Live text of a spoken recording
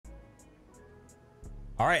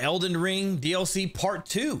All right, Elden Ring DLC Part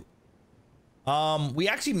 2. We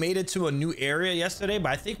actually made it to a new area yesterday,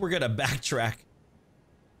 but I think we're gonna backtrack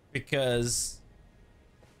because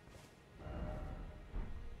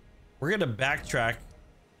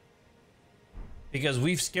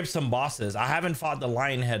we've skipped some bosses. I haven't fought the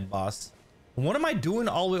lion head boss. What am I doing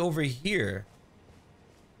all the way over here?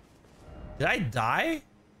 Did I die?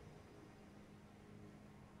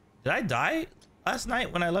 Did I die last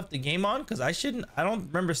night when I left the game on? Because I don't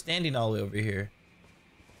remember standing all the way over here.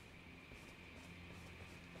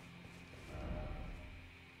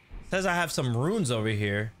 It says I have some runes over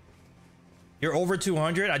here. You're over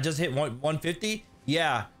 200. I just hit 150.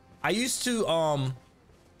 Yeah, I used to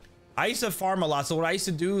farm a lot. So what I used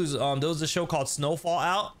to do is there was a show called Snowfall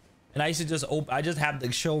out, and I used to just have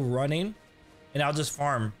the show running, and I'll just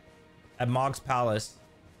farm at Mog's Palace.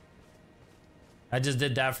 I just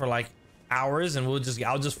did that for like hours, and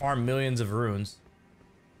I'll just farm millions of runes.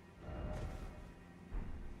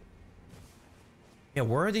 Yeah,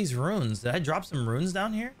 where are these runes? Did I drop some runes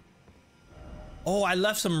down here? Oh, I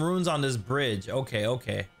left some runes on this bridge.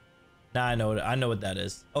 Okay. Now I know what that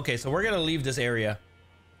is. Okay, so we're gonna leave this area.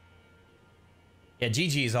 Yeah,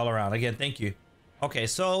 GG's all around. Again, thank you. Okay,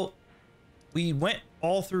 so we went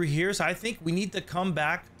all through here, so I think we need to come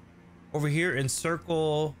back over here and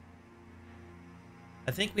circle.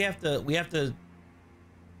 I think we have to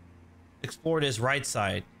explore this right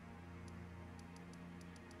side.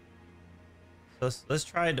 So let's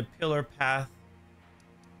try the pillar path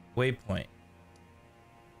waypoint.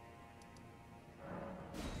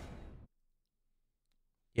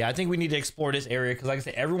 Yeah, I think we need to explore this area because, like I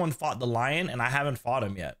said, everyone fought the lion and I haven't fought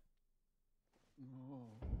him yet.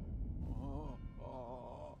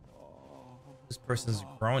 This person's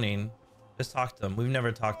groaning. Let's talk to him. We've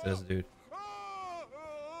never talked to this dude.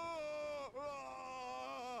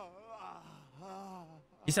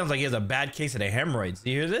 He sounds like he has a bad case of the hemorrhoids.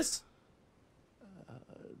 Do you hear this?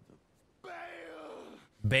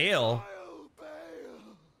 Bale?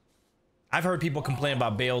 I've heard people complain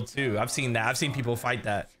about Bale too. I've seen that. I've seen people fight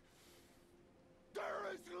that. There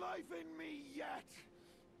is life in me yet.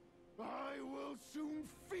 I will soon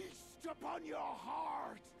feast upon your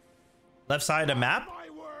heart. Left side of the map?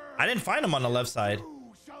 I didn't find him on the left side.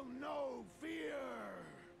 You shall know fear.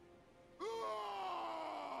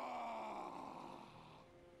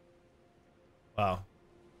 Wow.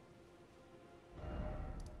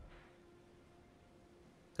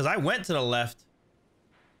 Because I went to the left.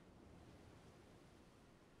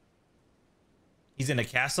 He's in a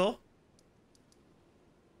castle?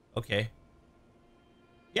 Okay.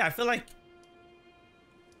 Yeah, I feel like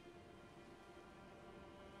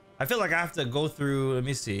I have to go through, let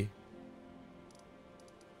me see.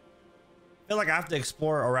 I feel like I have to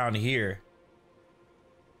explore around here.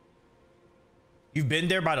 You've been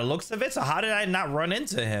there by the looks of it, so how did I not run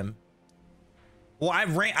into him? Well,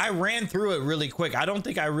 I ran through it really quick. I don't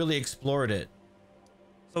think I really explored it.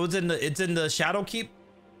 So it's in the Shadow Keep.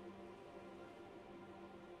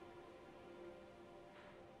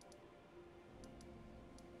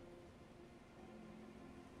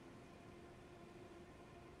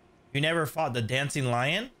 You never fought the dancing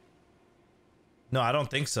lion? No, I don't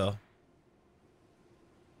think so.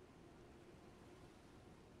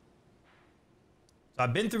 So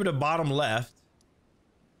I've been through the bottom left.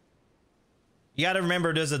 You got to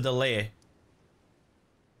remember there's a delay.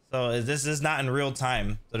 So this is not in real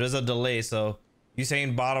time. So there's a delay. So you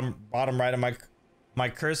saying bottom right of my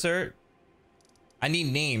cursor? I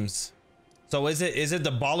need names. So is it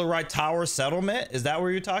the Ballarai Tower settlement? Is that what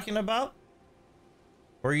you're talking about?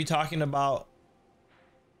 Or are you talking about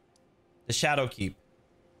the Shadow Keep?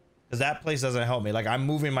 Because that place doesn't help me. Like, I'm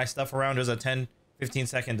moving my stuff around. There's a 10-15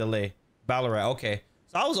 second delay. Ballarai. Okay.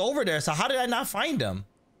 So I was over there. So how did I not find him?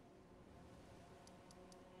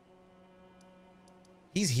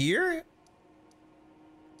 He's here?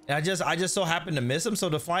 And I just so happened to miss him. So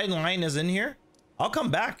the flying lion is in here. I'll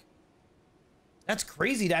come back. That's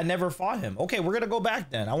crazy that I never fought him. Okay, we're gonna go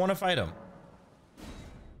back then. I want to fight him.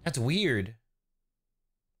 That's weird.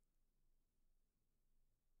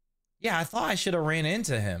 Yeah, I thought I should have ran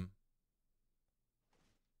into him.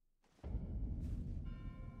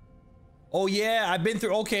 Oh yeah, I've been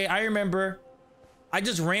through. Okay, I remember. I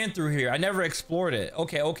just ran through here. I never explored it.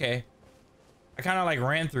 Okay. I kind of like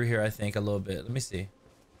ran through here, I think, a little bit. Let me see.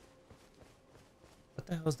 What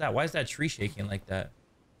the hell is that? Why is that tree shaking like that?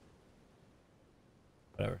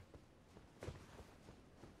 Whatever.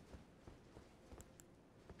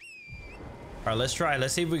 All right, let's try.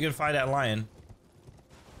 Let's see if we can find that lion.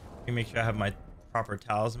 Let me make sure I have my proper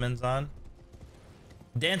talismans on.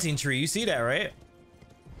 Dancing tree, you see that, right?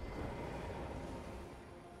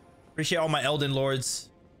 Appreciate all my Elden Lords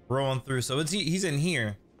rolling through. So he's in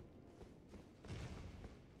here.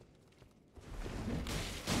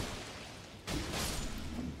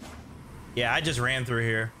 Yeah, I just ran through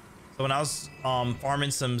here. So when I was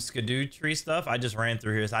farming some skidoo tree stuff, I just ran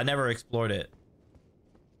through here. So I never explored it.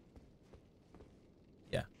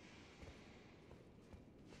 Yeah.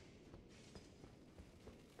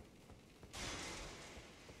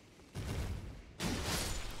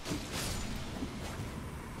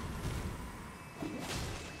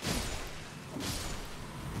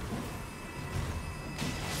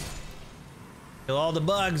 Kill all the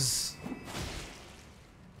bugs.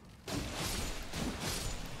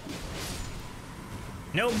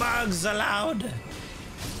 No bugs allowed.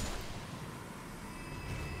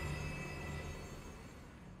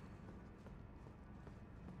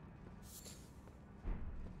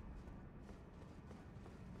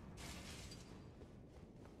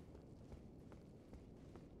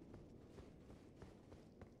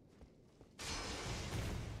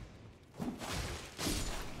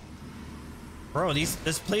 Bro,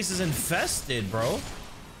 this place is infested, bro.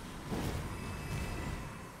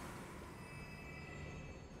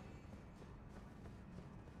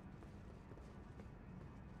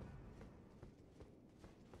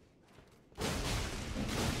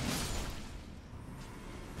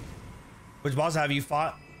 Which boss have you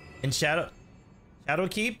fought in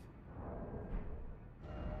Shadowkeep?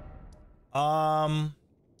 Let me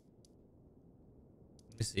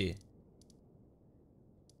see.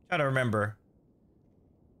 Try to remember.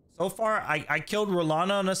 So far, I killed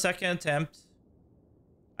Rolana on a second attempt.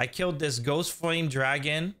 I killed this ghost flame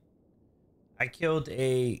dragon. I killed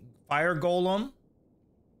a fire golem.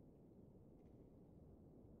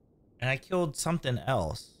 And I killed something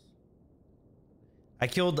else. I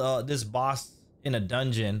killed this boss in a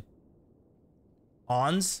dungeon.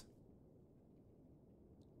 Ons.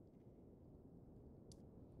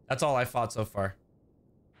 That's all I fought so far.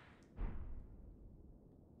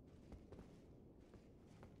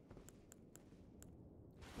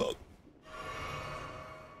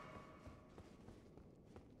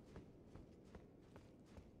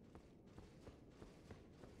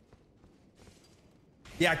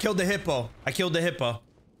 Yeah, I killed the hippo. I killed the hippo.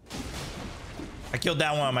 I killed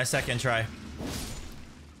that one on my second try.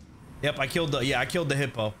 Yep, I killed the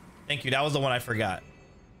hippo. Thank you. That was the one I forgot.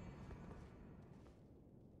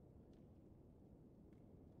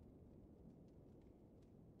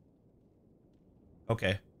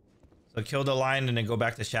 Okay. So kill the lion and then go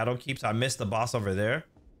back to Shadowkeep. So I missed the boss over there.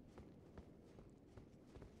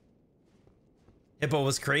 Hippo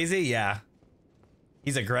was crazy? Yeah.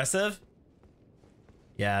 He's aggressive?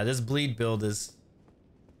 Yeah, this bleed build is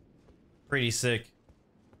pretty sick.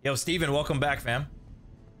 Yo, Steven, welcome back, fam.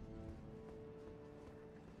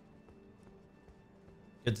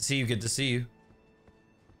 Good to see you. Good to see you.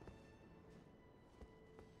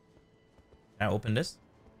 Can I open this?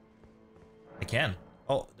 I can.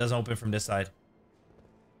 Oh, it doesn't open from this side.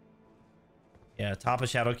 Yeah, top of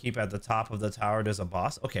Shadowkeep at the top of the tower. There's a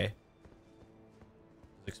boss. Okay.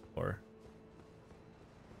 Let's explore.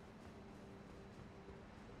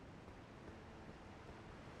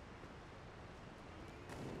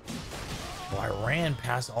 Oh, I ran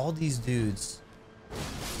past all these dudes.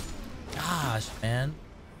 Gosh, man.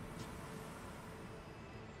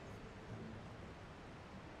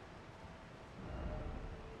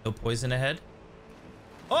 No poison ahead.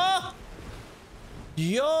 Oh!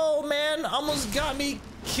 Yo, man, almost got me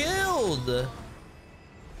killed.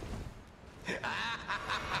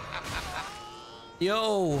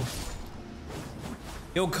 Yo.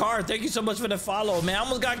 Yo, Car, thank you so much for the follow, man. I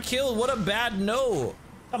almost got killed. What a bad note.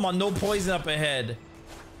 Come on, no poison up ahead.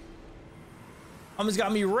 Almost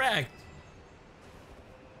got me wrecked.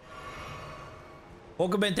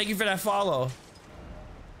 Welcome in. Thank you for that follow.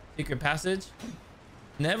 Secret passage?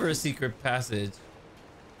 Never a secret passage.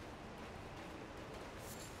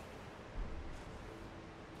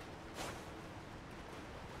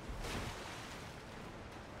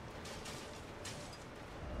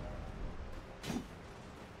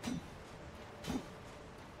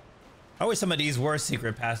 I wish some of these were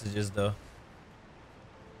secret passages, though.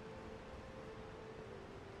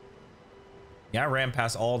 Yeah, I ran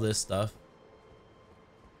past all this stuff.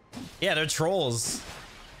 Yeah, they're trolls.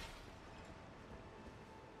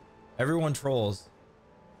 Everyone trolls.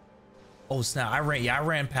 Oh snap! I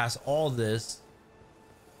ran past all this.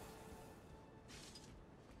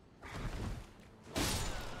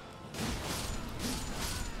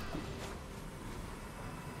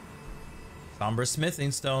 Somber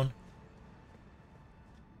smithing stone.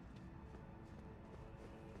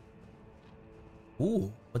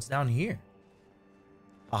 Ooh, what's down here?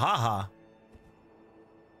 Ahaha.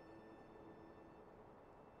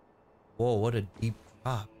 Whoa, what a deep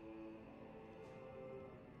drop.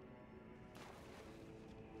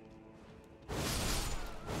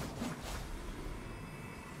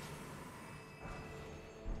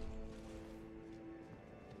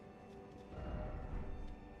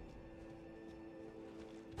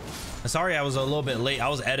 Sorry I was a little bit late. I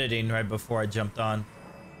was editing right before I jumped on.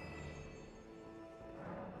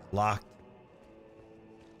 Locked.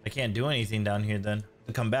 I can't do anything down here then.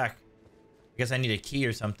 To come back. I guess I need a key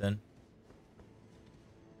or something.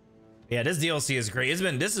 Yeah, this DLC is great.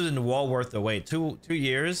 This has been well worth the wait. Two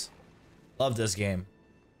years. Love this game.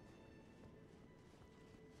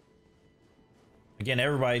 Again,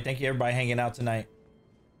 everybody, thank you everybody hanging out tonight.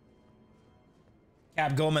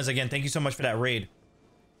 Cap Gomez again, thank you so much for that raid.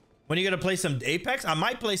 When are you gonna play some Apex? I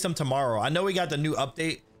might play some tomorrow. I know we got the new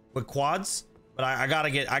update with quads, but I gotta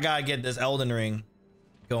get this Elden Ring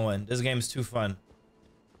going. This game's too fun.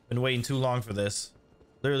 Been waiting too long for this.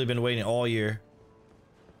 Literally been waiting all year.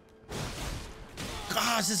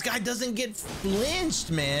 Gosh, this guy doesn't get flinched,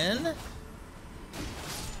 man.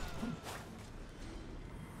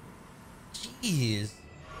 Jeez.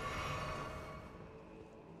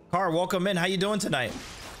 Car, welcome in. How you doing tonight?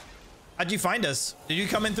 How'd you find us? Did you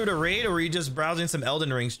come in through the raid or were you just browsing some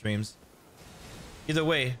Elden Ring streams? Either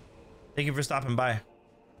way, thank you for stopping by.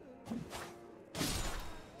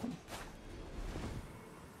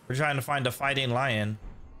 We're trying to find a fighting lion.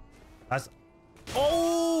 That's...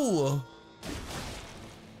 Oh!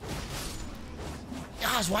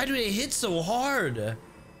 Gosh, why do they hit so hard?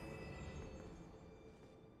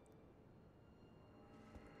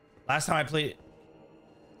 Last time I played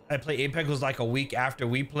Apex was like a week after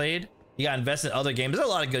we played. You got invested in other games. There's a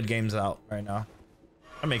lot of good games out right now.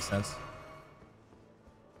 That makes sense.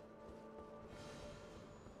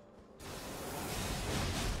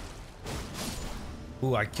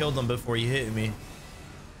 Ooh, I killed him before he hit me.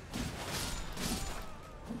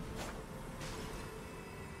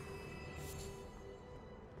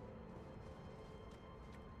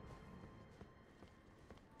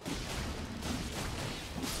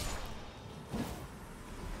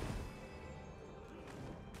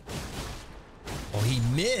 Oh, he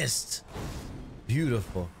missed.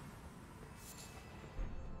 Beautiful.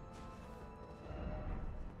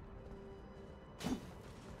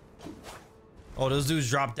 Oh, those dudes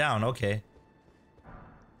dropped down. Okay. I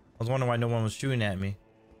was wondering why no one was shooting at me.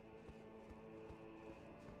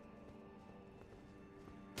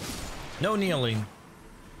 No kneeling.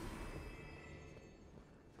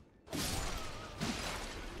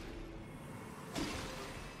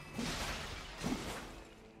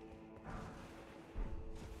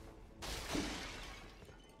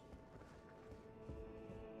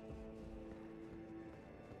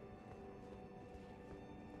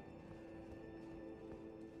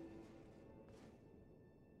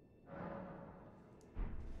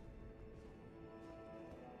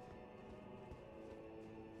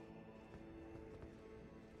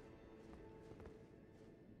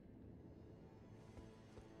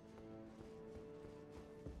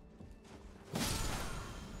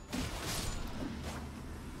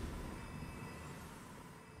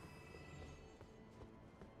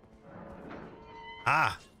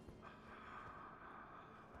 Ah.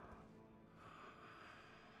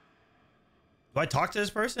 Do I talk to this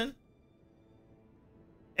person?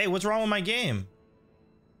 Hey, what's wrong with my game?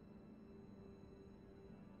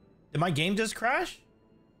 Did my game just crash?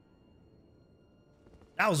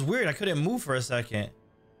 That was weird. I couldn't move for a second.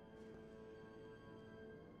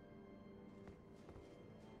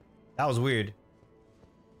 That was weird.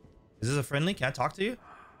 Is this a friendly? Can I talk to you?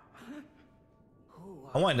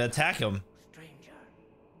 I wanted to attack him.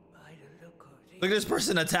 Look at this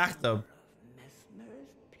person attack them. Messmer's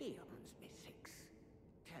peons, methinks.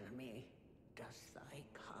 Tell me, does thy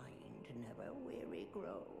kind never weary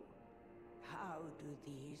grow? How do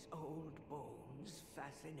these old bones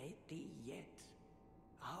fascinate thee yet?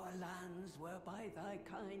 Our lands were by thy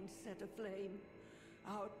kind set aflame,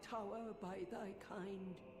 our tower by thy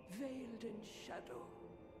kind veiled in shadow.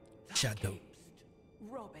 Thou camest,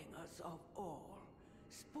 robbing us of all,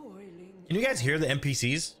 spoiling. Can you guys hear the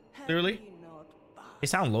NPCs clearly? They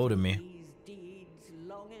sound low to me. These deeds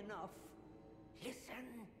long enough.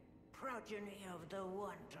 Listen, progeny of the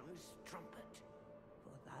wanton's trumpet.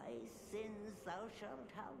 For thy sins thou shalt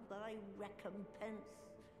have thy recompense.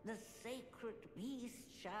 The sacred beast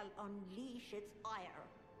shall unleash its ire.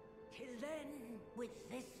 Till then, with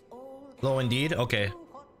this old Low indeed? Okay. do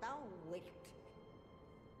what thou wilt.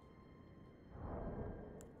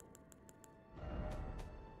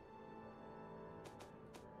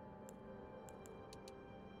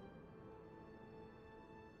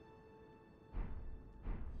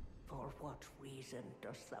 what reason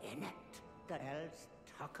does the inept the elves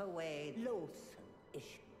tuck away loathsome issue?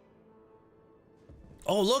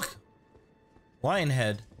 Oh, look! Lion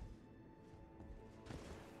head.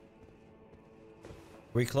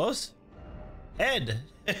 We close? Head!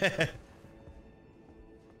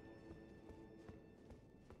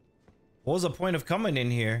 What was the point of coming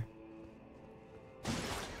in here?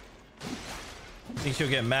 Think she'll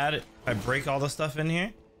get mad if I break all the stuff in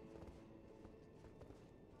here?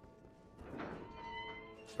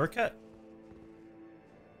 Shortcut?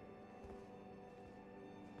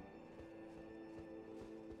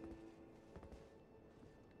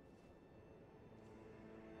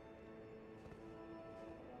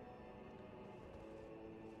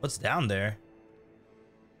 What's down there?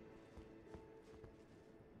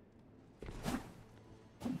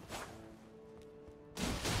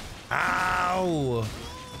 Ow!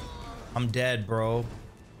 I'm dead, bro.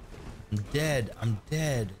 I'm dead. I'm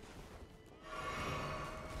dead.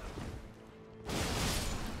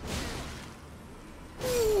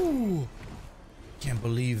 Ooh! Can't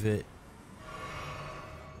believe it.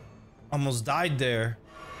 Almost died there.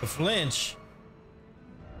 The flinch.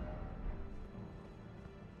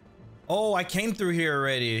 Oh, I came through here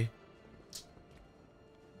already.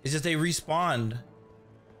 It's just they respawned.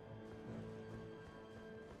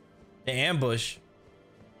 The ambush.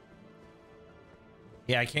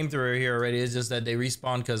 Yeah, I came through here already. It's just that they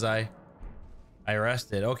respawned because I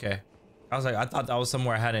rested. Okay. I was like, I thought that was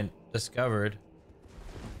somewhere I hadn't discovered.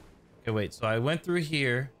 Okay, wait. So I went through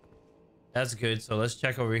here. That's good. So let's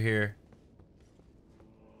check over here.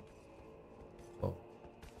 Oh.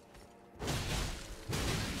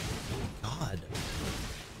 God.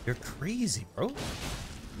 You're crazy, bro.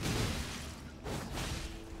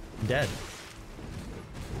 I'm dead.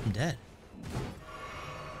 I'm dead.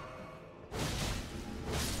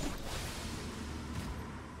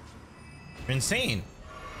 You're insane.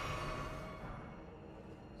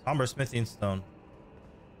 Somber smithing stone.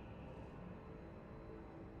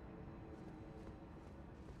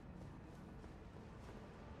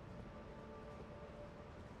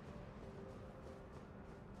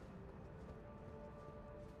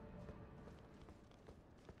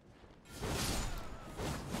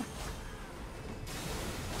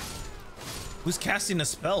 Who's casting a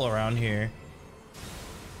spell around here?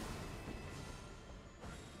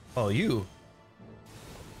 Oh, you.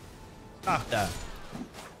 Stop that.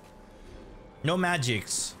 No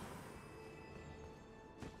magics.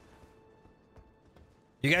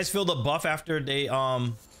 You guys feel the buff after they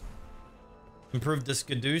improved the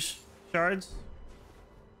skadoosh shards?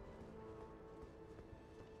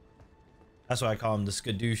 That's what I call them, the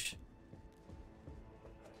skadoosh.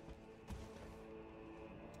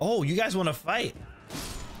 Oh, you guys want to fight?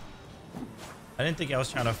 I didn't think I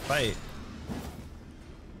was trying to fight.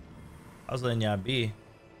 I was letting y'all be.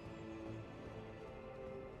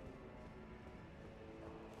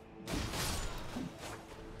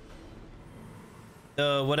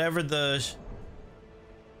 Whatever the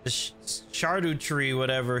shardu tree,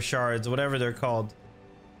 whatever shards, whatever they're called.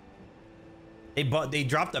 They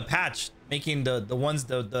dropped a patch making the ones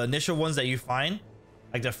the initial ones that you find,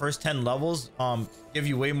 like the first 10 levels, give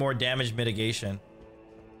you way more damage mitigation.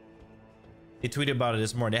 They tweeted about it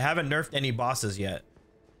this morning. They haven't nerfed any bosses yet,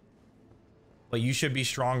 but you should be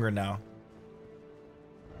stronger now.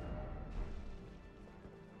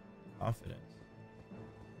 Confidence.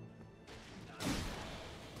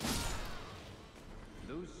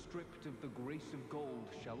 Those stripped of the grace of gold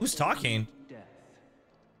shall Who's talking? Death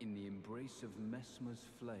in the embrace of Messmer's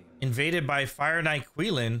flame. Invaded by Fire Knight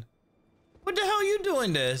Quillen. What the hell are you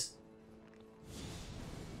doing this?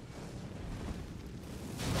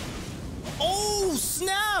 Oh,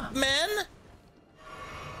 snap, man.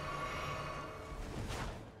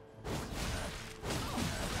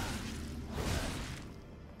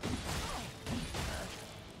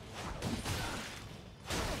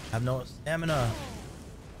 I have no stamina.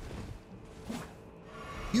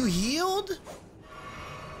 You healed?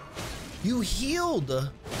 You healed.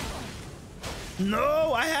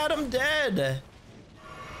 No, I had him dead.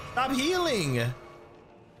 Stop healing.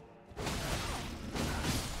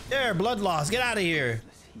 There, blood loss. Get out of here.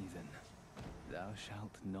 Heathen, thou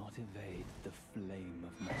shalt not evade the flame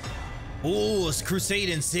of Messmer. Ooh, it's Crusade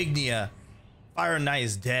insignia. Fire Knight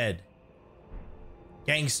is dead.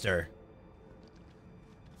 Gangster.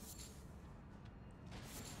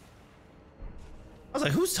 I was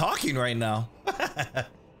like, who's talking right now?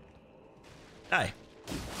 Hi.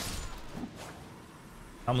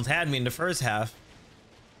 Almost had me in the first half.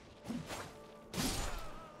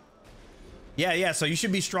 Yeah, so you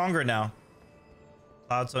should be stronger now.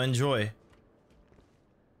 Cloud, so enjoy.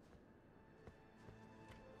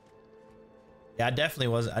 Yeah, I definitely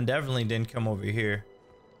was. I definitely didn't come over here.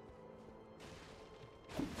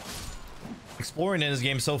 Exploring in this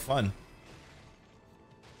game is so fun.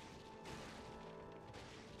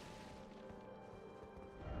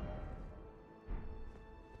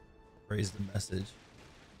 Praise the message.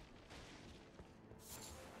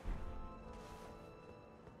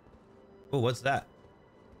 Oh, what's that?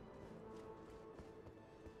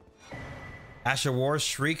 Asher War's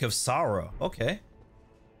Shriek of Sorrow. Okay.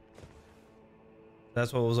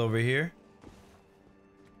 That's what was over here.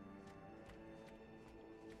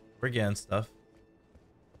 We're getting stuff.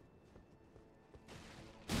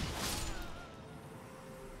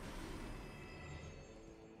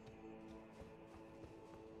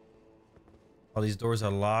 All these doors are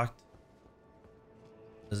locked.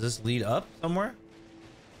 Does this lead up somewhere?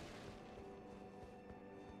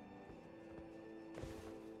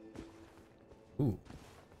 Ooh.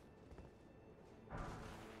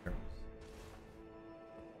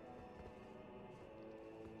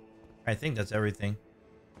 I think that's everything.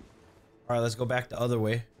 All right, let's go back the other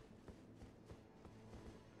way.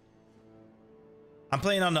 I'm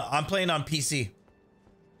playing on PC.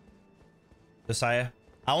 Josiah.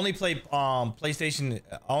 I only play PlayStation.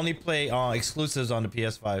 I only play exclusives on the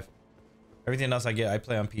PS5. Everything else I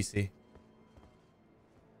play on PC.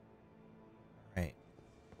 All right.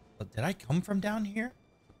 But did I come from down here?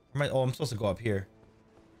 Or am I, oh, I'm supposed to go up here.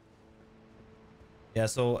 Yeah,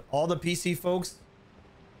 so all the PC folks,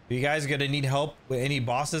 if you guys are gonna need help with any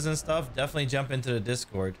bosses and stuff, definitely jump into the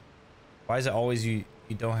Discord. Why is it always you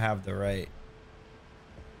don't have the right?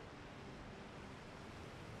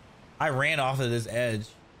 I ran off of this edge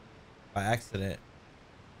by accident.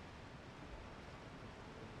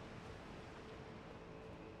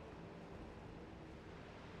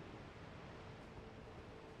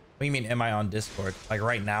 What do you mean, am I on Discord? Like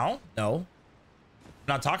right now? No. I'm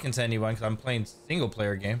not talking to anyone because I'm playing single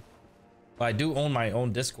player game. But I do own my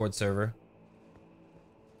own Discord server.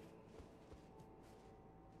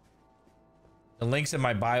 The link's in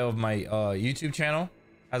my bio of my YouTube channel.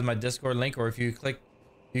 Has my Discord link, or if you click,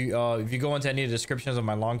 if you go into any of the descriptions of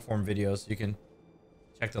my long form videos, you can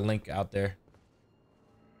check the link out there.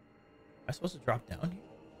 Am I supposed to drop down here?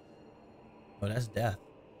 Oh, that's death.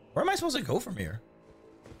 Where am I supposed to go from here?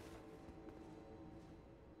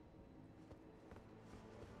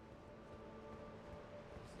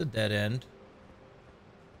 It's a dead end.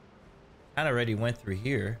 Kind of already went through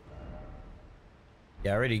here.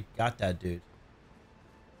 Yeah, I already got that dude.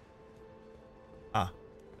 Ah,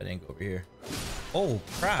 I didn't go over here. Oh,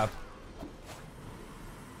 crap.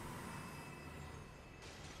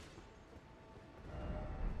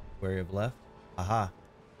 Where you have left? Aha.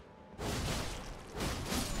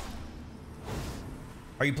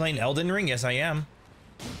 Are you playing Elden Ring? Yes, I am.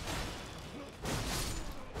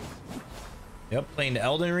 Yep, playing the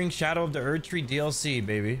Elden Ring Shadow of the Erdtree DLC,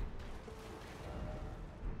 baby.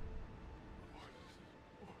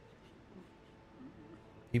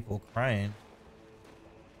 People crying.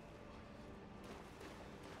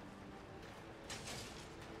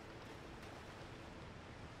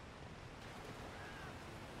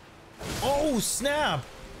 Oh, snap!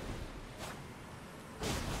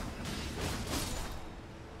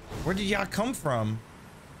 Where did y'all come from?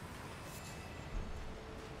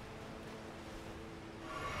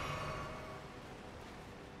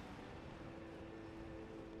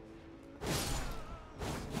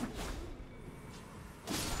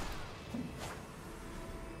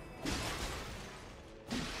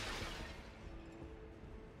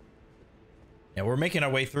 Yeah, we're making our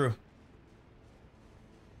way through.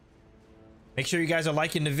 Make sure you guys are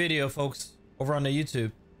liking the video, folks, over on the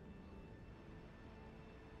YouTube.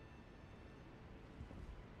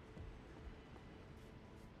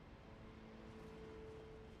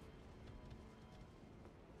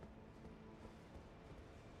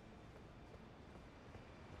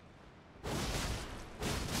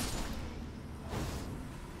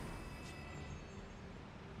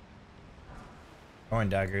 Throwing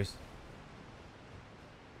daggers.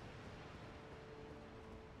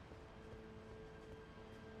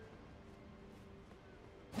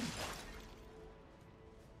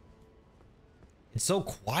 It's so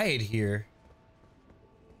quiet here.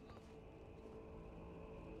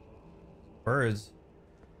 Birds.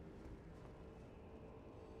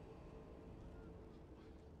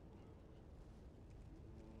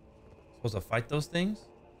 Supposed to fight those things?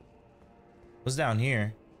 What's down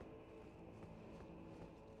here?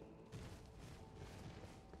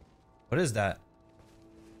 What is that?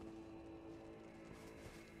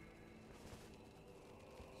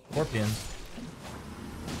 Scorpions.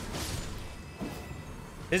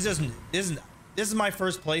 This is my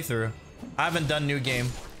first playthrough. I haven't done new game.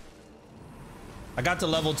 I got to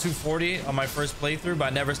level 240 on my first playthrough, but I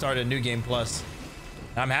never started new game plus.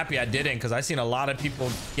 And I'm happy I didn't, because I've seen a lot of people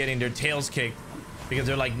getting their tails kicked because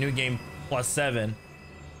they're like new game plus 7.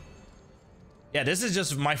 Yeah, this is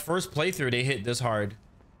just my first playthrough they hit this hard.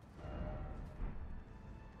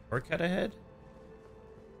 Shortcut ahead?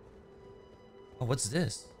 Oh, what's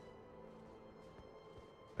this?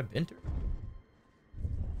 I've been through.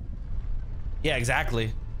 Yeah,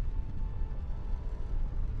 exactly.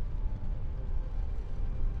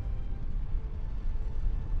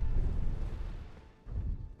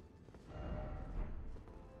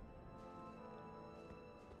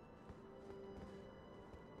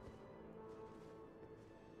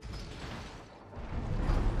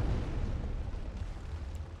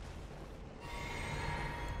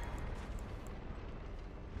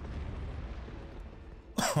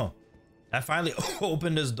 I finally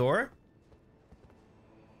opened this door.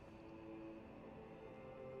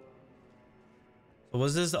 So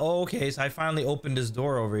was this? Oh, okay. So I finally opened this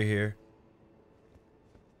door over here.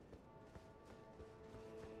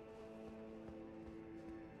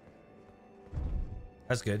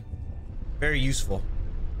 That's good. Very useful.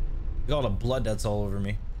 Look at all the blood that's all over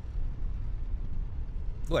me.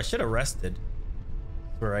 Oh, I should have rested.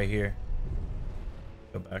 We're right here.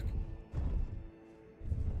 Go back.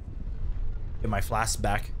 Get my flask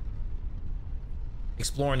back.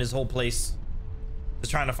 Exploring this whole place.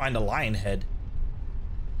 Just trying to find a lion head.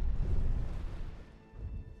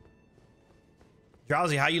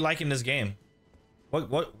 Drowsy, how you liking this game?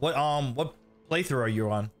 What playthrough are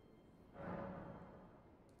you on?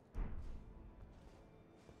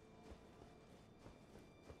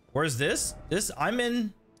 Where's this? I'm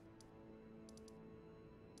in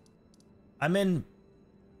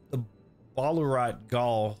the Balurat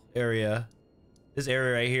Gal area. This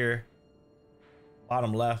area right here.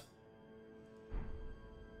 Bottom left.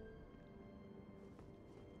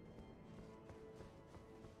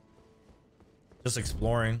 Just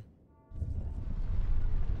exploring.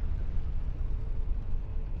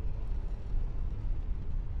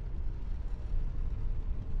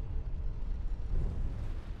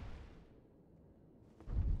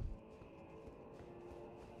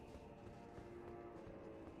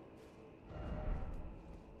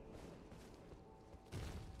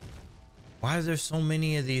 Why is there so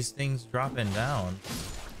many of these things dropping down?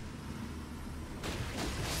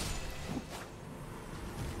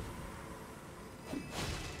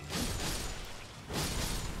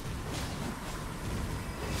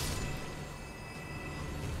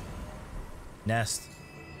 Nest.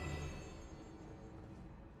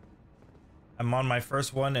 I'm on my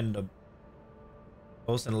first one, and the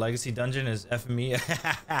Ghost and Legacy dungeon is effing me.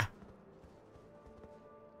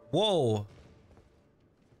 Whoa.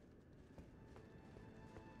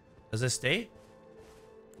 Does it stay?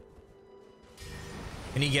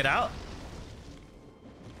 Can he get out?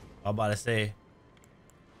 I'm about to say.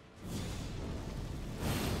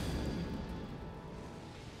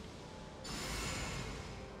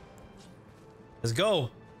 Let's go.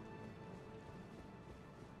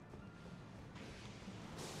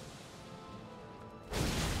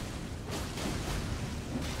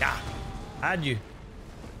 Yeah, had you.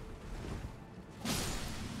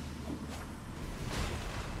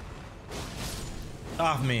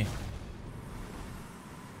 Off me.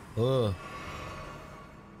 Ugh.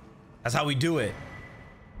 That's how we do it.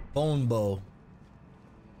 Bone bow.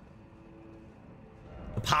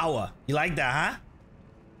 The power. You like that, huh?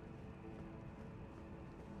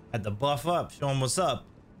 Had to buff up. Show him what's up.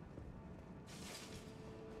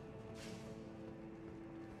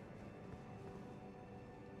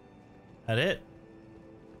 That it?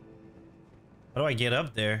 How do I get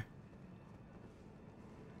up there?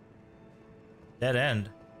 Dead end.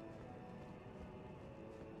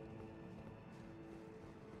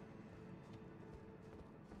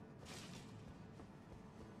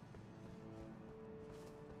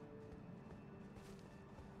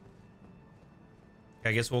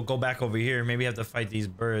 I guess we'll go back over here. Maybe have to fight these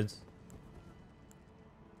birds.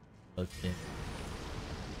 Okay.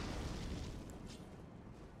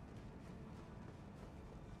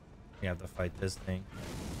 We have to fight this thing.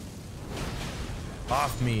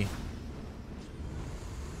 Off me.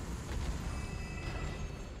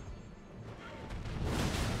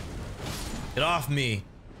 Get off me.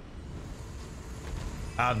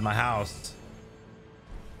 Out of my house.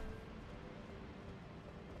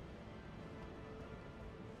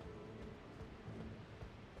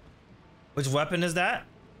 Which weapon is that?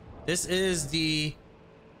 This is the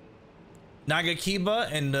Nagakiba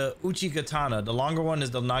and the Uchi Katana. The longer one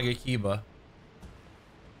is the Nagakiba.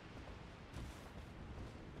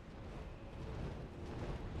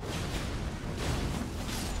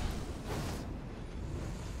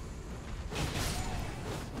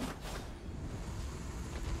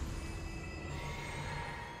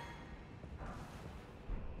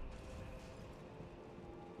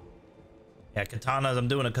 Yeah, katanas. I'm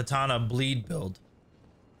doing a katana bleed build.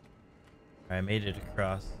 All right, I made it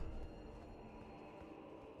across.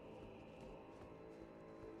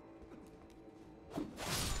 I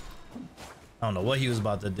don't know what he was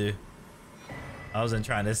about to do. I wasn't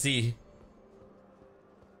trying to see.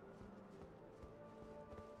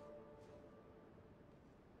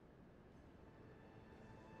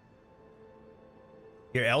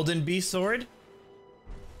 Your Elden Beast sword?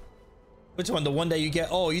 Which one? The one that you get?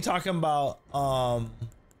 Oh, you talking about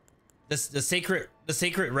this the sacred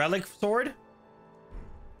relic sword?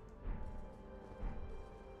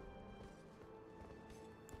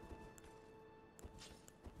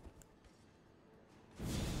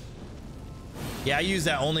 Yeah, I use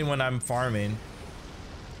that only when I'm farming.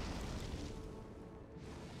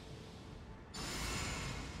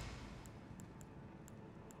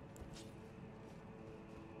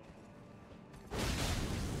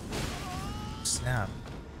 Snap.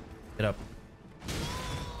 Get up.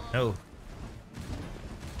 No.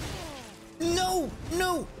 No!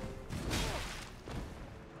 No!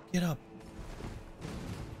 Get up.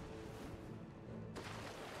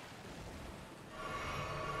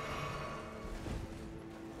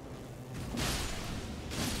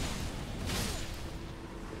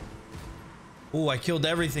 Oh, I killed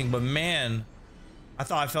everything, but man, I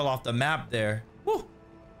thought I fell off the map there. Woo.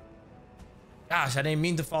 Gosh, I didn't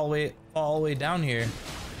mean to fall all the way down here.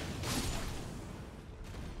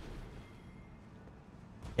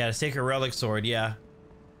 Yeah, the sacred relic sword, yeah.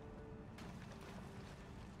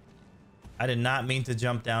 I did not mean to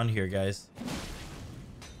jump down here, guys.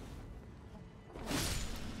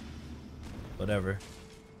 Whatever.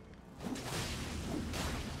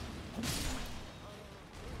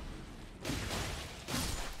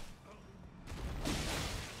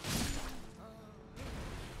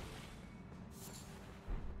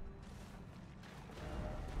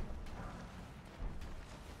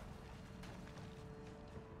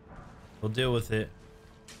 We'll deal with it.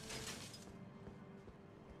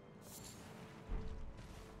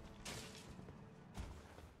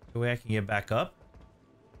 The way I can get back up.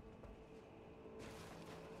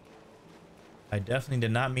 I definitely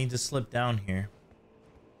did not mean to slip down here.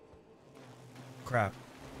 Crap.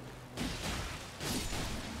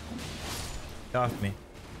 Get off me.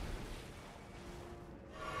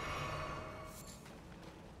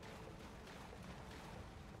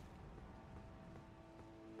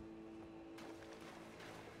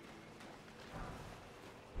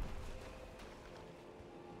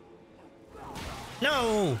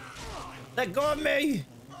 No! Let go of me!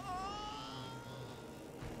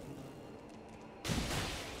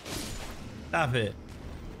 Stop it.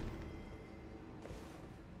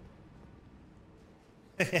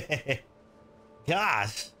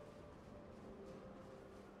 Gosh.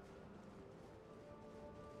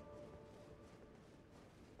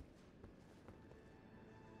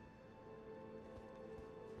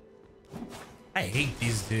 I hate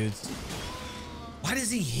these dudes. Why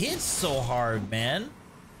does he hit so hard, man?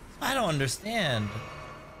 I don't understand.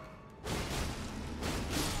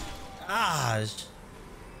 Gosh.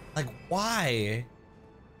 Like, why?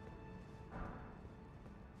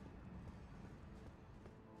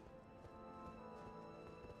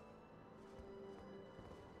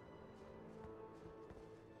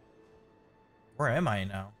 Where am I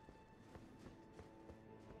now?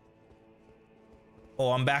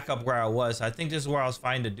 Oh, I'm back up where I was. I think this is where I was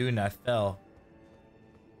fighting the dude and I fell.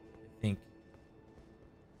 I think.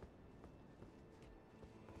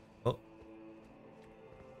 Oh.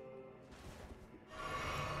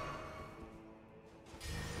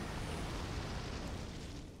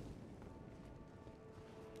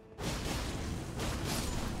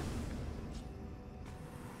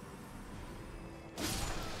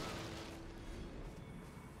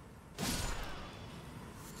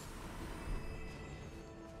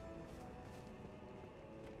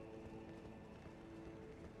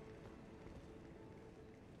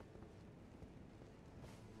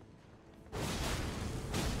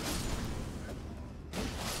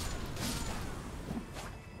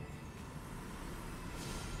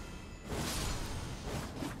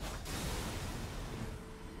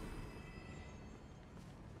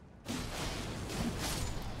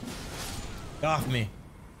 Get off me.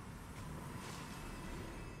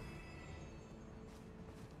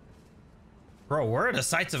 Bro, where are the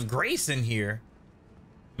sights of grace in here?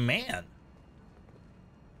 Man.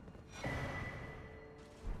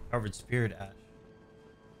 Covered spirit ash.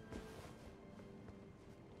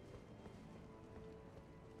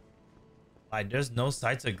 Like, there's no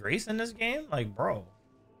sights of grace in this game? Like, bro.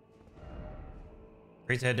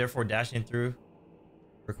 Grace ahead, therefore dashing through.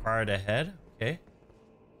 Required ahead. Okay.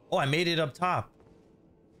 Oh, I made it up top.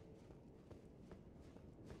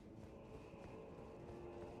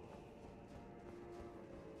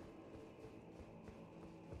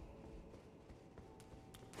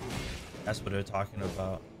 That's what they're talking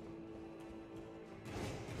about.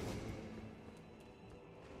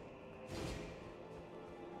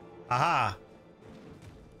 Aha!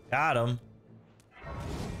 Got him.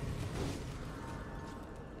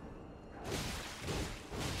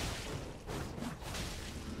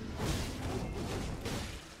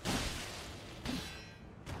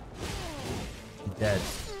 Dead.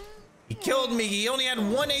 He killed me. He only had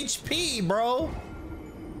 1 HP, bro.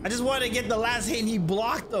 I just wanted to get the last hit and he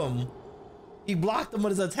blocked him. He blocked him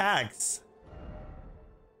with his attacks.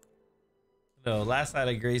 No, last night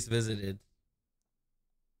of Grace visited.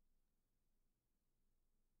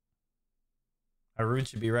 Our rune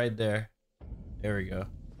should be right there. There we go.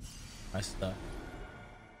 My stuff.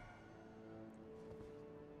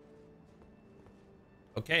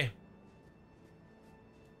 Okay.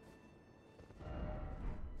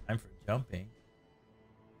 Time for jumping.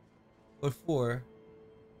 What for?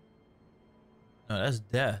 No, that's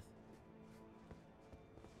death.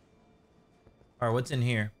 Alright, what's in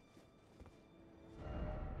here?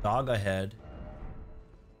 Dog ahead.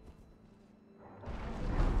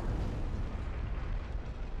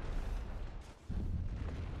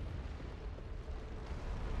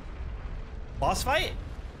 Boss fight?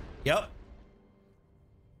 Yep.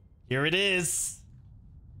 Here it is.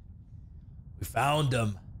 We found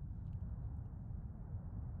him.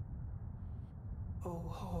 O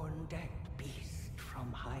horn-decked beast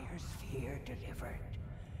from higher sphere delivered,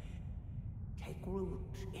 take root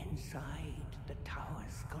inside the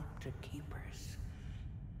tower's sculpted keepers,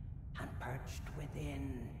 and perched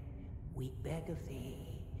within, we beg of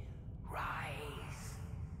thee, rise.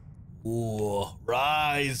 Ooh,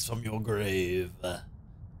 rise from your grave.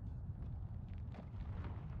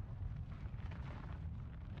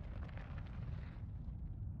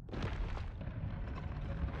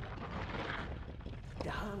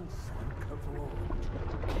 Dance and kavod,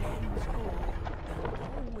 cleanse all and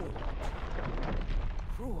all wit.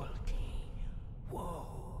 Cruelty, woe,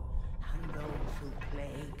 and those who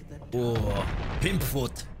plague the Ooh, tower.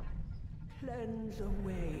 Pimpfoot. Cleanse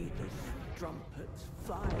away the strumpet's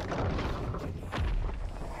vile progeny.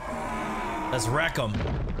 Let's wreck him.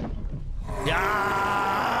 Yeah!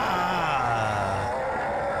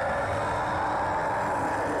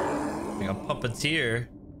 Like a puppeteer.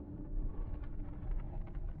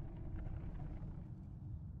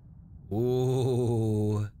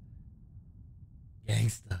 Ooh.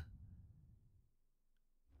 Gangsta.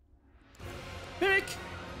 Pick.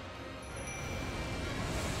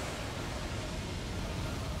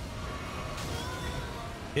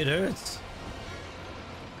 It hurts.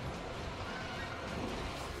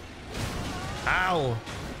 Ow.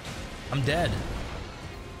 I'm dead.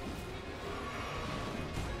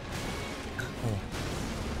 Oh.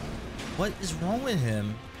 What is wrong with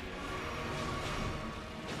him?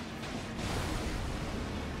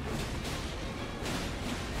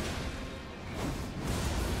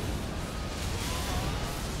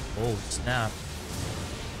 Oh, snap.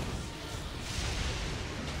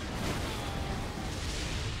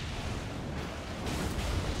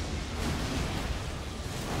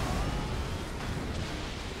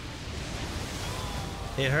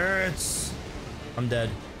 It hurts. I'm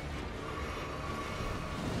dead.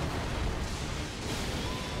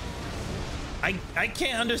 I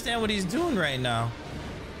can't understand what he's doing right now.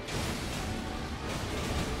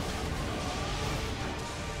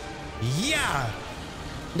 Yeah.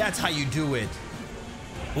 That's how you do it.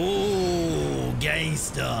 Ooh,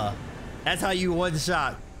 gangsta. That's how you one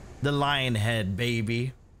shot the lion head,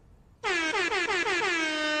 baby. Give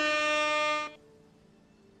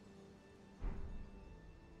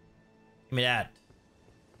me that.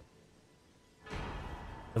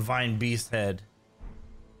 Divine beast head.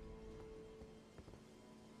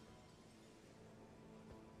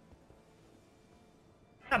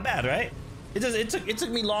 Not bad, right? It took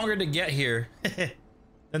me longer to get here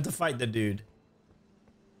than to fight the dude.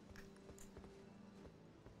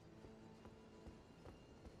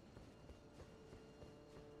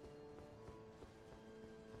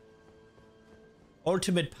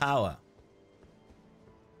 Ultimate power.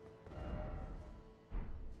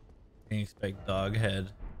 Can't expect dog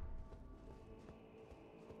head.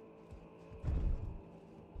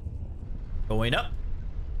 Going up.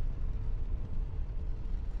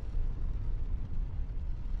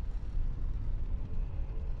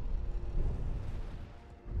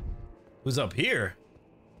 Who's up here?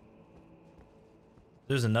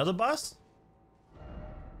 There's another boss?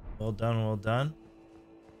 Well done, well done.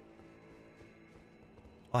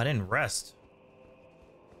 Oh, I didn't rest.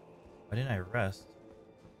 Why didn't I rest?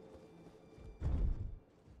 I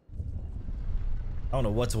don't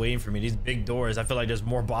know what's waiting for me. These big doors. I feel like there's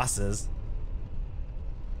more bosses.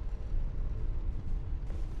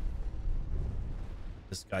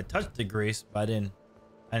 This guy touched the grace, but I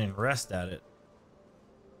didn't rest at it.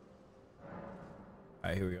 All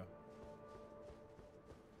right, here we go.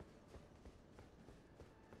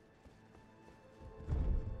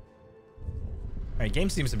 All right, game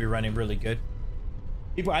seems to be running really good.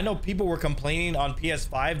 I know people were complaining on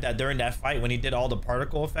PS5 that during that fight when he did all the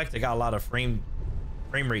particle effects, they got a lot of frame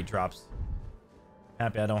rate drops.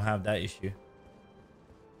 Happy I don't have that issue.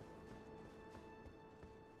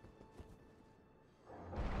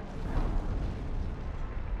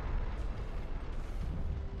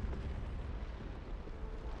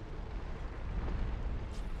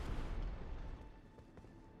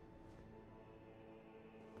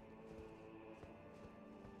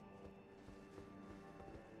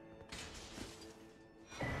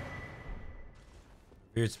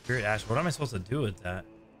 Weird spirit ash. What am I supposed to do with that?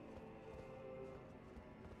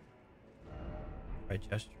 Right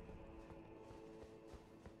gesture.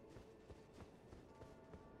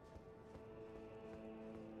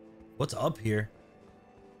 What's up here?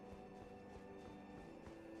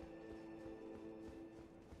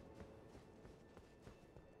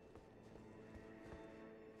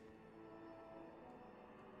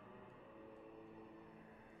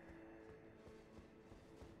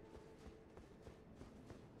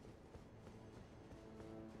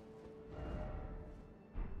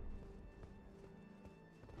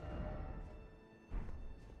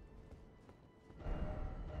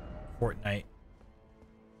 Fortnite.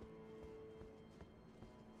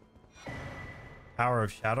 Power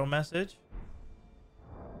of Shadow message.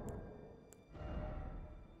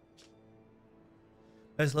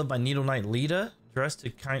 Guys love by Needle Knight Lita, dressed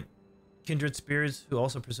to kindred spirits who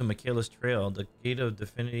also pursue Michaela's trail. The gate of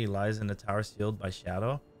divinity lies in the tower sealed by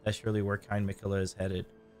shadow. That's surely where kind Michaela is headed.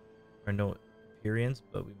 There are no appearance,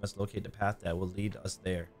 but we must locate the path that will lead us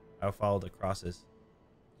there. I'll follow the crosses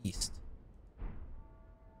east.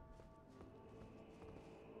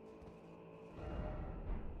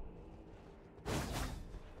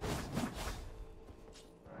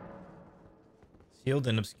 Sealed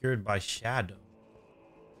and obscured by shadow.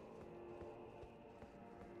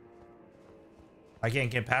 I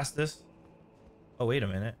can't get past this? Oh, wait a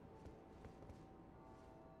minute.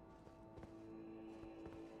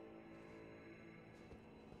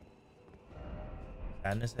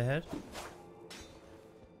 Sadness ahead?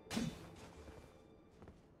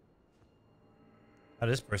 How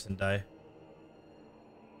did this person die?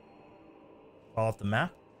 Fall off the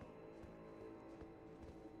map?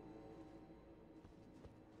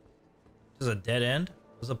 This is a dead end?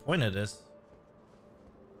 What's the point of this?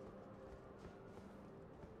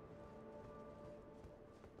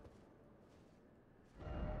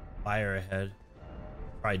 Fire ahead.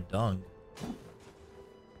 Try dung.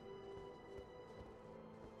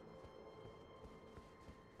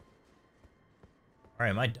 Alright,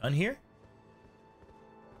 am I done here?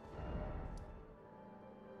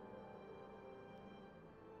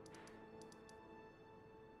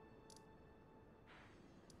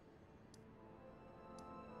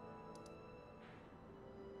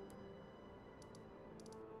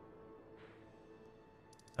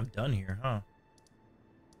 I'm done here, huh?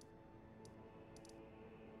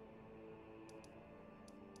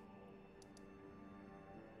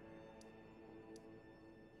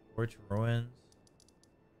 Torch ruins.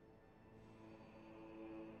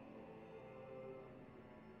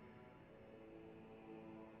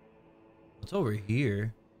 What's over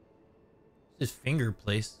here? This finger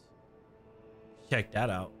place. Check that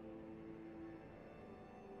out.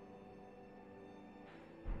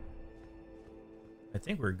 I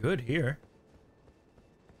think we're good here.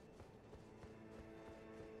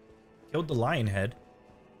 Killed the lion head.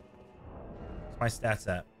 What's my stats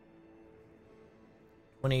at?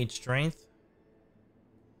 28 strength.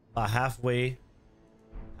 About halfway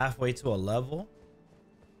to a level.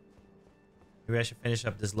 Maybe I should finish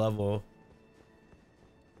up this level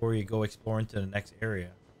before you go exploring to the next area.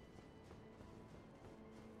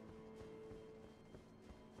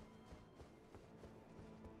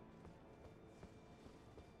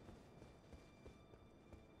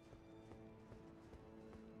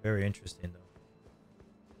 Very interesting, though.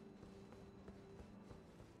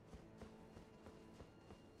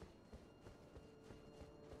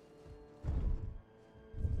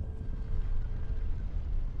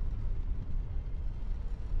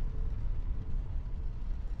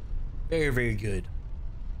 Very, very good.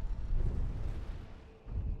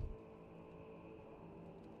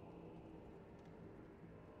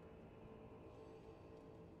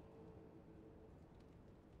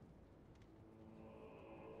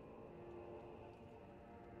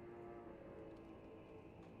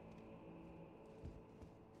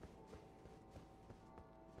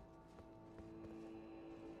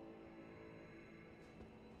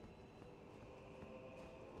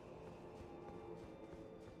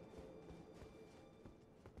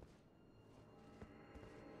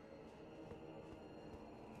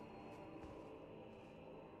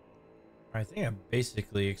 I think I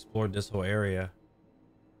basically explored this whole area.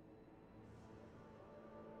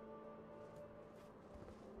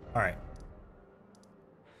 All right.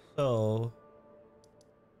 So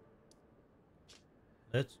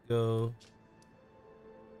let's go.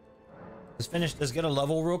 Let's finish. Let's get a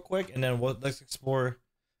level real quick, and then let's explore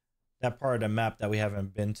that part of the map that we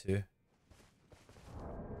haven't been to.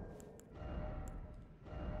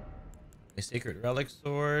 A sacred relic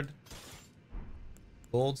sword,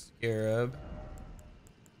 gold scarab,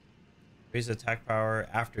 raise attack power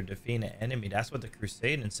after defeating an enemy. That's what the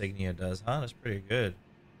crusade insignia does, huh? That's pretty good.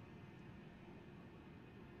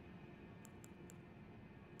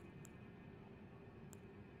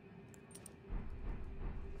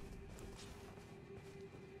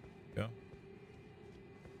 Go.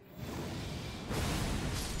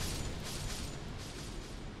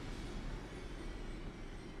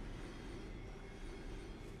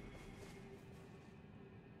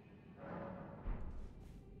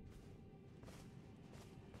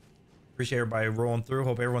 Appreciate everybody rolling through.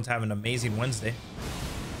 Hope everyone's having an amazing Wednesday.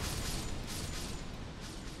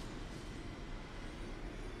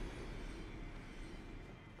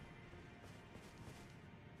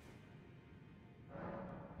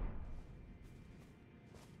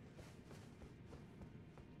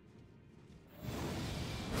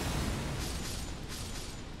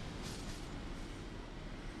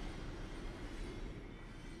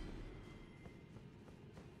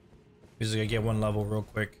 We're just gonna get one level real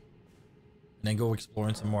quick and then go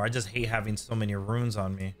exploring some more. I just hate having so many runes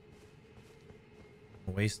on me.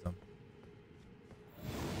 Waste them.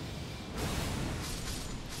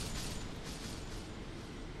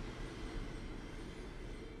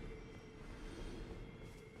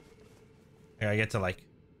 Yeah, I get to like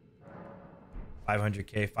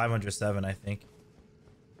 500k, 507, I think.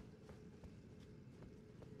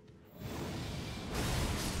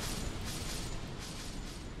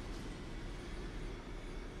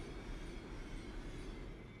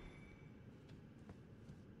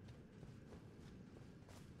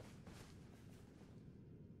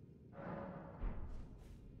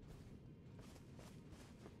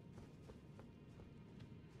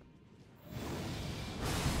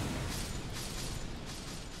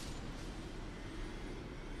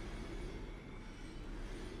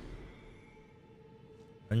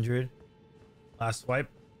 Last swipe.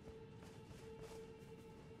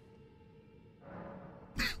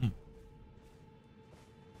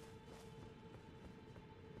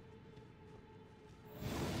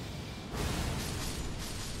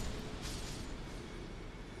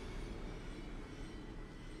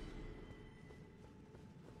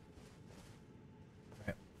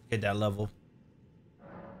 Right, get that level.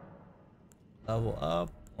 Level up,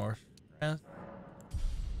 more strength.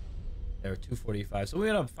 There, 245. So we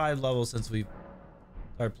went up 5 levels since we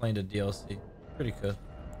started playing the DLC. Pretty good.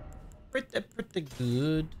 Pretty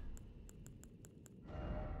good.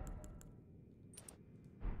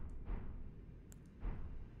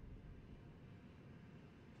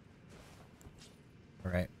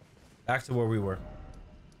 All right, back to where we were.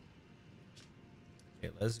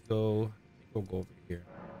 Okay, let's go. I think we'll go over here.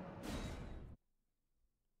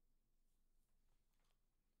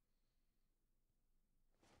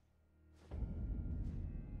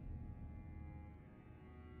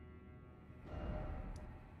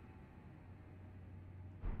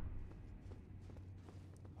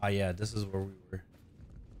 Ah, yeah, this is where we were.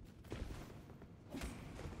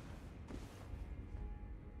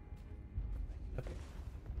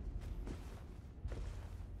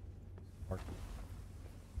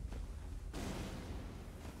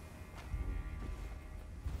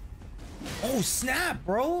 Oh, snap,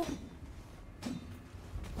 bro. What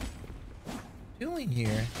are you doing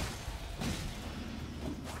here?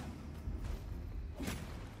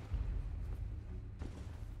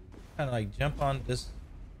 Kind of like jump on this.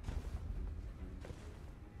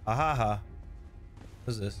 Ahaha.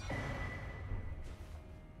 What is this?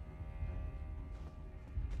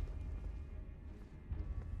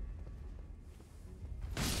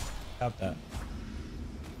 Stop that.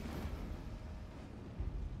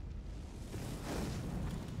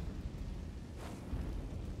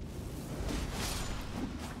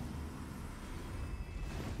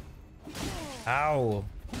 Ow.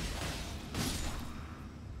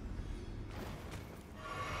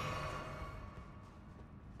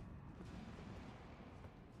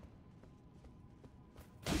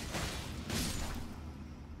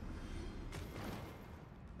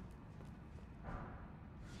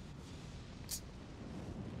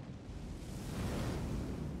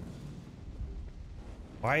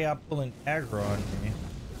 Why y'all pulling aggro on me?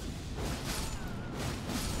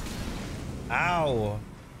 Ow.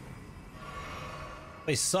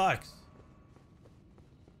 Place sucks.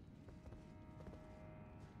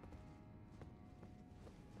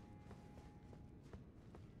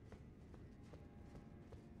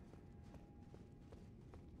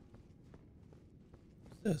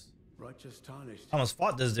 What's this? Righteous tarnished. I almost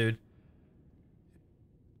fought this dude.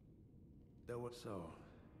 There was so.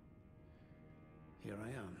 Here I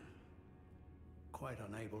am. Quite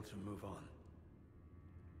unable to move on.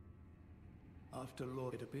 After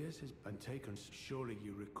Lord, it appears has been taken. Surely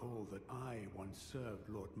you recall that I once served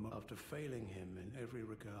Lord Mo. After failing him in every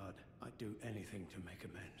regard, I'd do anything to make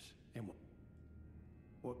amends. And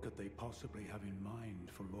what could they possibly have in mind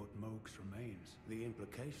for Lord Moog's remains? The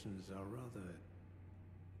implications are rather...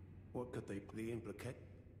 What could they... The implicate...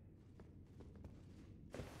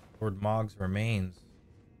 Lord Mog's remains.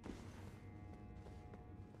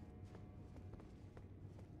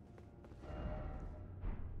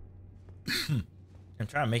 I'm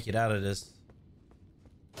trying to make it out of this.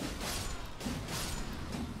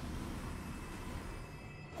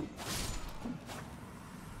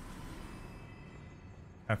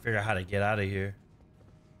 Trying to figure out how to get out of here.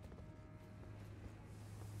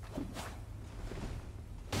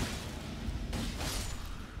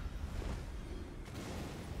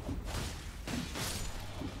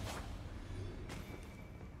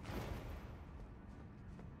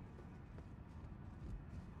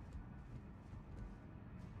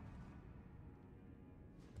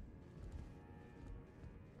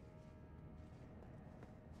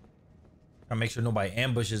 Trying to make sure nobody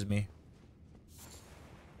ambushes me.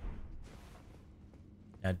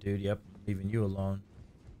 Yeah, dude, yep. Leaving you alone.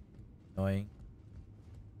 Annoying.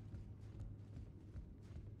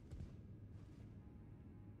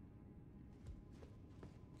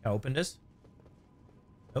 Can I open this?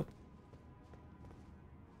 Nope.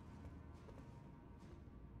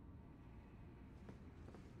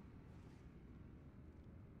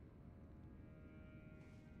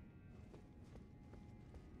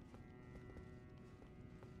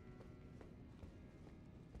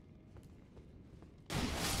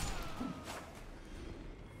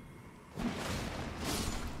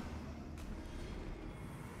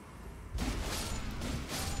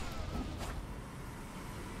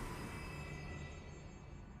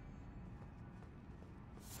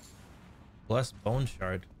 Blessed bone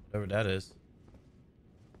shard, whatever that is.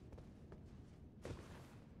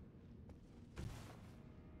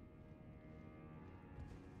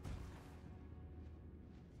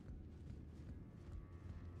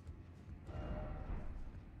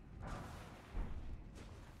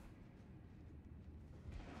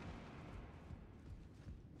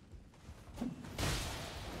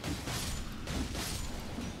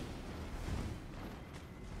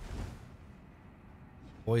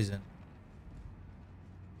 Poison.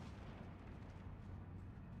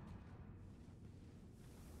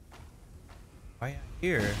 Why out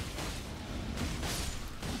here?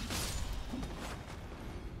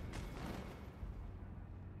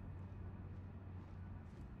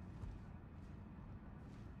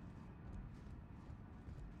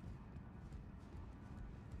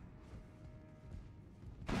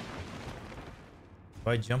 Do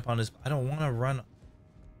I jump on this? I don't want to run.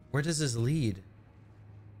 Where does this lead?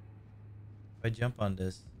 If I jump on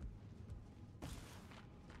this.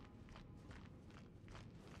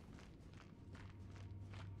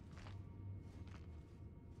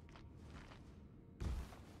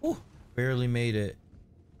 Ooh, barely made it.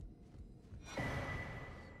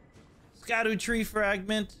 Scattered tree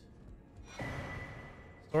fragment.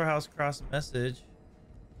 Storehouse cross message.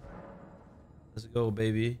 Let's go,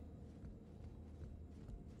 baby.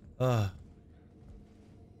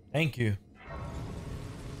 Thank you.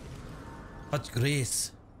 Much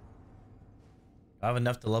grace. Do I have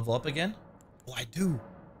enough to level up again? Oh, I do.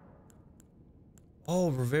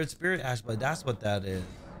 Oh, revered spirit ash, but that's what that is.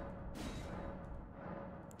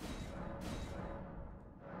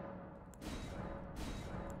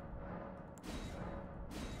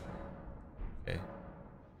 Okay.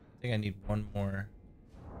 I think I need one more.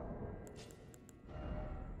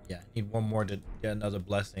 Yeah, I need one more to get another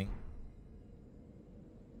blessing.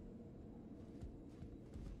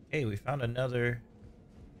 Hey, we found another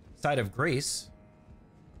side of grace.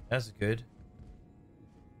 That's good.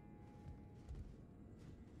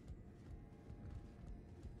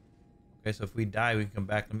 Okay, so if we die, we can come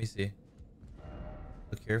back. Let me see.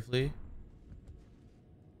 Look carefully.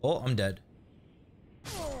 Oh, I'm dead.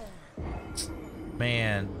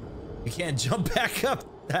 Man, you can't jump back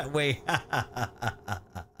up that way.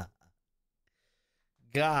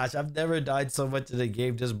 Gosh, I've never died so much in the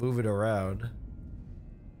game just moving around.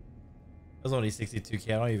 It was only 62k.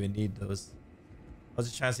 I don't even need those. I was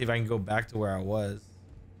just trying to see if I can go back to where I was.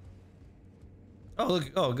 Oh,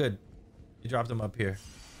 look. Oh, good. You dropped them up here.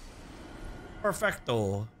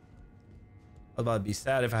 Perfecto. I was about to be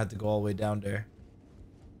sad if I had to go all the way down there.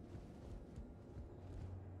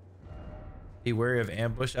 Be wary of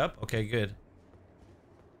ambush up. Okay, good.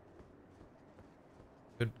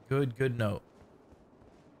 Good note.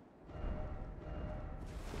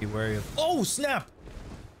 Be wary of. Oh, snap!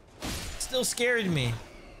 Still scared me.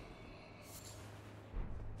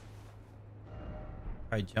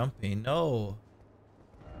 Try jumping. No.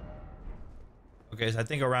 Okay, so I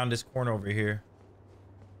think around this corner over here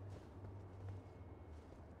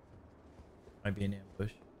might be an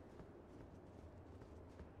ambush.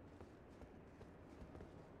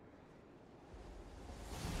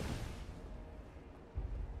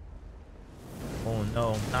 Oh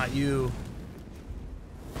no, not you.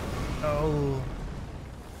 No.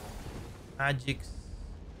 Magics.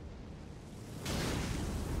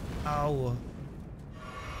 Ow.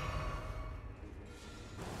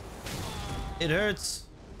 It hurts.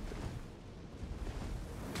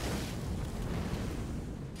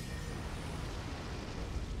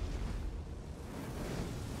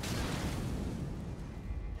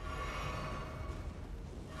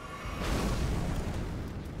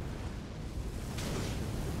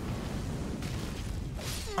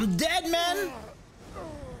 I'm dead, man.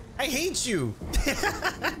 I hate you.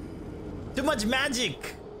 Too much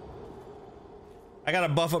magic. I gotta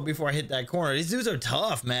buff up before I hit that corner. These dudes are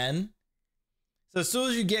tough, man. So as soon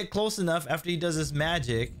as you get close enough after he does his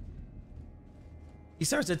magic, he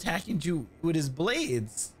starts attacking you with his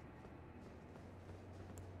blades.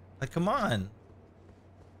 Like, come on.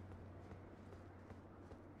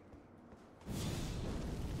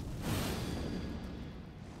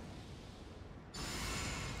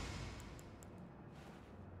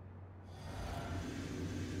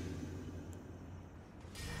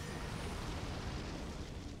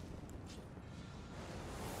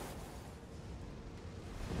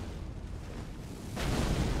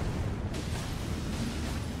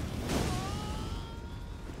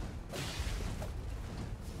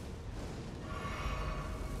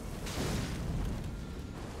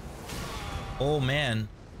 Oh man.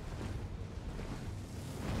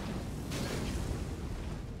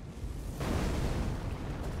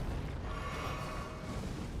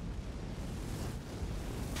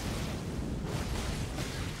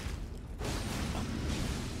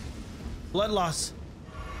 Blood loss.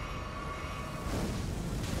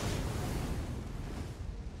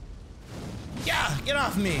 Yeah, get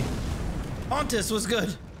off me. Pontus was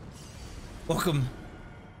good. Welcome.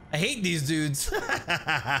 I hate these dudes.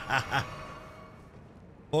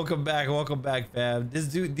 Welcome back, fam. These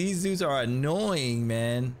dudes are annoying,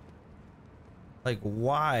 man. Like,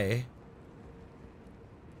 why?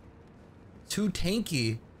 Too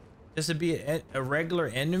tanky just to be a regular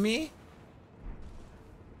enemy?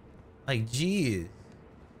 Like, geez.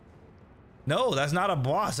 No, that's not a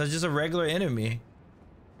boss. That's just a regular enemy.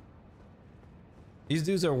 These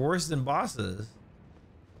dudes are worse than bosses.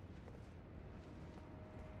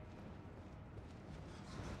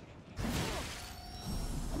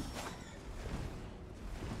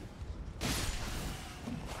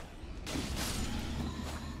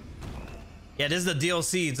 Yeah, this is the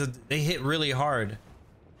DLC, so they hit really hard.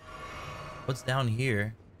 What's down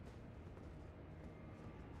here?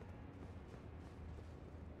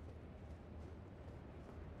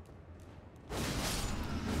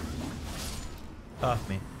 Off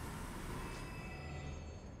me.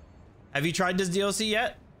 Have you tried this DLC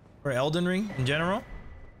yet? Or Elden Ring in general?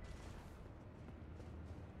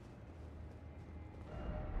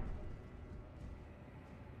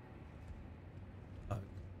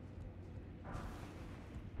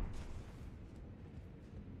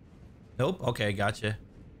 Nope. Okay, gotcha.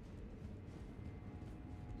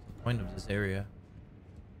 What's the point of this area?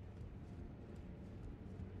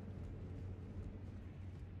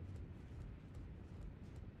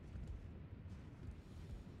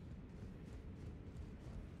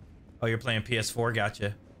 Oh, you're playing PS4?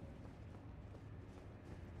 Gotcha.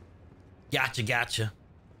 Gotcha.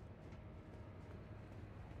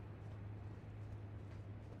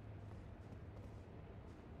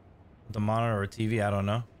 The monitor or TV? I don't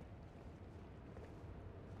know.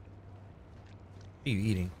 What are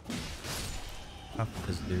you eating? Fuck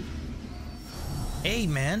this dude. Hey,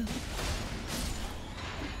 man.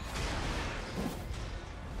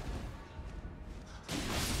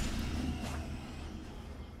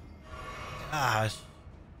 Gosh.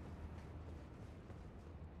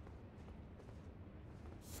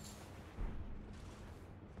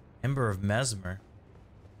 Ember of Messmer.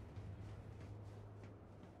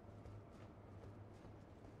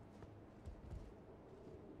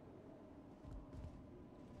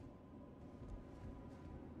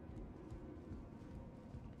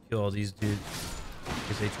 kill all these dudes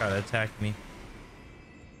because they try to attack me.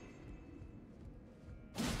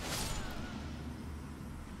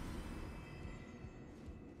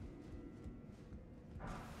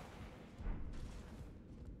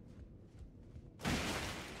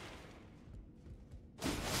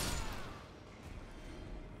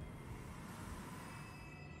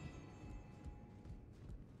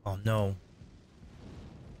 Oh no.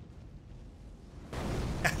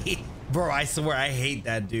 Bro, I swear I hate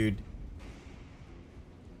that dude.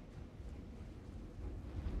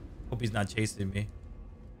 Hope he's not chasing me.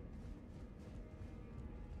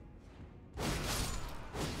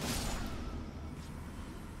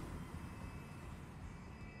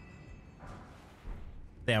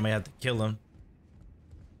 Damn, I have to kill him.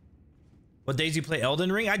 What days you play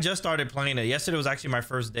Elden Ring? I just started playing it. Yesterday was actually my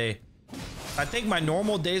first day. I think my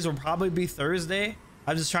normal days will probably be Thursday.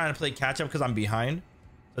 I'm just trying to play catch up because I'm behind.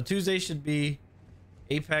 So Tuesday should be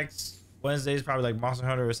Apex. Wednesdays probably like Monster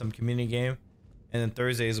Hunter or some community game. And then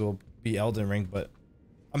Thursdays will be Elden Ring. But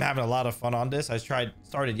I'm having a lot of fun on this. I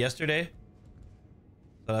started yesterday.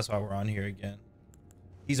 So that's why we're on here again.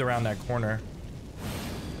 He's around that corner.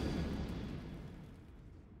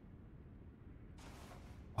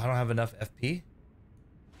 I don't have enough FP.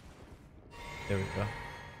 There we go.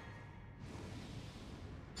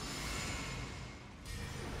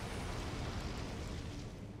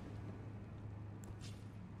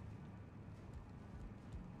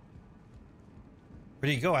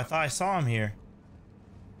 Where'd he go? I thought I saw him here.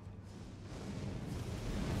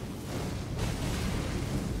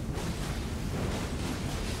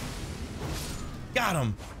 Got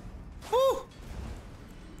him. Woo!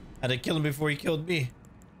 Had to kill him before he killed me.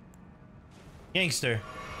 Gangster.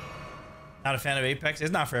 Not a fan of Apex. It's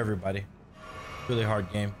not for everybody. Really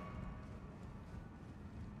hard game.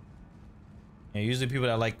 Yeah, usually people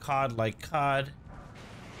that like COD like COD.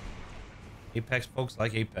 Apex folks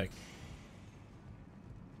like Apex.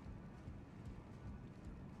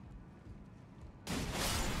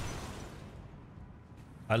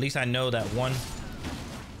 At least I know that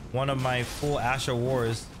one of my full Asher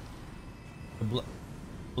Wars, the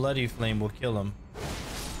Bloody Flame will kill him.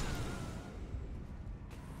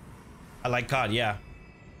 I like COD, yeah.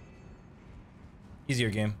 Easier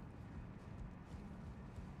game.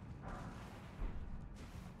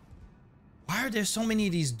 Why are there so many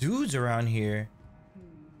of these dudes around here?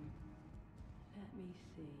 Let me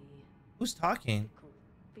see. Who's talking?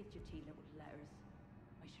 Fidgety little letters.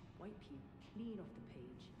 I should wipe you clean off the page.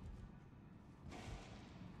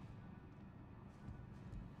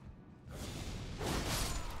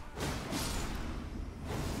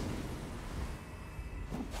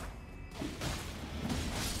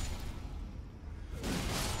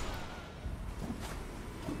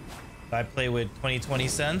 I play with 2020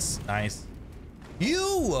 cents. Nice.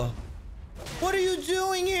 You! What are you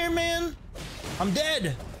doing here, man? I'm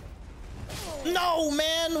dead. No,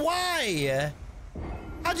 man, why?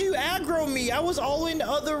 How'd you aggro me? I was all in the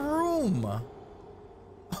other room.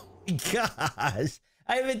 Oh my gosh.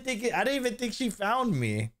 I didn't even think she found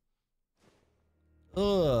me.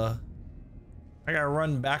 Ugh. I gotta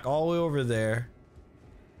run back all the way over there.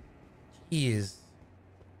 Jeez.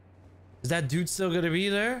 Is that dude still gonna be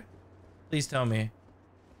there? Please tell me.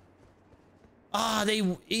 Ah,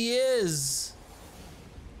 he is.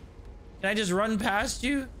 Can I just run past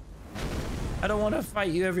you? I don't want to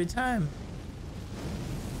fight you every time.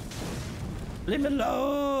 Leave me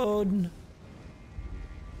alone.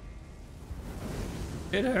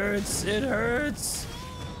 It hurts. It hurts.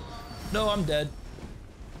 No, I'm dead.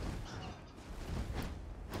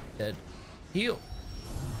 Dead. Heal.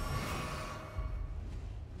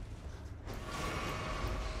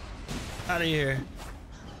 Out of here.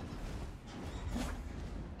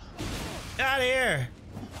 Out of here.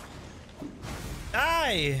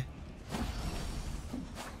 Die.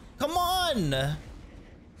 Come on.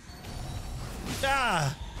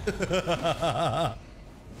 Ah.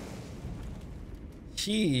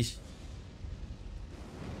 Sheesh.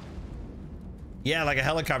 Yeah, like a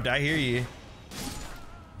helicopter. I hear you.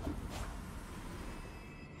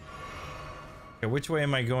 Okay, which way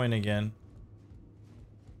am I going again?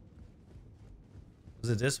 Was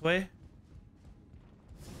it this way?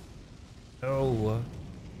 No.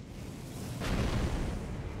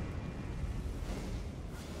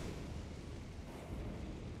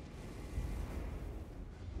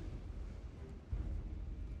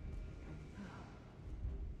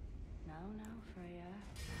 Now, Freya.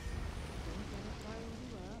 Don't let it rile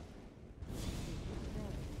you up. Take it slow.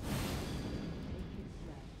 Take it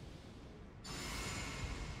slow.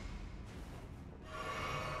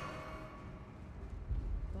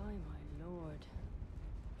 By my lord.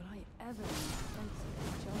 But ever makes sense of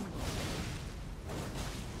this jumble.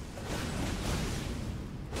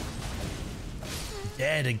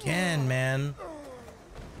 Dead again, man.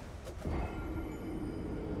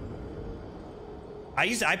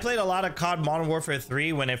 I played a lot of COD Modern Warfare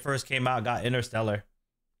 3 when it first came out, got Interstellar.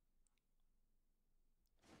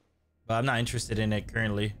 But I'm not interested in it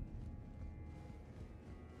currently.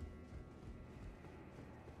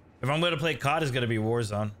 If I'm gonna play COD, it's gonna be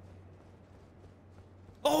Warzone.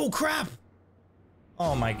 Oh crap!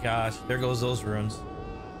 Oh my gosh, there goes those runes.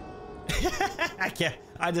 I can't,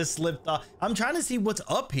 I just slipped off. I'm trying to see what's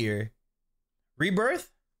up here.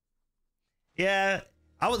 Rebirth? Yeah,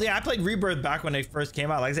 I played Rebirth back when they first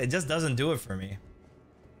came out. Like I said, it just doesn't do it for me.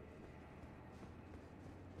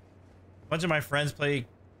 A bunch of my friends play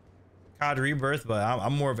COD Rebirth, but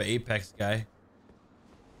I'm more of an Apex guy.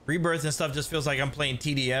 Rebirth and stuff just feels like I'm playing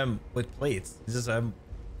TDM with plates. It's just no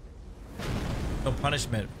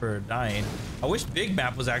punishment for dying. I wish Big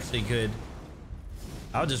Map was actually good.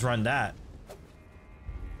 I'll just run that.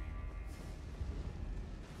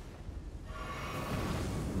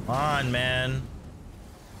 Come on, man.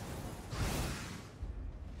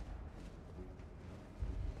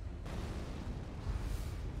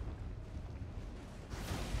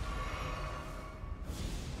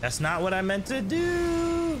 That's not what I meant to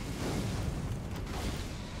do.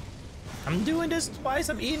 I'm doing this twice.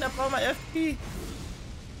 I'm eating up all my FP.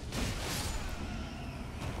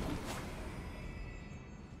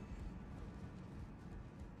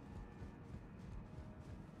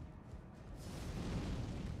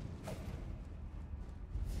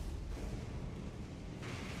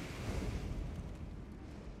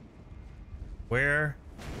 Where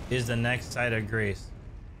is the next site of grace?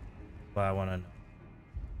 That's what I want to know.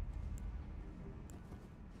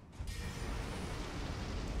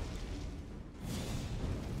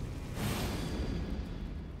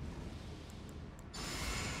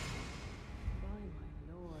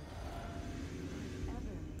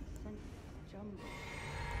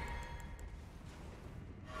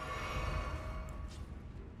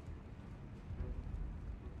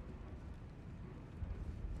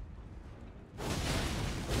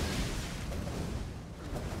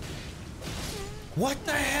 What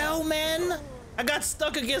the hell, man? I got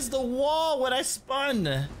stuck against the wall when I spun.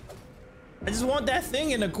 I just want that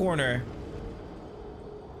thing in the corner.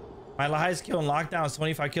 My highest kill in lockdown is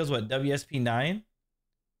 25 kills. What, WSP 9?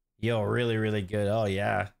 Yo, really, really good. Oh,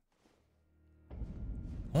 yeah.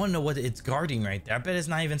 I want to know what it's guarding right there. I bet it's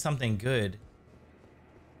not even something good.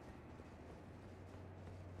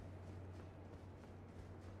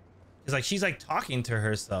 It's like she's like talking to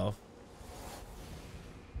herself.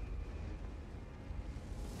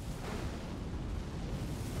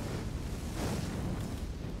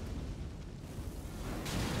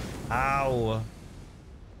 Ow.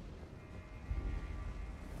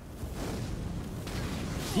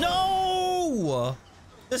 No!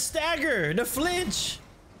 The stagger, the flinch.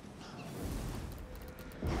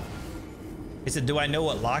 He said, do I know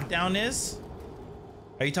what lockdown is?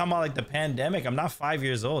 Are you talking about like the pandemic? I'm not 5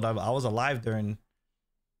 years old. I was alive during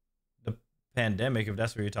the pandemic, if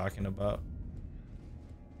that's what you're talking about.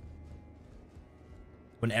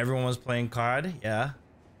 When everyone was playing COD, yeah.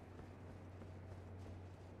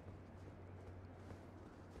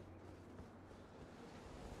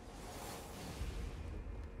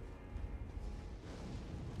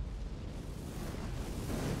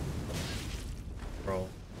 Bro.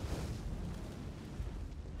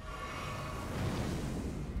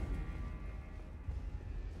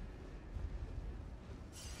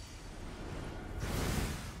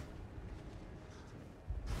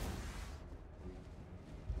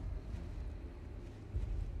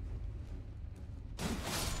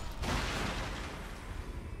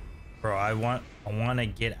 Bro, I want to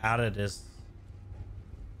get out of this.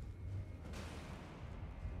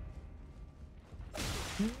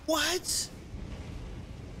 What?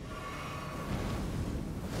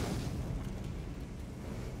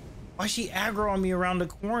 Why is she aggro on me around the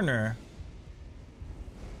corner?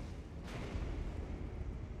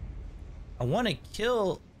 I want to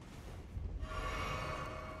kill.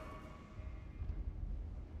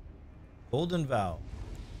 Golden Vow.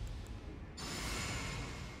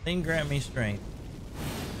 Thing grant me strength.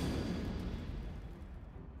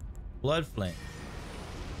 Blood flame.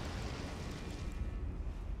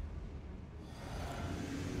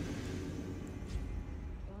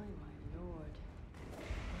 By my lord,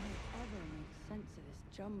 why ever make sense of this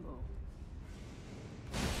jumble?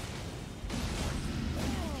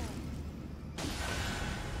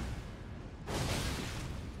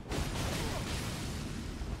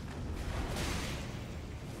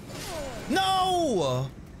 No!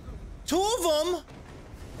 two of them?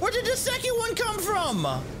 Where did the second one come from?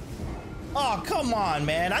 Oh, come on,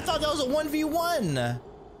 man. I thought that was a 1v1.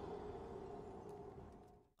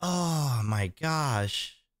 Oh my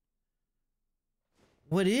gosh.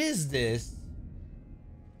 What is this?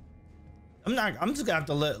 I'm just gonna have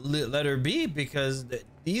to let her be because they're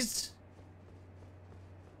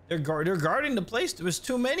guarding the place. There was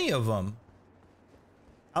too many of them.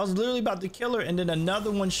 I was literally about to kill her and then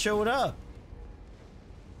another one showed up.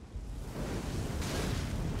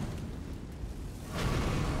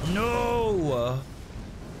 No!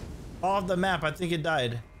 Off the map, I think it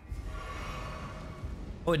died.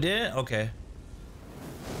 Oh, it didn't? Okay.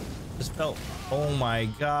 Just felt. Oh my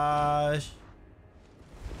gosh.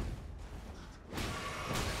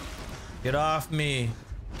 Get off me.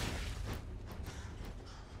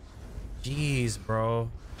 Jeez,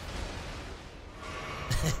 bro.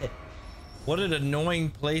 What an annoying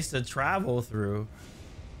place to travel through.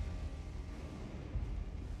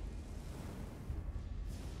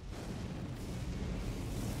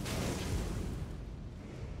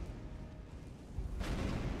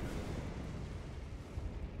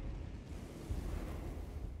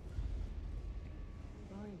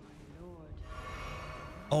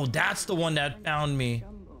 Oh, that's the one that found me.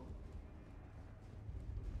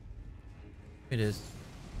 It is.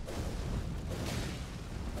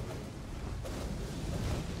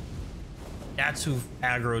 That's who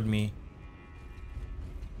aggroed me.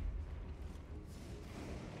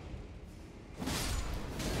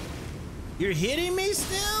 You're hitting me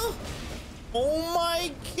still? Oh my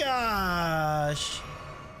gosh.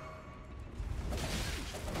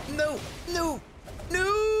 No, no,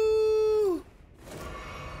 no.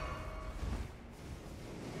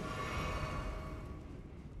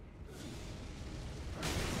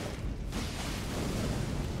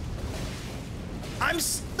 I'm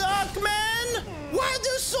stuck, man. Why are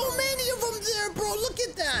there so many of them there, bro? Look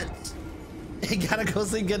at that. You gotta go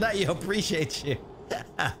say goodnight. Yo, appreciate you.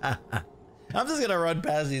 I'm just gonna run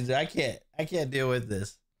past these. I can't deal with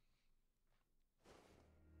this.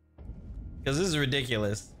 Because this is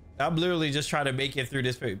ridiculous. I'm literally just trying to make it through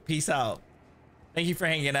this. Peace out. Thank you for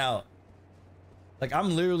hanging out. Like,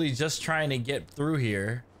 I'm literally just trying to get through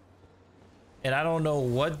here. And I don't know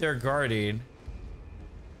what they're guarding.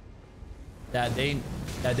 That they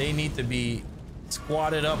need to be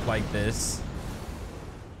squatted up like this.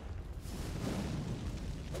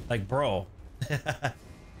 Like, bro. The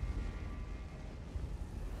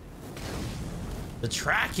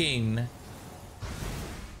tracking. All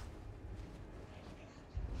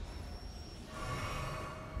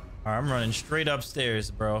right, I'm running straight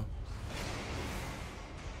upstairs, bro.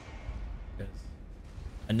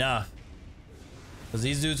 Enough. Because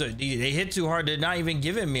these dudes they hit too hard. They're not even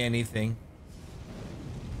giving me anything.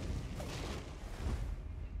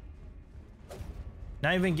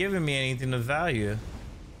 Not even giving me anything of value.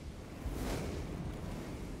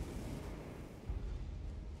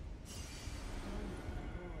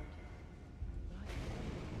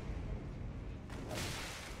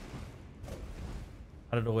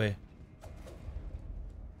 Out of the way.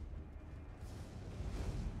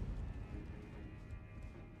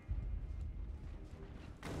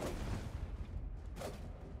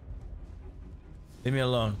 Leave me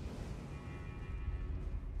alone.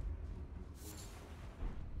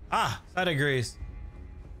 Ah, side of grace.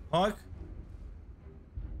 Fuck.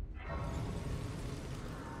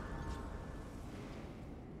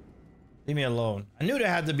 Leave me alone. I knew there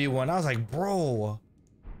had to be one. I was like, bro.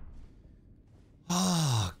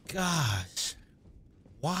 Oh, gosh.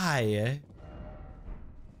 Why?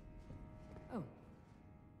 Oh,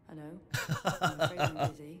 hello. I'm afraid I'm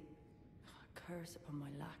busy. A curse upon my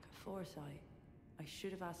lack of foresight. I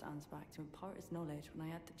should have asked Ansbach to impart his knowledge when I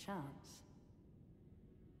had the chance.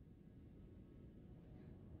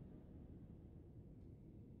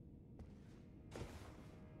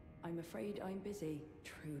 I'm afraid I'm busy,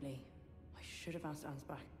 truly. I should have asked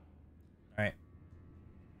Ansbach. All right.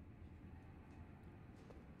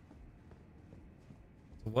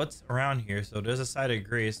 So what's around here? So there's a side of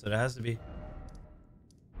grace, so there has to be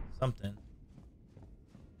something.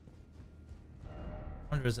 I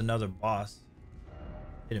wonder if there's another boss.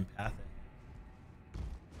 Hidden path.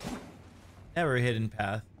 Never a hidden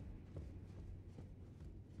path.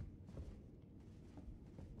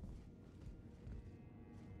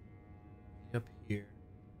 Up here.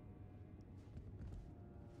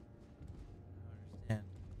 I don't understand.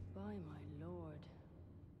 By my lord,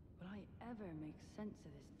 will I ever make sense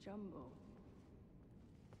of this jumble?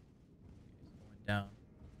 It's going down.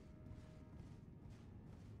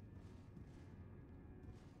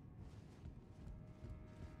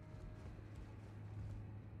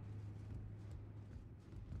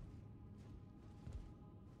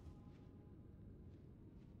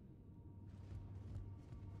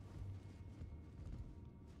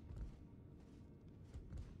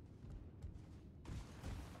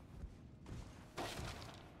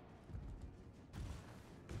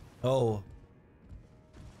 Oh.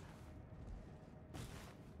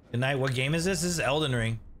 Good night. What game is this? This is Elden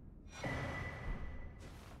Ring.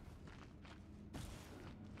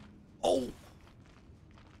 Oh.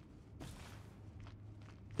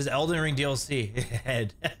 This is Elden Ring DLC.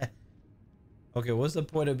 Head. Okay, what's the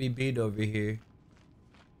point of me being over here?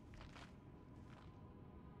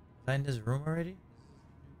 Is I in this room already?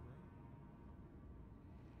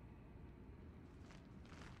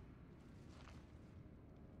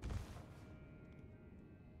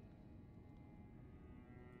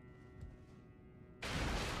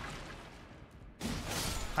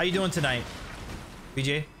 How you doing tonight,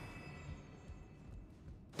 BJ?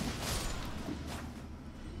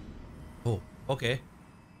 Oh, okay.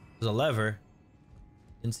 There's a lever.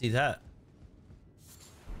 Didn't see that.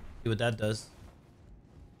 See what that does.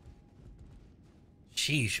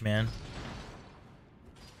 Sheesh, man.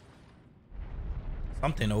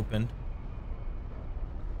 Something opened.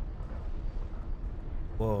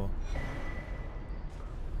 Whoa.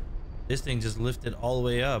 This thing just lifted all the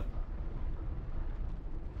way up.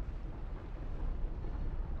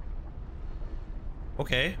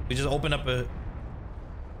 Okay, we just opened up a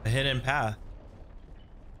hidden path.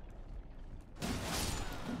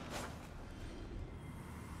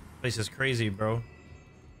 Place is crazy, bro.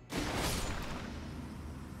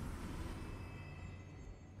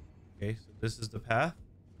 Okay, so this is the path.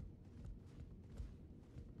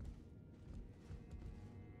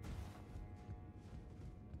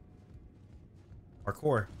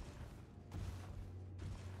 Parkour.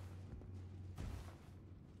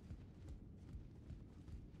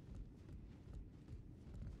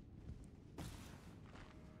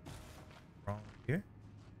 Wrong here.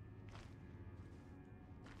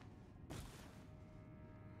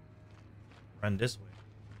 Run this way.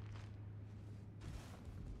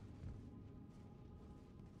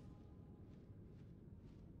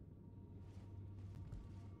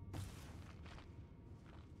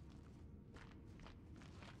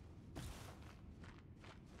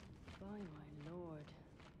 By my lord,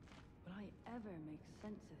 will I ever make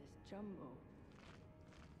sense of this jumble?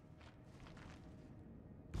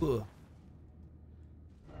 Ugh.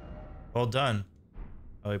 Well done.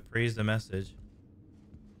 Oh, he praised the message.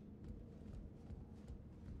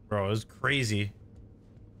 Bro, it was crazy.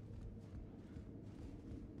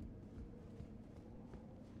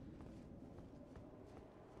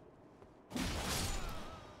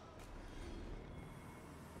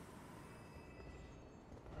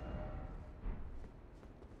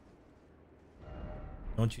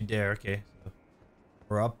 Don't you dare. Okay, so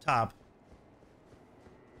we're up top.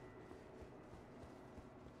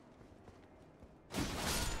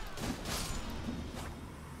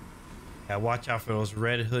 Yeah, watch out for those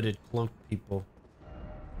red hooded cloaked people.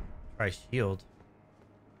 Try shield.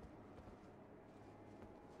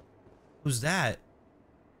 Who's that?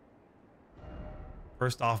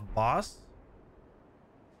 First off, boss?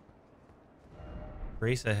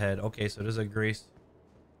 Grace ahead. Okay, so there's a grace.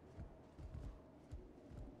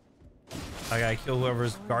 I gotta kill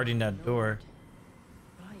whoever's guarding that door.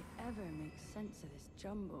 Will I ever make sense of this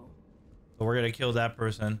jumble? So we're gonna kill that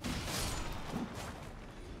person.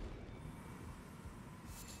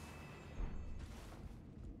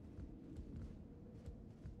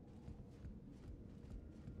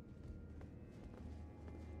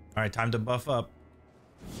 All right, time to buff up.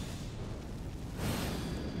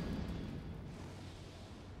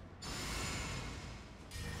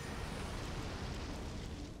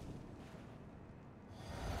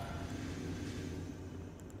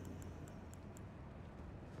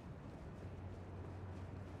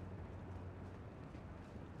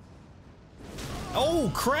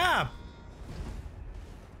 Oh, crap!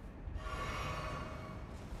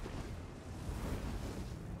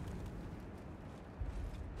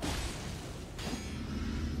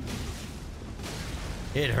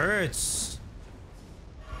 It hurts.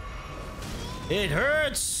 It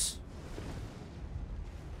hurts.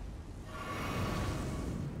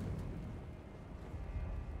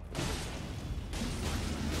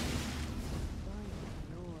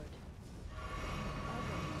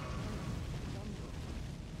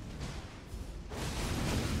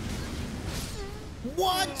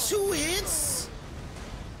 What? 2 hits?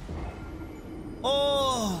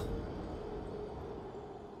 Oh.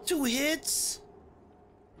 2 hits?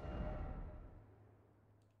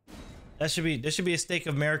 There should be a Steak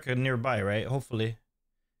of America nearby, right? Hopefully.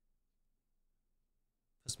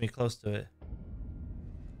 Puts me close to it.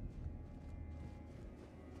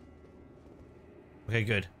 Okay,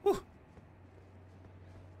 good. Whew.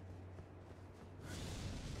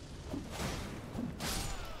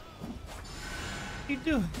 What are you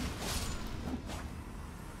doing?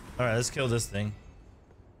 All right, let's kill this thing.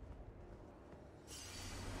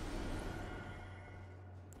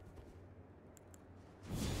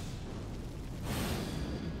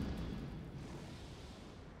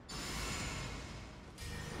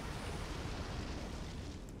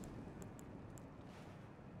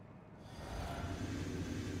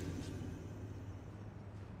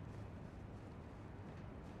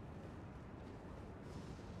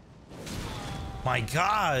 My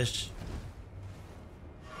gosh.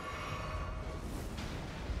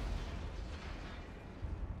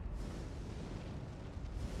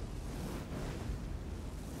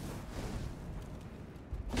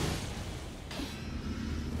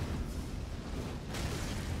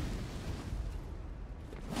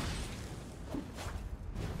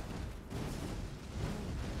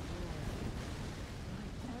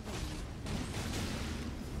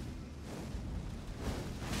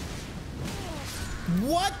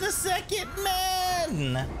 What the second,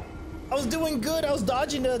 man? I was doing good. I was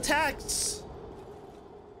dodging the attacks.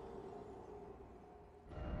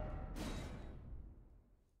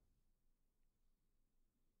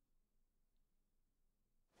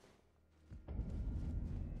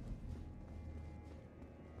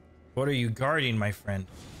 What are you guarding, my friend?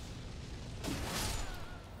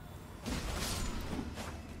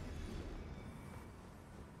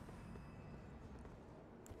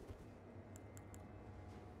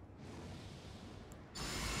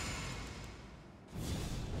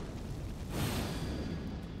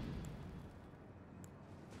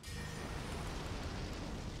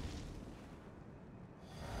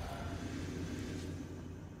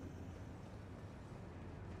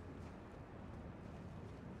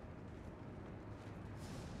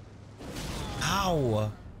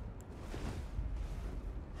 Ow.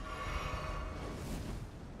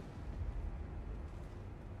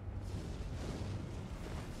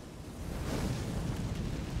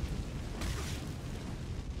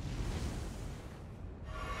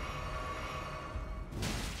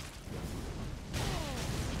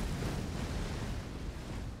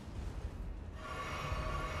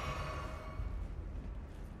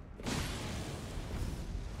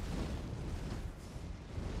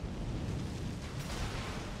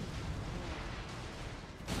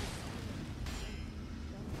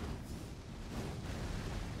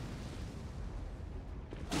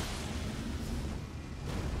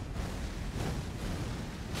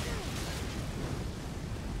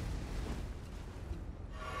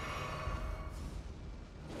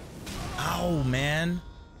 Ow, man.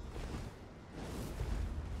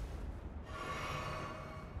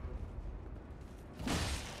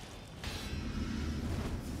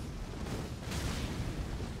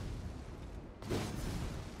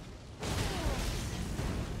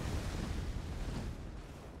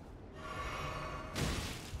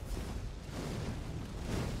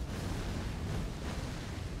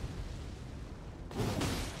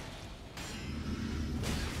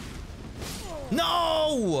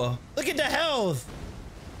 No! Look at the health.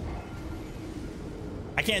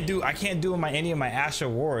 I can't do any of my Asher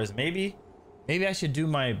Wars. Maybe I should do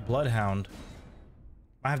my Bloodhound.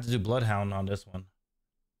 I have to do Bloodhound on this one.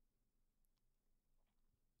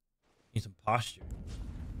 Need some posture.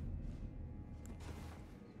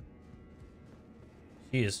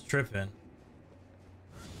 She is tripping.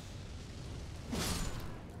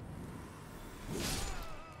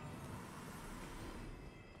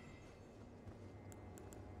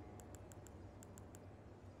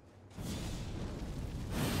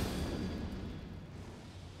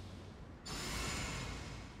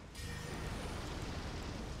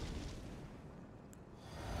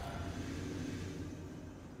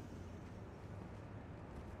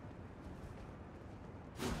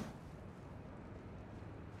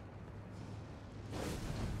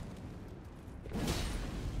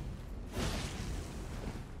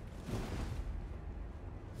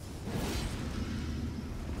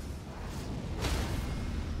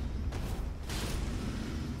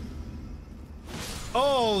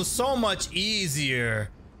 Oh, so much easier.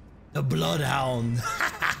 The Bloodhound.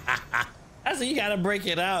 That's what you gotta break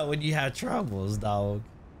it out when you have troubles, dog.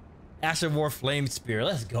 Asher War Flame Spear.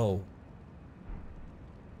 Let's go.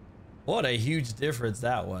 What a huge difference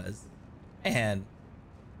that was. Man,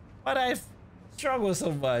 why'd I struggle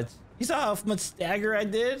so much? You saw how much stagger I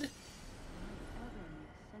did?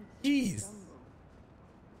 Jeez.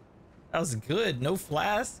 That was good. No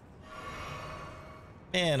flask.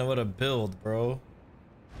 Man, what a build, bro.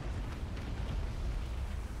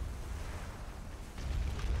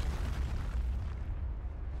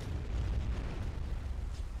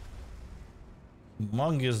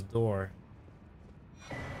 Humongous door.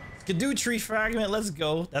 Skidoo tree fragment, let's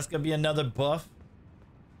go. That's gonna be another buff.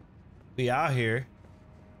 We out here.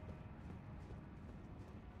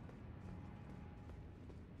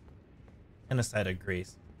 And a side of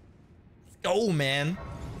grace. Let's go, man.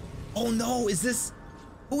 Oh no, is this?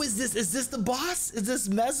 Who is this? Is this the boss? Is this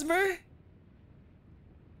Messmer?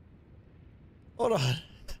 Hold on.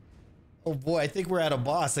 Oh boy, I think we're at a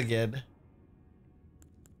boss again.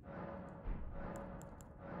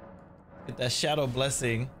 Get that shadow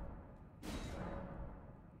blessing.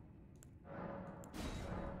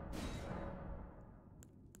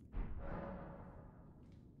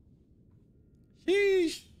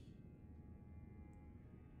 Sheesh.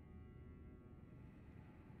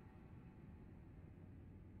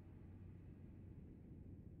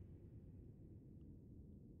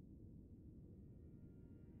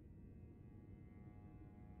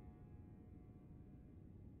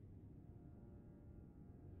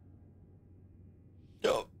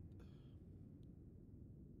 Yo.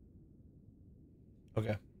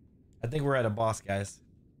 Okay. I think we're at a boss, guys.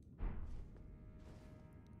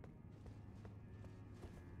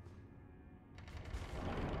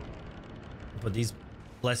 Put these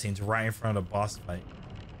blessings right in front of the boss fight.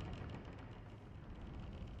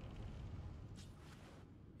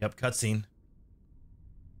 Yep, cutscene.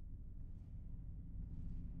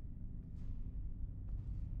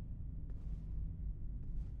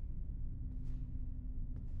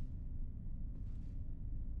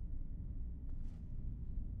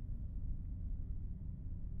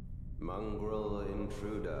 Mongrel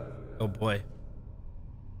intruder. Oh boy.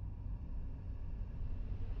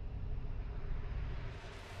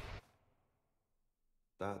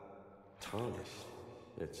 That tarnished,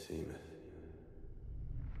 it seemeth.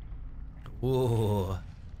 Whoa.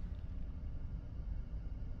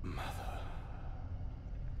 Mother,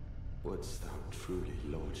 wouldst thou truly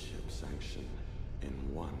lordship sanction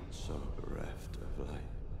in one so bereft of life?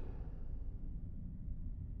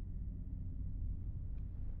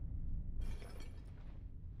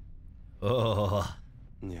 Oh.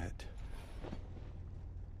 Yet,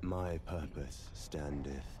 my purpose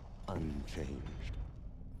standeth unchanged.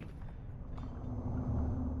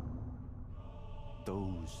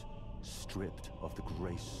 Those stripped of the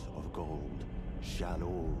grace of gold shall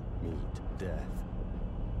all meet death.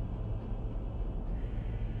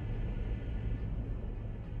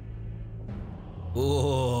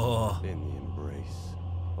 Oh. In the embrace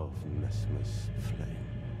of Messmer's flame.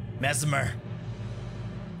 Messmer.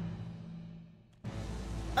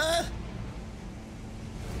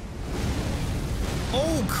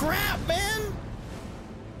 Oh crap, man.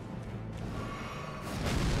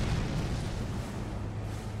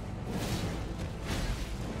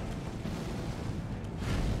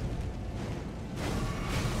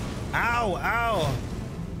 Ow, ow.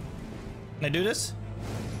 Can I do this?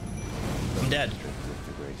 I'm dead.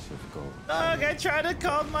 Oh, I tried to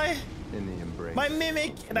call my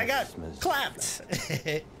mimic and I got clapped.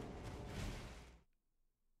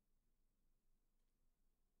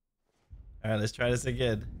 All right, let's try this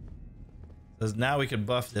again. Because now we can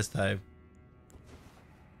buff this time.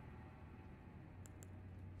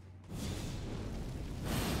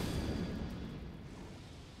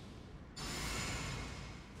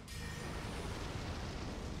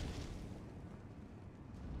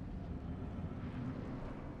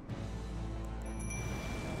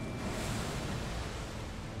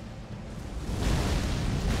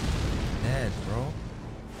 Dead, bro.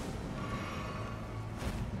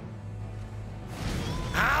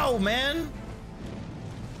 Ow, man.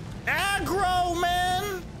 Aggro,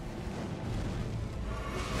 man.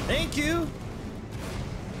 Thank you.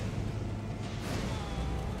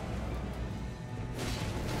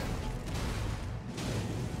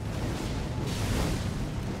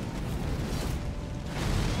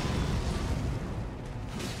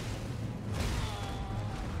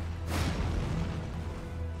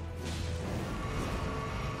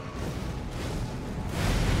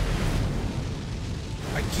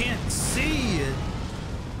 I can't see it.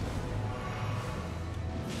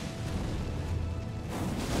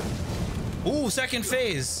 Ooh, second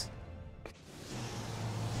phase.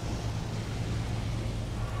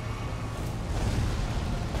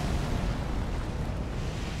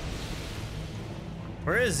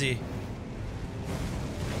 Where is he?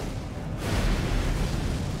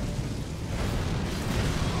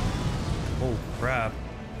 Oh crap.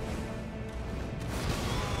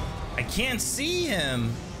 I can't see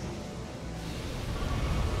him.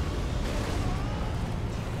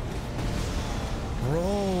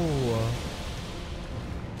 Bro.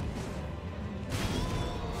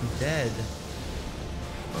 I'm dead.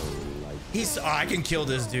 He's I can kill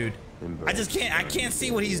this dude. I just can't see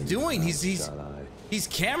what he's doing. He's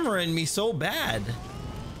cameraing me so bad.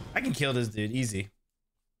 I can kill this dude easy.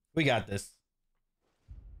 We got this.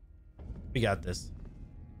 We got this.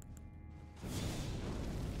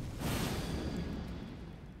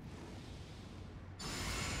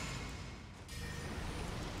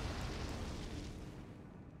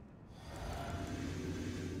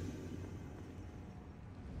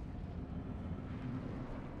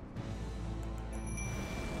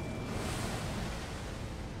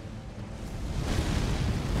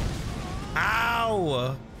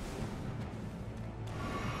 Ow!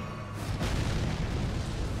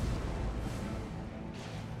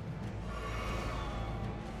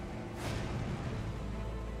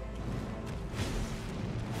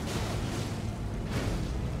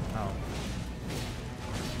 Ow.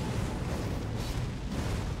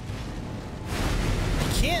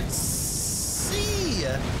 I can't see.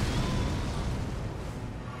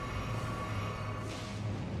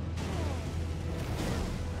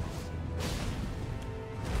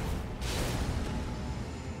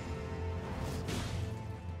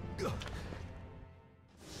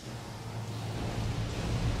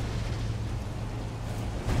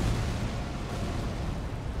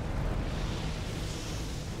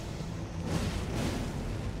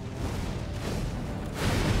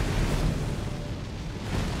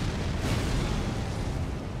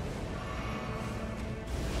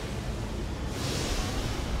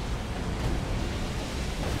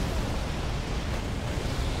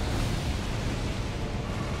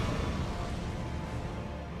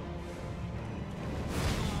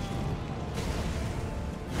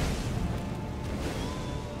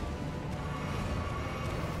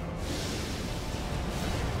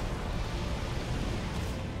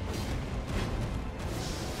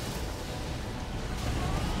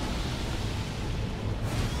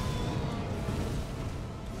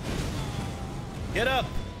 Get up!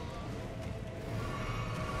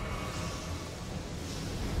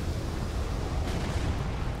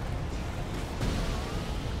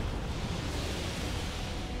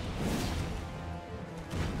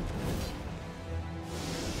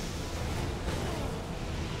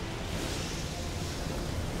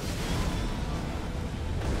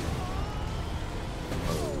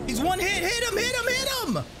 He's one hit! Hit him! Hit him! Hit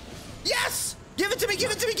him! Yes! Give it to me!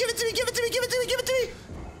 Give it to me! Give it to me! Give it to me! Give it to me! Give it to me!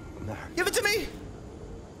 Give it to me!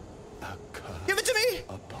 Give it to me!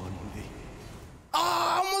 Upon thee. Oh,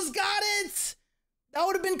 I almost got it! That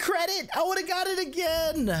would have been credit. I would have got it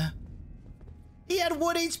again. He had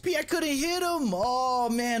 1 HP. I couldn't hit him. Oh,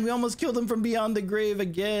 man. We almost killed him from beyond the grave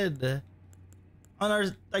again. On our,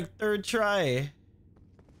 like, 3rd try.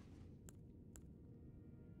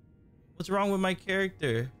 What's wrong with my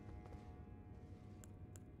character?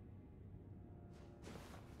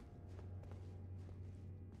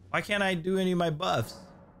 Why can't I do any of my buffs?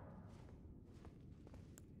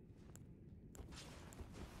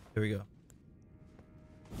 Here we go.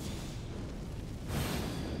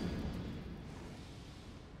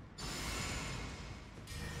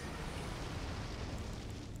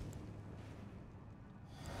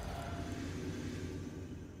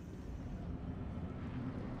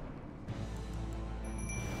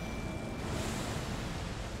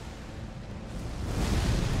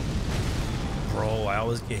 Bro, I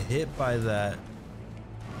always get hit by that.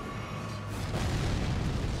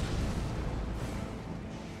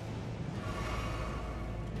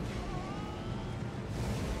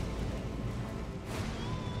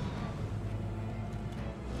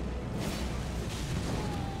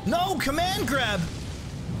 No, command grab!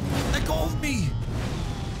 Let go of me!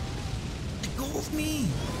 Let go of me!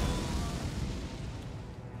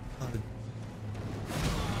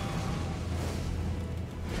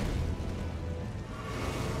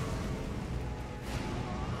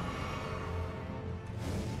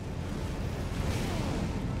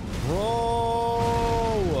 Bro!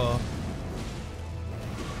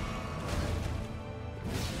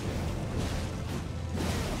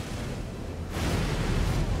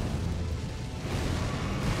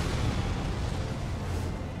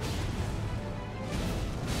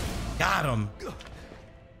 Got him.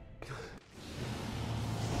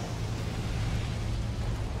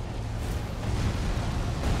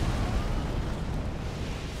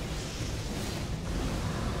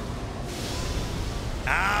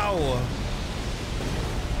 Ow.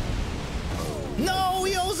 No,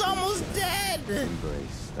 he was almost dead.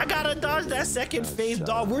 I gotta dodge that second phase,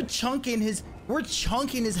 dog. We're chunking his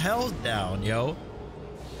health down, yo.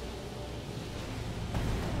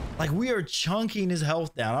 Like, we are chunking his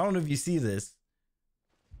health down. I don't know if you see this.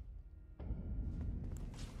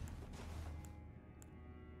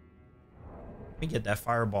 Let me get that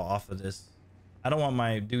fireball off of this. I don't want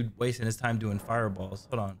my dude wasting his time doing fireballs.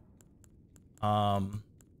 Hold on.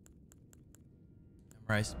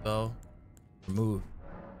 samurai spell, remove.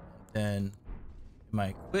 And then in my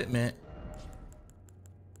equipment,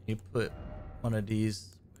 you put one of these.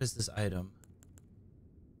 What is this item?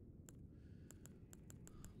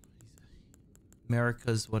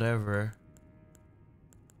 America's whatever.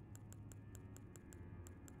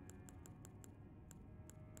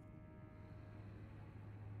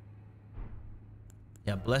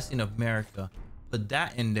 Yeah, Blessing of America. Put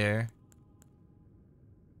that in there.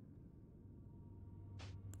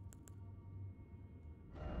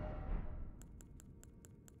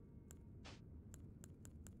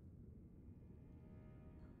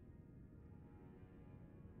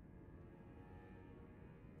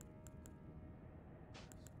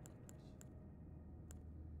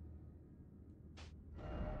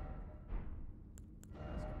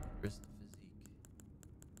 Where's the physique?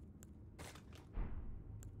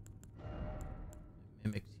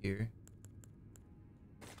 Mimicked here.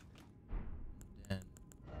 And then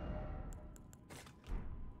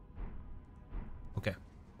okay.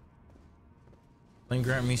 Flame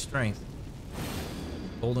grant me strength.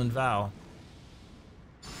 Golden vow.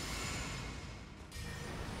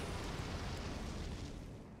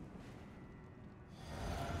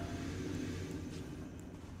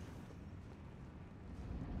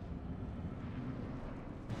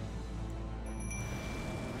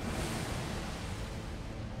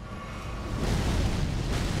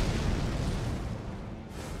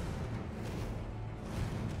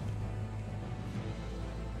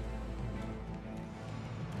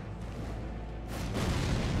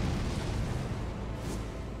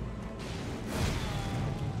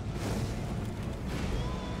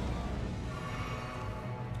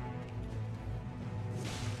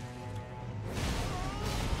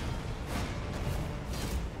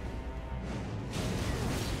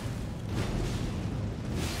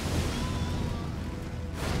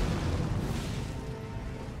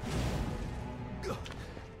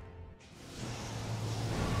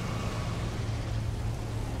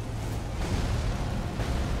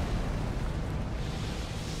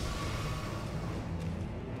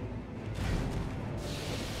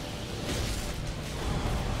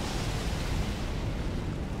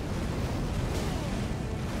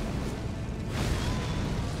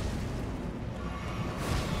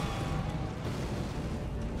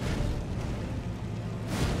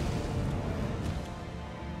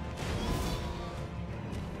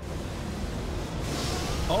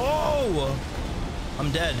 Oh, I'm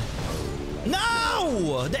dead.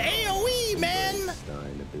 No, the AoE, man.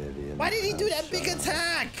 Why did he do that big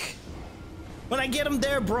attack? When I get him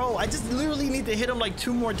there, bro, I just literally need to hit him like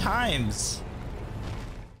 2 more times.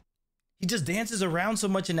 He just dances around so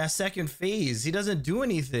much in that second phase. He doesn't do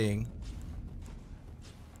anything.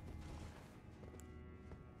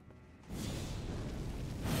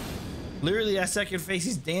 Literally that second phase,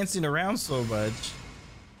 he's dancing around so much.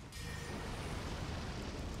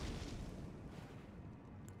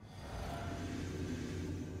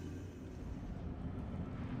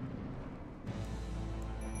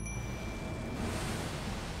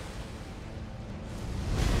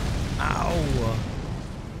 Ow.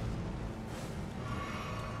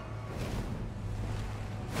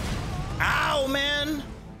 Ow, man.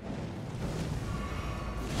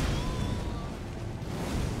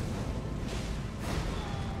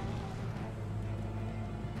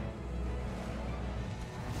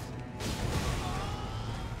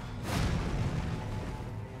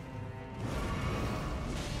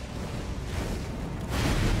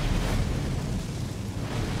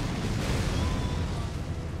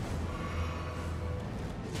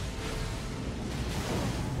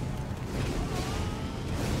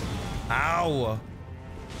 Ow.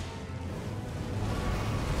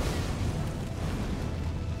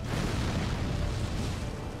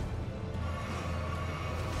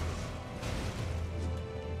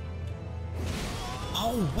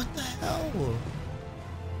 Oh, what the hell?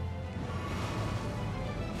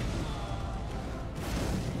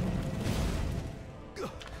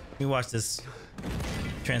 Let me watch this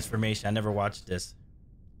transformation. I never watched this.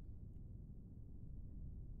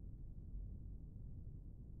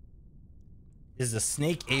 This is a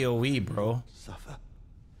snake AoE, bro. Suffer.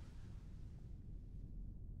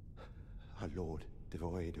 Our Lord,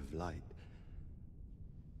 devoid of light.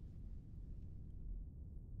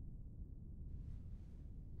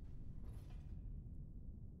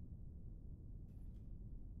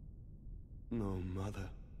 No, Mother.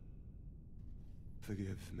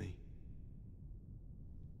 Forgive me.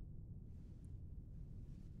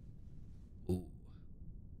 Ooh.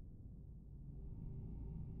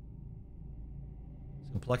 He's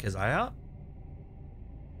gonna pluck his eye out?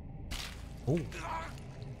 Ooh.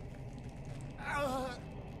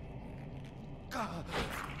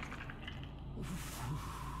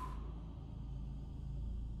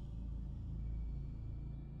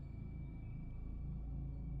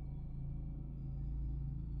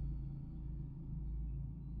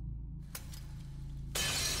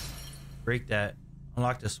 break that.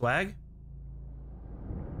 Unlock the swag.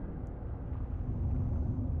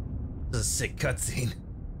 This is a sick cutscene.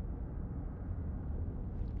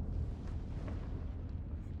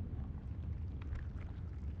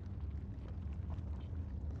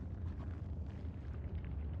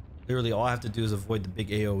 Literally, all I have to do is avoid the big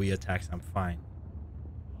AoE attacks. I'm fine.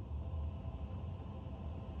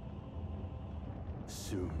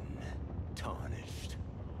 Soon tarnished.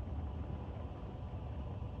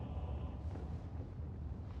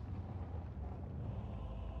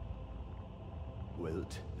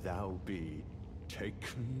 Wilt thou be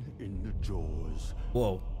taken in the jaws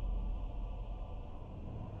Whoa.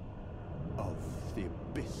 of the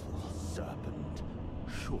abyssal serpent,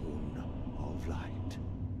 shorn of light?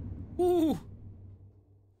 Ooh.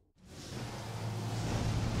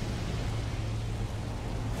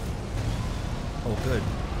 Oh, good.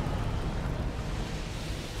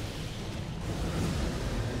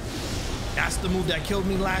 That's the move that killed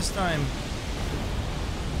me last time.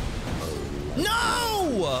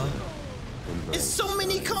 No! It's so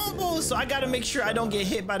many combos, so I gotta make sure I don't get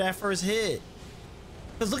hit by that first hit.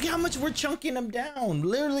 Because look at how much we're chunking him down.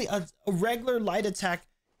 Literally, a regular light attack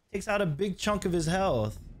takes out a big chunk of his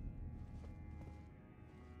health.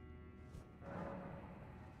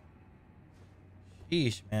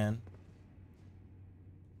 Sheesh, man.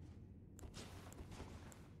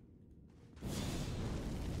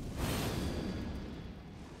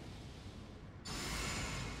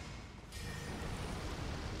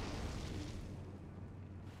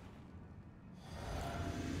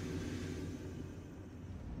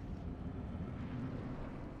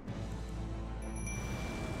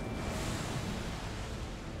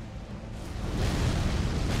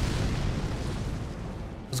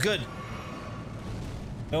 It's good.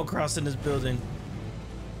 No crossing this building.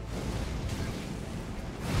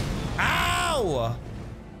 Ow!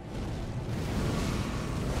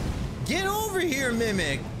 Get over here,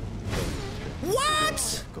 Mimic.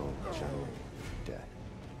 What? Go, general. Death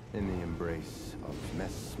in the embrace of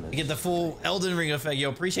Messmer. You get the full Elden Ring effect. Yo,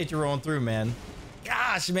 appreciate you rolling through, man.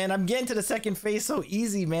 Gosh, man, I'm getting to the second phase so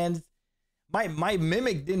easy, man. My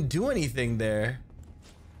Mimic didn't do anything there.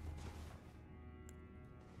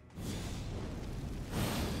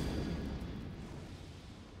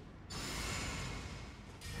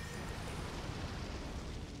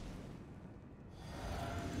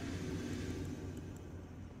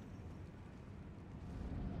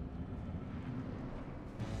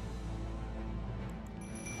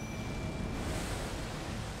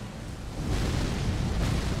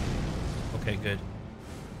 Okay, good.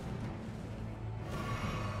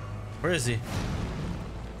 Where is he?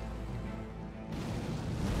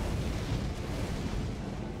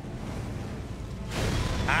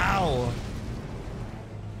 Ow!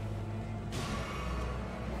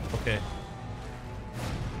 Okay.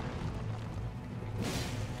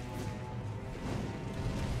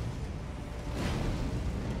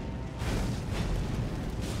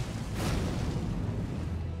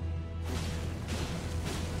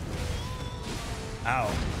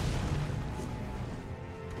 Ow.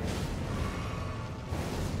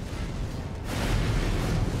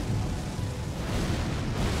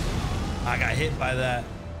 I got hit by that.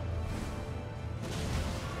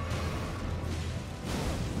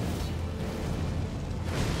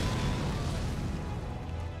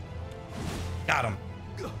 Got him.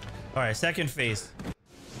 All right, second phase.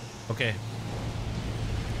 Okay.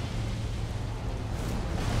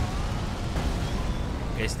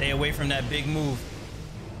 Okay, stay away from that big move.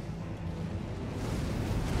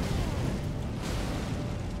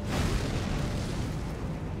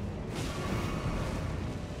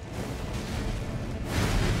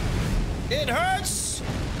 It hurts.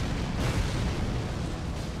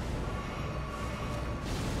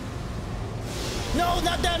 No,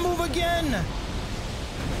 not that move again.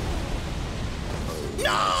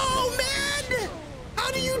 No, man. How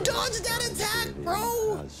do you dodge that attack,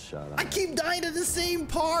 bro? I keep dying to the same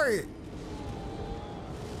part.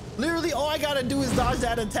 Literally, all I gotta do is dodge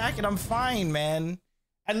that attack and I'm fine, man.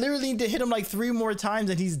 I literally need to hit him like 3 more times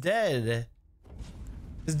and he's dead.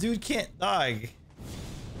 This dude can't die.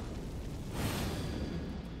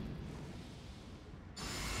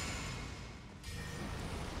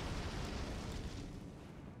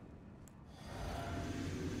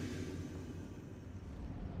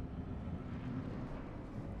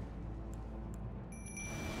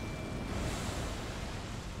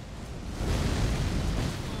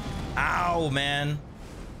 Ow, man.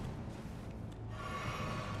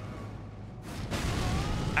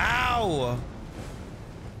 Ow.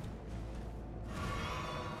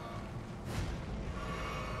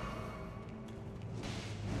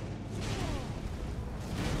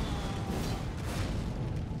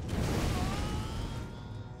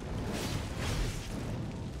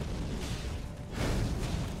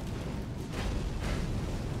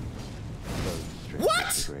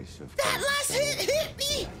 grace of That gold last shall hit hit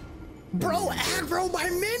me! Bro, aggro my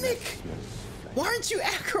mimic! Messmer's Why aren't you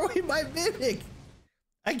aggroing my mimic?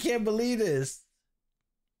 I can't believe this.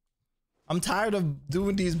 I'm tired of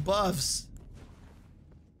doing these buffs.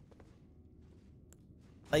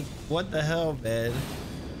 Like, what the hell, man?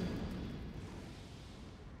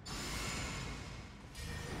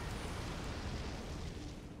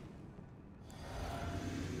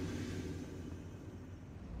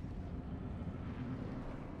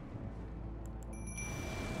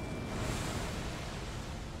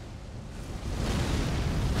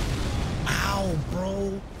 Ow,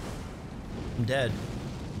 bro. I'm dead.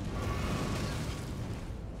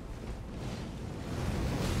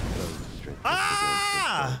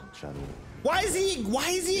 Ah! Why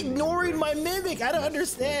is he ignoring my mimic? I don't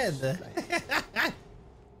understand.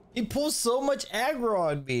 He pulls so much aggro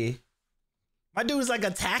on me. My dude is like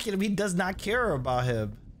attacking him. He does not care about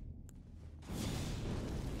him.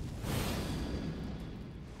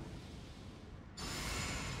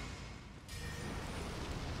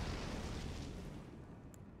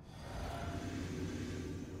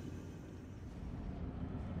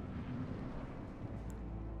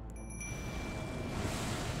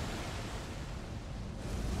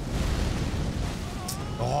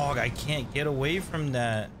 Dog, I can't get away from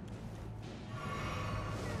that.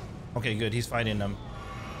 Okay, good. He's fighting them.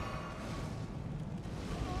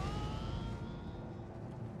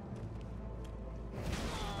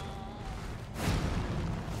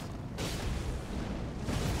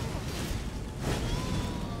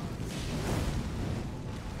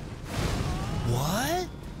 What?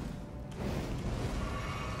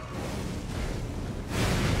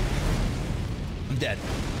 I'm dead.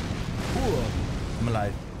 Ooh, I'm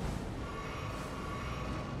alive.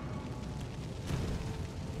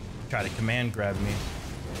 Try to command grab me.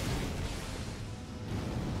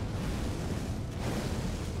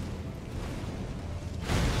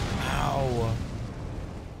 Ow.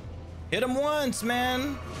 Hit him once,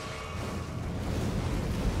 man.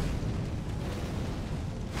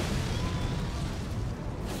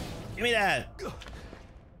 Give me that.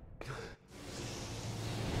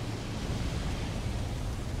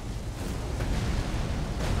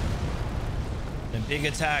 And big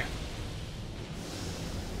attack.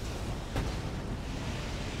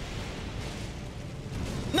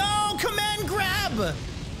 No, command grab.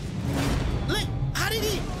 Like, how did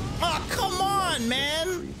he? Oh, come on,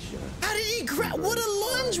 man. How did he grab? What a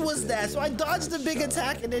lunge was that? So I dodged the big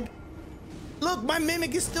attack and then look, my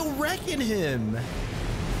mimic is still wrecking him.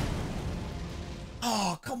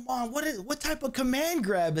 Oh, come on. What type of command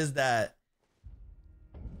grab is that?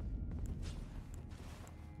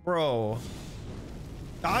 Bro.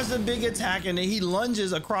 Dodge the big attack and then he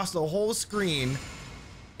lunges across the whole screen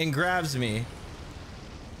and grabs me.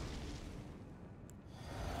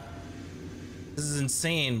 This is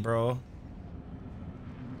insane, bro.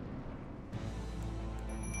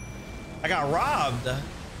 I got robbed.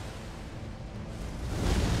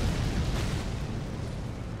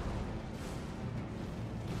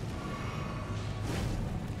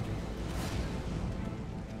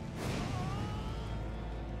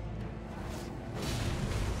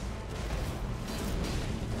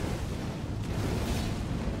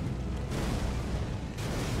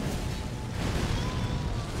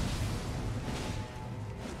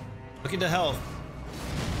 Look at the health.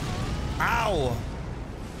 Ow.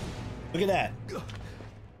 Look at that.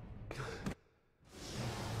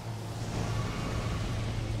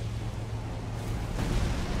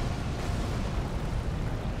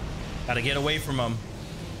 Gotta get away from him.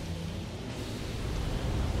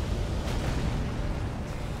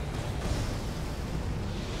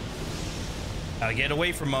 Gotta get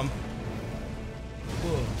away from him.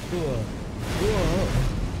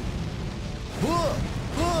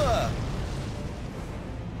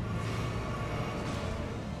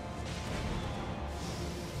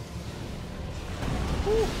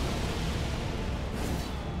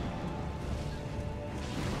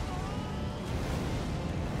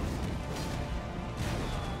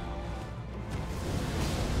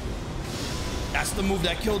 That's the move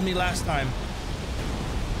that killed me last time.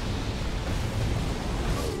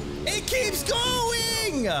 It keeps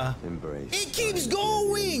going! Embrace It keeps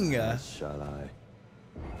going! shall I?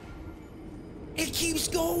 It keeps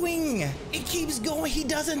going! It keeps going! He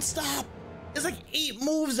doesn't stop! There's like 8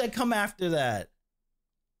 moves that come after that.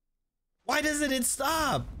 Why doesn't it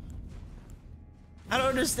stop? I don't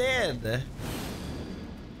understand.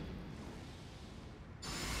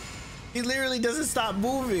 He literally doesn't stop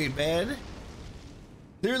moving, man.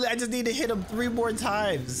 Literally, I just need to hit him 3 more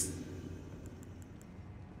times.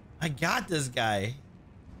 I got this guy.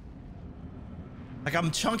 Like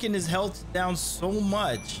I'm chunking his health down so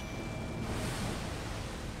much.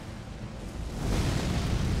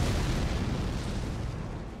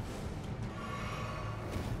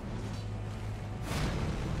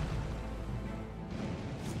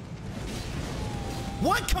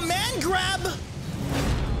 What? Command grab?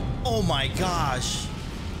 Oh my gosh.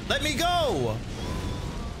 Let me go.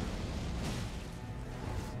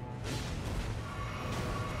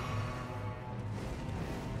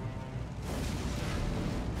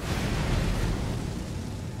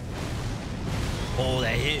 Oh,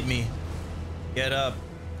 that hit me. Get up.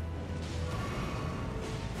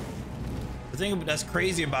 The thing that's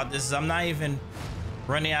crazy about this is I'm not even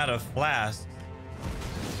running out of flasks.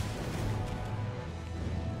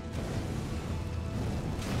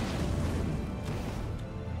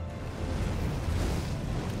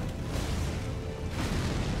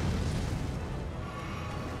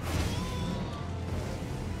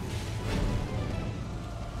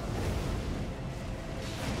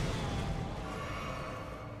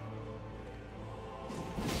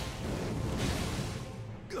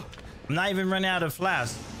 I'm not even running out of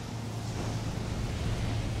flasks.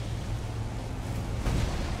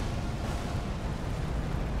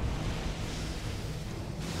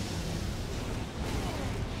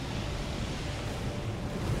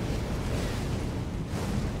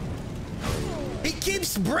 He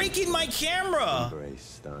keeps breaking my camera.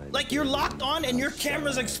 Like you're locked on and your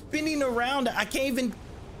camera's like spinning around. I can't even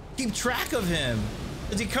keep track of him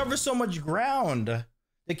because he covers so much ground.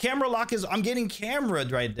 The camera lock is, I'm getting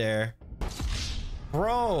cameraed right there.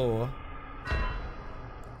 Bro.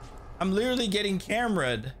 I'm literally getting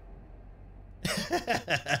cameraed.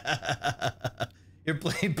 You're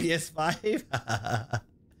playing PS5?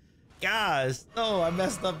 Gosh, no, I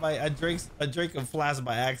messed up I drank a flask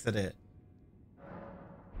by accident.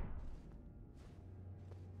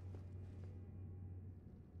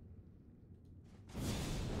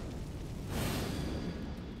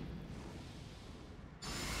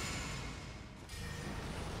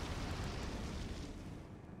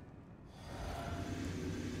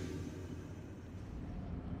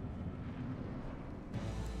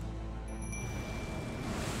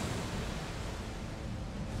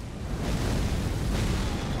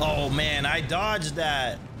 Oh man, I dodged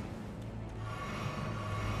that.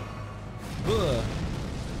 Ugh.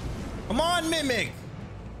 Come on, Mimic.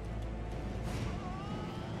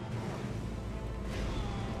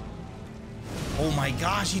 Oh my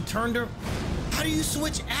gosh, he turned her. How do you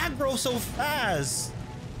switch aggro so fast?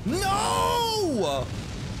 No!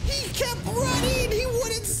 He kept running. He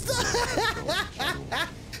wouldn't stop.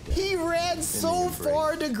 He ran so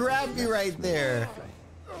far to grab me right there.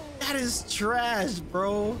 That is trash,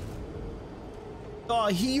 bro. Oh,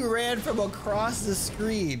 he ran from across the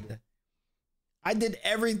screen. I did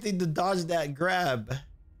everything to dodge that grab.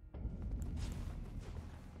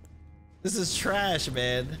 This is trash,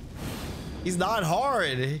 man. He's not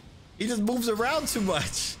hard. He just moves around too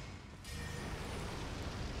much.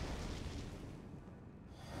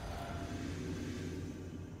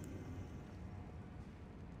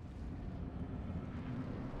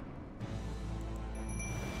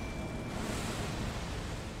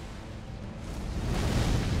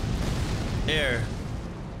 Here.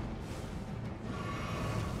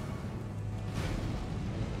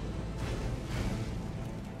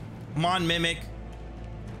 Come on, Mimic.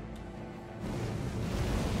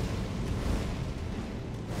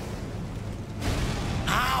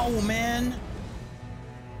 Ow, man.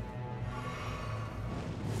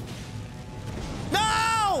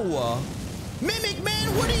 No! Mimic,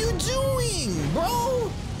 man, what are you doing, bro?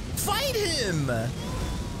 Fight him.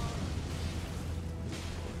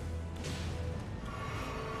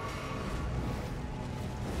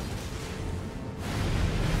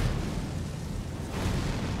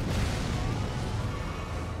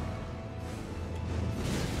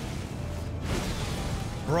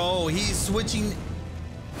 Bro, he's switching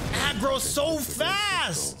aggro so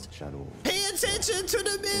fast. Pay attention to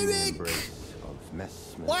the Mimic.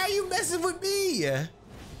 Why are you messing with me?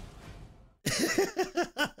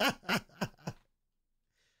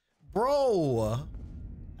 Bro,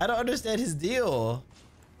 I don't understand his deal.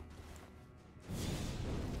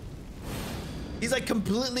 He's like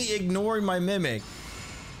completely ignoring my Mimic.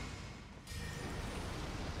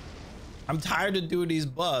 I'm tired of doing these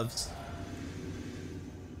buffs.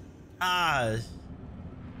 Ah.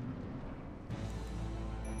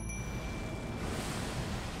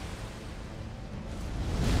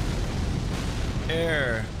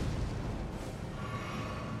 Here.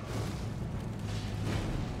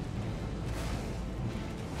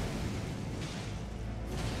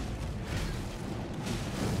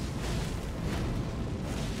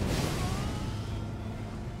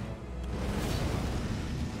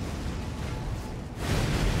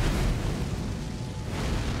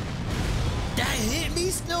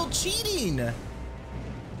 He's still cheating. No!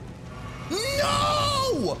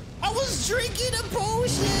 I was drinking a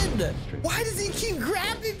potion. Why does he keep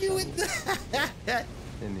grabbing me with that?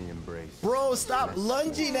 In the embrace. Bro, stop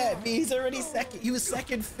lunging at me. He's already second. He was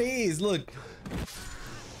second phase. Look.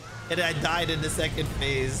 And I died in the second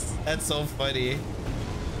phase. That's so funny.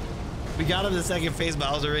 We got him the second phase, but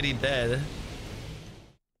I was already dead.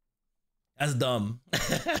 That's dumb.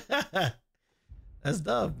 That's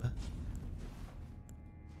dumb.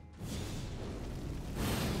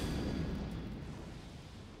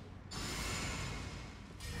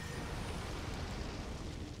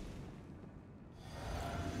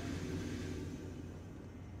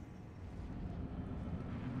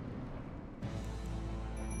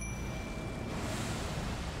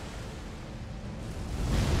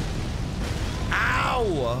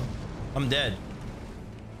 Ow! I'm dead.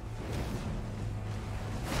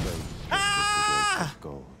 Ah!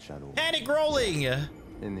 Panic rolling!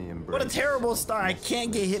 In the embrace. What a terrible start. I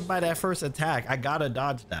can't get hit by that first attack. I gotta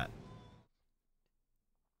dodge that.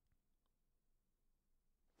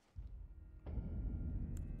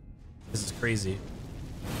 This is crazy.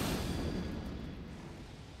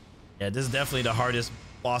 Yeah, this is definitely the hardest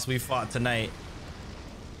boss we fought tonight.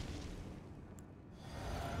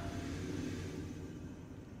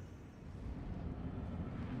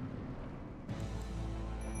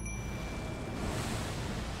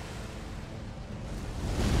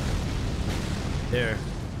 There.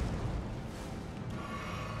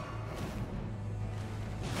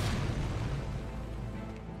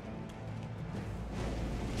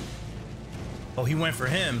 Oh, he went for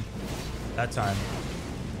him that time.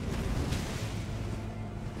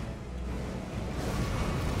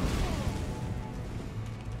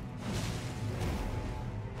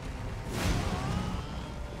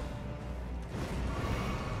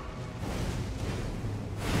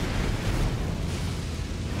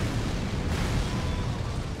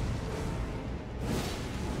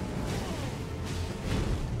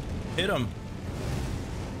 Hit him.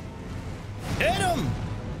 Hit him.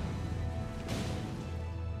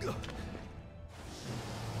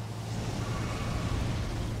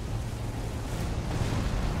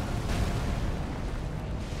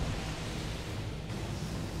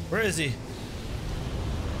 Where is he?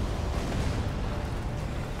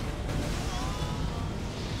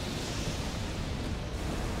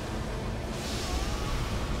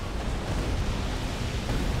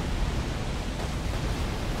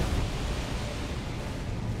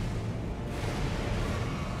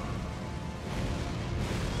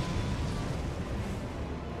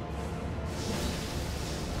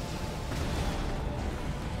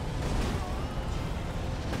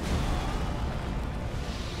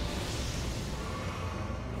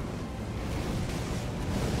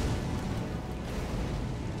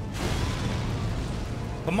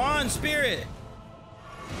 Come on, spirit.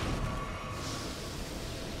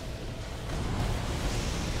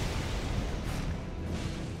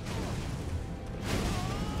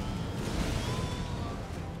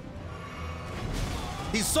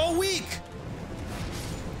 He's so weak.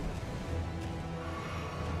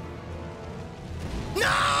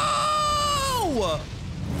 No!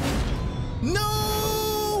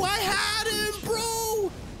 No! I had him, bro!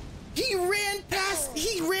 He ran past,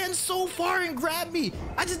 he ran so far and grabbed me.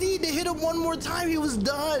 I just needed to hit him one more time. He was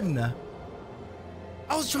done.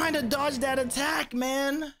 I was trying to dodge that attack,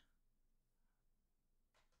 man.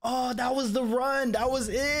 Oh, that was the run. That was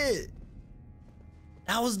it.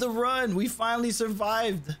 That was the run. We finally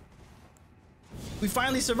survived. We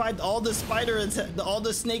finally survived all the all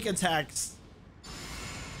the snake attacks.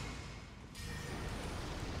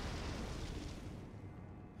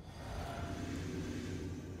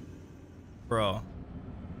 Bro.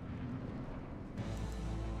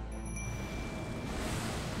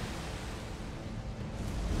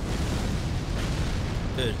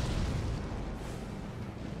 Good.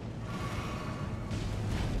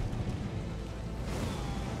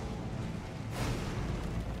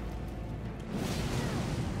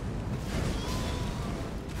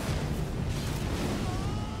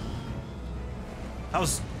 That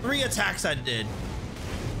was 3 attacks I did.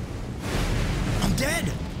 I'm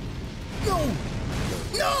dead. No.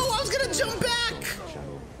 No, I was gonna jump back.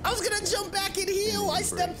 I was gonna jump back and heal. I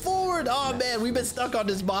stepped forward. Oh man, we've been stuck on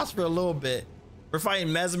this boss for a little bit. We're fighting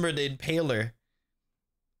Messmer the Impaler.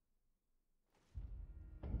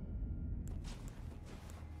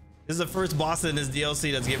 This is the first boss in this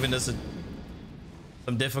DLC that's given us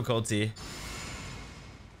some difficulty.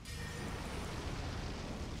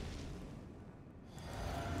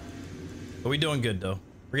 But we doing good though.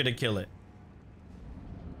 We're gonna kill it.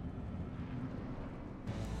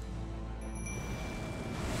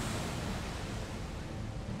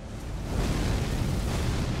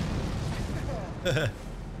 Ow,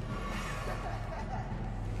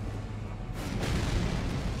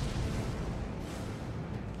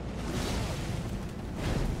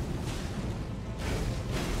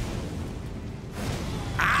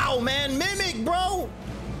 man, mimic, bro.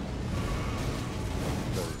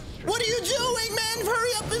 What are you doing, man? Hurry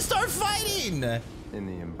up and start fighting.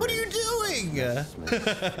 What are you doing?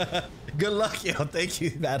 Good luck, yo. Thank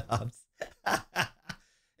you, Mad Hops.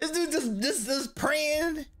 This dude just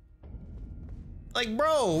praying. Like,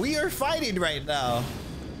 bro, we are fighting right now.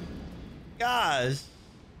 Gosh.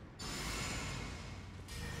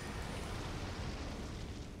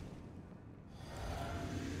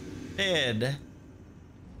 Dead.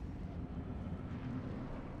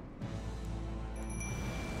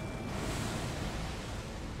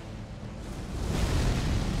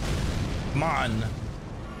 Come on.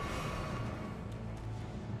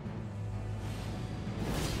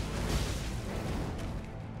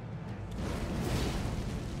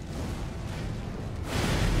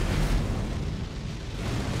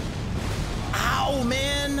 Ow,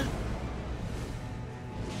 man.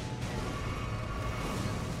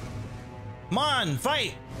 Come on,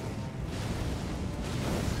 fight.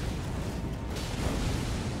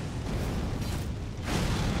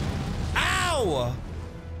 Ow.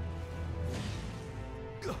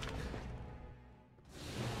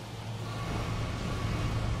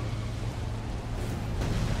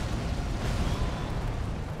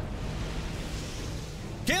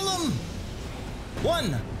 Kill him!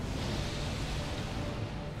 One!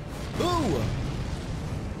 Ooh!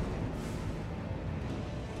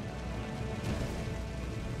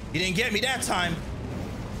 You didn't get me that time.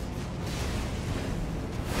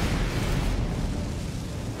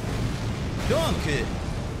 Dunk it!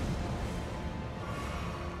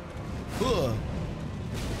 Ugh.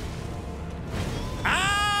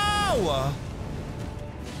 Ow!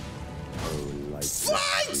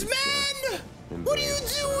 Fight, man! What are you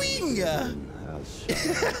doing?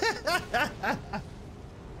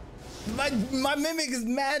 my mimic is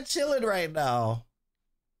mad chilling right now.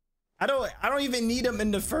 I don't even need him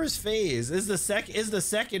in the first phase. This is the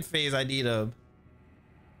second phase I need him.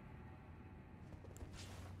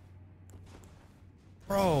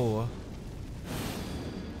 Bro.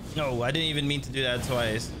 No, I didn't even mean to do that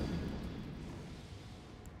twice.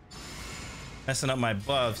 Messing up my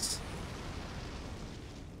buffs.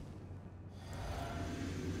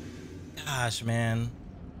 Gosh, man.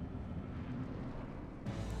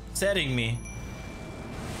 Setting me.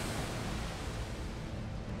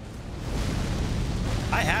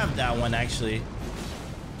 I have that one actually.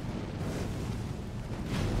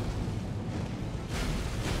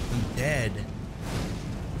 I'm dead.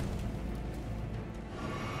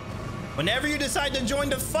 Whenever you decide to join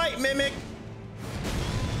the fight, Mimic.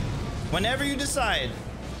 Whenever you decide.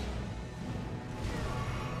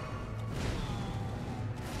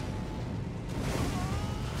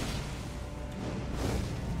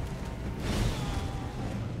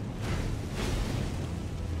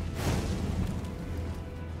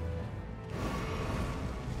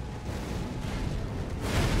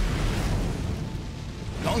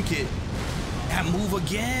 Dunk it. That move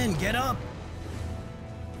again. Get up.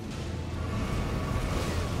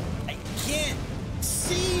 I can't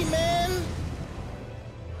see, man.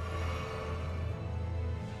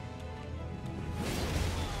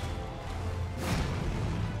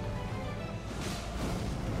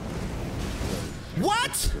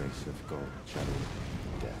 What? Grace of God, shadow,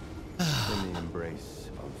 death. In the embrace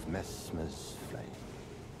of Messmer's flame.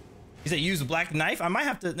 He said use a black knife. I might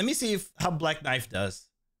have to, let me see how black knife does.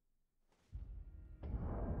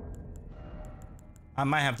 I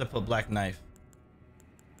might have to put black knife.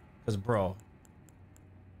 Cause bro.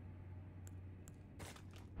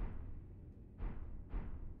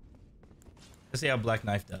 Let's see how black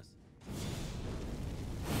knife does.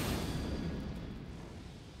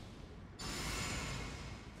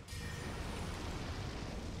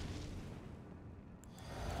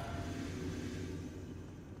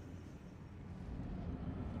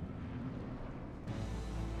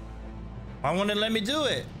 Why won't it let me do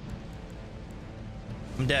it?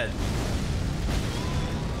 I'm dead.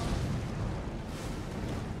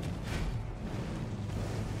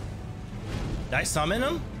 Did I summon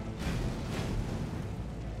him?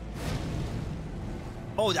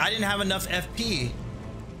 Oh, I didn't have enough FP.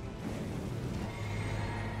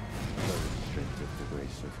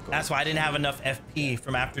 That's why I didn't have enough FP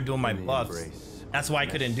from after doing my buffs. That's why I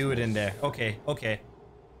couldn't do it in there. Okay, okay.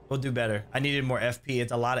 We'll do better. I needed more FP.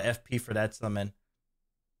 It's a lot of FP for that summon.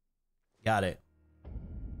 Got it.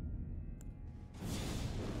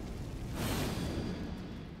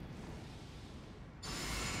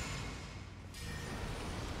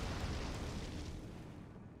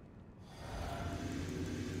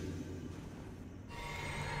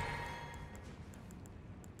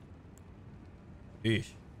 Eesh.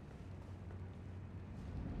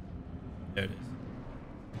 There it is.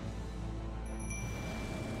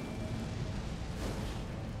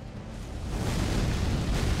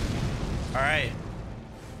 All right.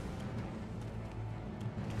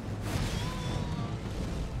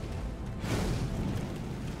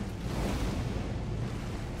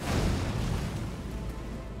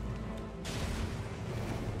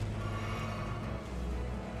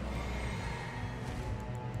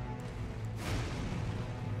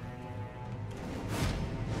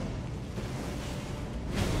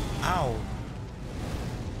 Ow.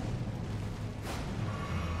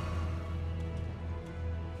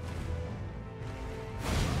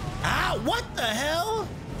 Ah, what the hell?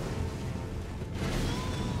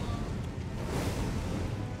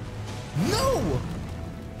 No!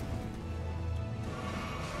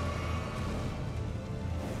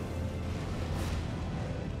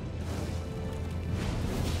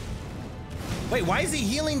 Wait, why is he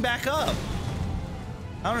healing back up?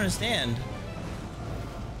 I don't understand.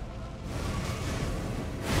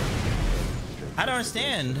 I don't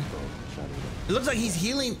understand. It looks like he's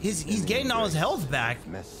healing. He's getting all his health back.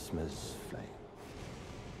 Messmer's flame.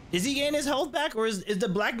 Is he getting his health back, or is the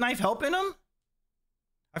black knife helping him?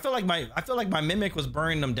 I feel like my mimic was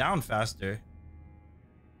burning him down faster.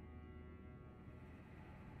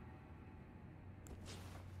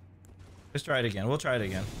 Let's try it again. We'll try it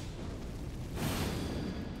again.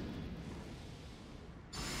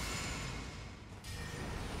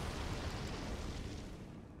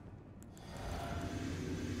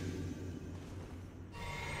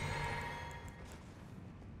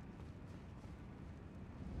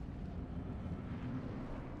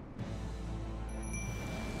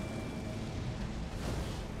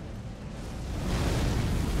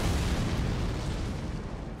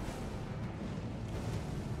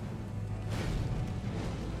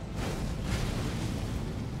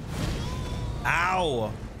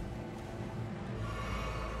 Ow!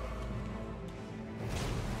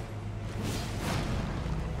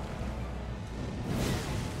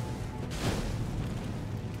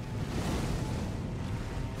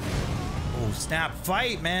 Oh, snap.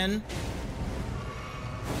 Fight, man.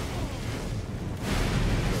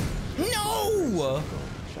 No!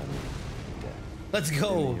 Let's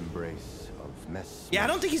go. Yeah, I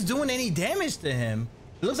don't think he's doing any damage to him.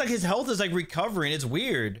 It looks like his health is like recovering. It's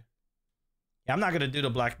weird. Yeah, I'm not gonna do the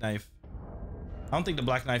black knife. I don't think the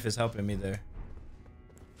black knife is helping me there.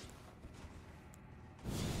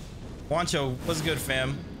 Wancho, what's good,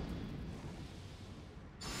 fam?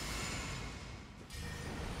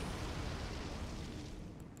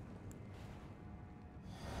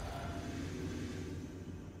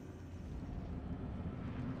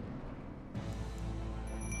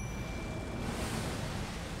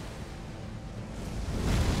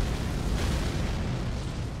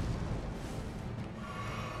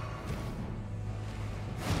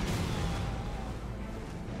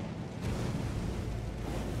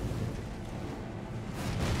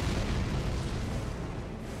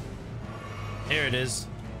 Here it is.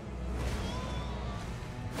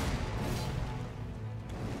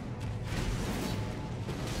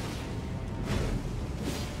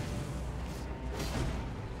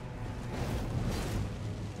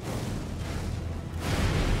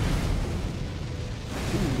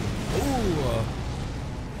 Ooh.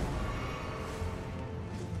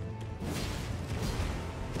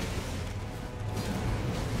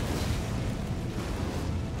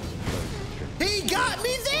 He got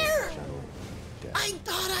me there! I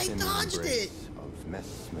thought I dodged it. Of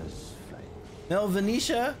Messmer's flame. No,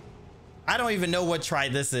 Venetia, I don't even know what try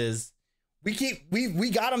this is. We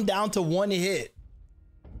got him down to one hit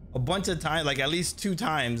a bunch of times, like at least 2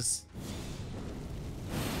 times.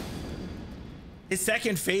 His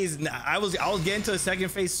second phase, I was getting to a second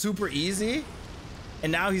phase super easy,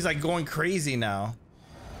 and now he's like going crazy now.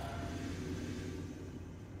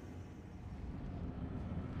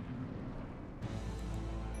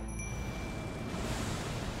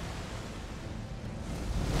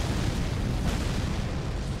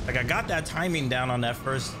 Like I got that timing down on that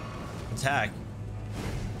first attack.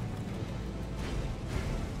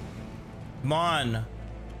 Come on.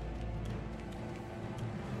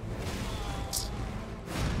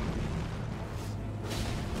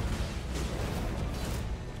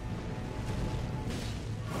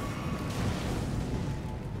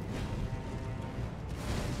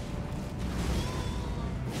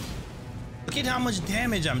 Look at how much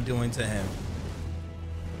damage I'm doing to him.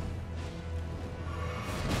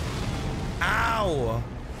 Ow!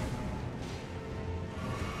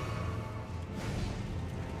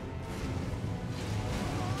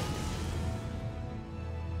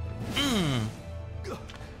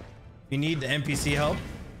 You need the NPC help.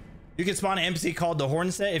 You can spawn an NPC called the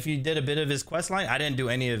Hornset if you did a bit of his quest line. I didn't do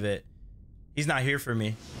any of it. He's not here for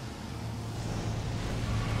me.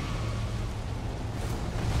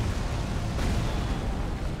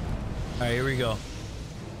 All right, here we go.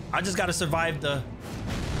 I just gotta survive the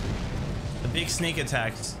big snake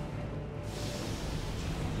attacks.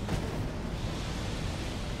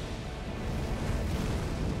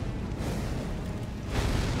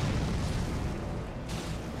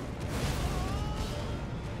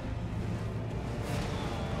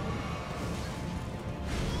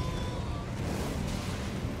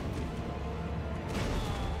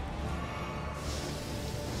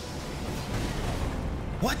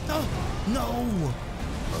 What the? No!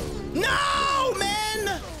 No,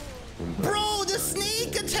 man! Bro, the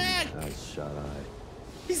sneak attack!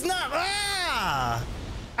 He's not. Ah!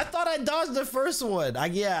 I thought I dodged the first one.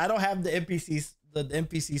 Yeah, I don't have the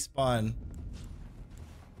NPC spawn.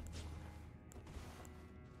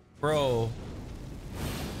 Bro.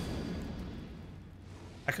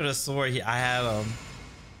 I could have swore I had him.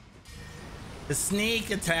 The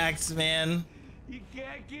sneak attacks, man. You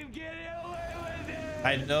can't keep getting away with it.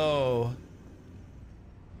 I know.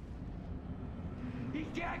 You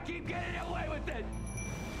can't keep getting away with it.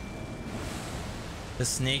 The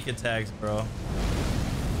sneak attacks, bro.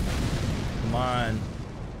 Come on.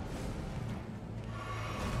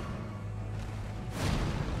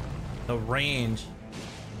 The range.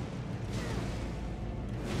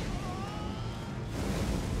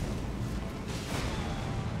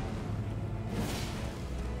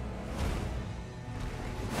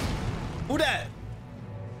 Who that?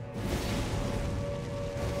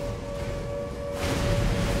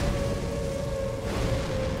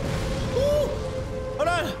 Ooh! Hold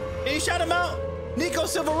on. He shot him out. Nico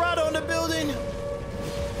Silverado in the building.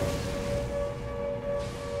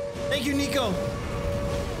 Thank you, Nico.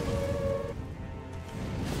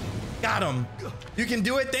 Got him. You can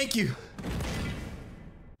do it. Thank you.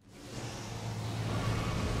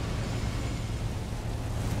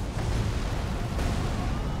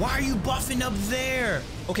 Why are you buffing up there?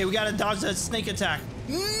 Okay, we gotta dodge that snake attack.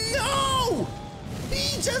 No!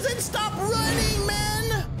 He doesn't stop running,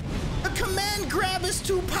 man! The command grab is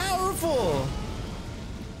too powerful.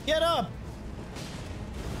 Get up.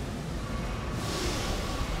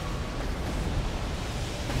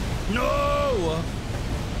 No!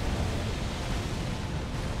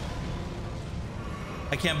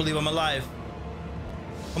 I can't believe I'm alive.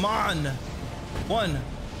 Come on. One.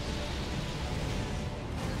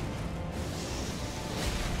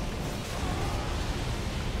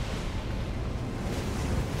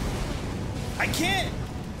 I can't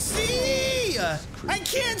see! I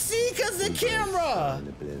can't see because the camera!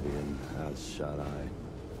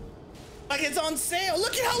 Like it's on sale.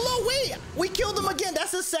 Look at how low. Wait, we killed him again.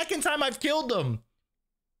 That's the second time I've killed him.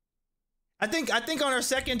 I think on our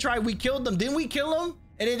second try we killed him. Didn't we kill him?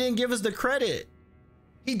 And it didn't give us the credit.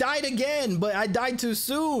 He died again, but I died too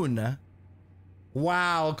soon.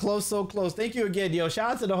 Wow, close, so close. Thank you again, yo.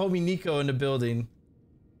 Shout out to the homie Nico in the building.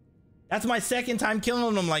 That's my second time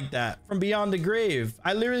killing him like that from beyond the grave.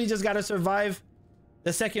 I literally just got to survive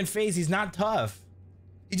the second phase. He's not tough.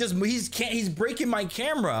 He's breaking my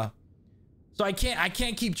camera. So I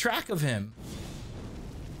can't keep track of him.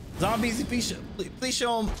 Zombies, please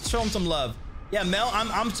show him some love. Yeah, Mel,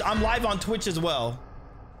 I'm live on Twitch as well.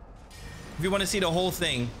 If you want to see the whole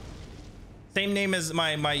thing. Same name as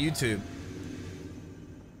my YouTube.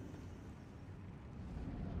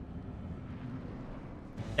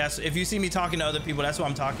 Yes, if you see me talking to other people, that's what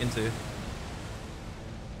I'm talking to.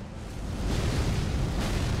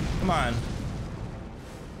 Come on.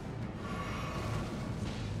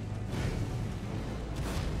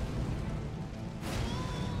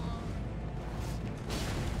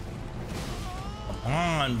 Come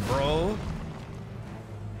on, bro.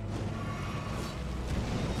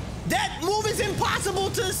 That move is impossible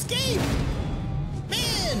to escape.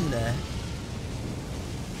 Man.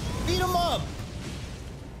 Beat him up.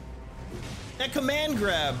 That command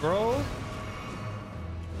grab, bro.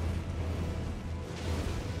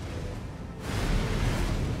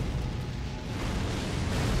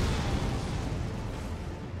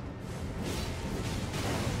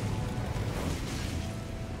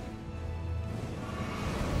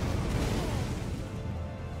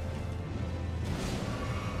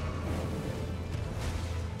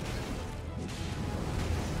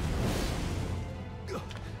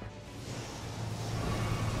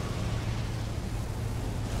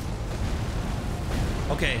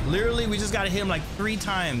 Okay, literally, we just gotta hit him like 3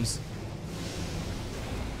 times.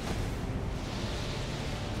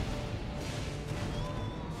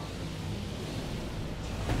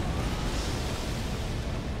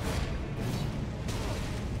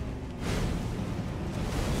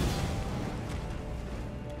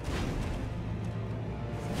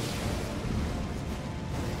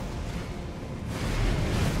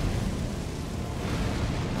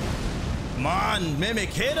 on, Mimic,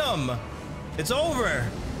 hit him. It's over.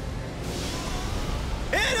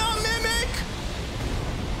 Hit him, Mimic.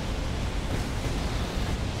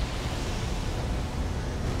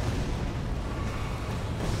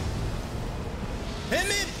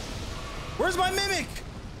 Mimic, where's my Mimic?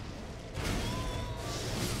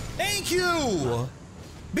 Thank you.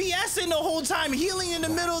 BSing the whole time, healing in the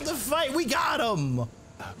middle of the fight. We got him.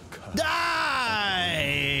 Die.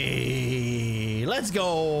 Let's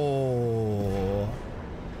go.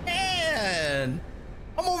 And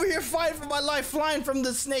I'm over here fighting for my life, flying from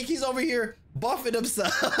the snake. He's over here buffing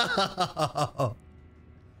himself.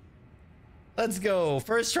 Let's go.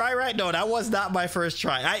 First try, right? No, that was not my first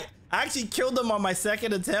try. I actually killed him on my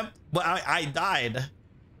second attempt, but I died.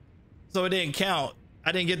 So it didn't count.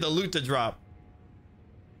 I didn't get the loot to drop.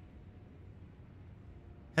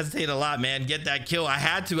 Hesitate a lot, man. Get that kill. I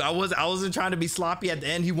had to. I wasn't trying to be sloppy at the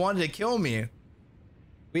end. He wanted to kill me.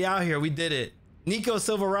 We out here. We did it. Nico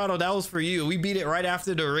Silverado, that was for you. We beat it right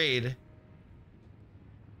after the raid.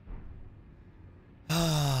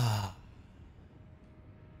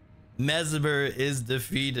 Messmer is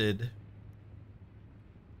defeated.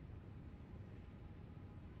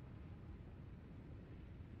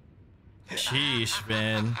 Sheesh,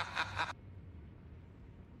 man.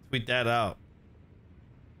 Tweet that out.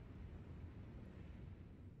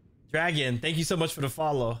 Dragon, thank you so much for the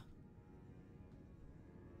follow.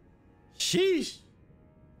 Sheesh.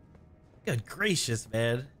 Good gracious,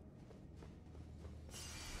 man.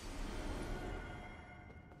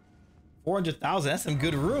 400,000. That's some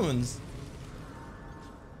good runes.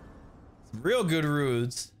 Some real good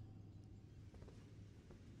runes.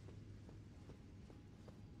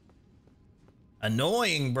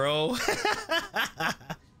 Annoying, bro.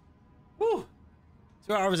 Woo.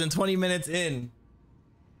 2 hours and 20 minutes in.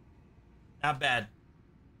 Not bad.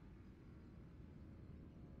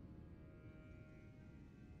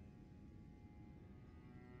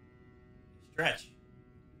 Stretch.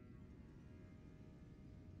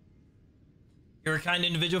 You're a kind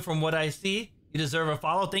individual from what I see. You deserve a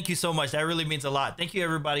follow. Thank you so much. That really means a lot. Thank you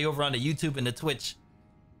everybody over on the YouTube and the Twitch.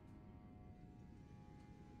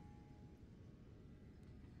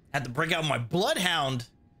 Had to break out my Bloodhound.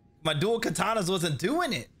 My dual katanas wasn't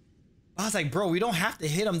doing it. I was like, bro, we don't have to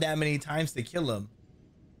hit him that many times to kill him.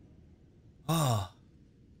 Oh.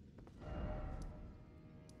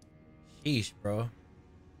 Sheesh, bro.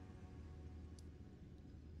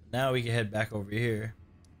 Now we can head back over here.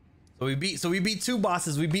 So we beat 2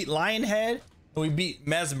 bosses. We beat Lionhead and we beat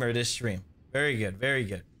Messmer this stream. Very good, very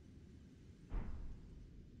good.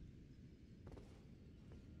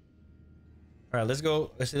 All right, let's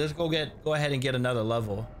go. Let's go ahead and get another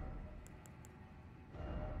level.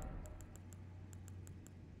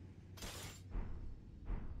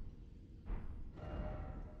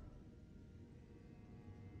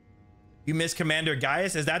 You miss Commander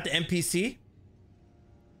Gaius? Is that the NPC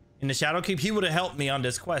in the Shadow Keep? He would have helped me on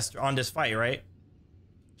this quest, on this fight, right?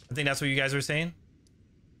 I think that's what you guys were saying.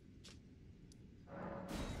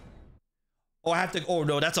 Oh, I have to. Oh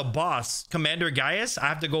no, that's a boss. Commander Gaius. I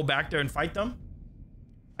have to go back there and fight them.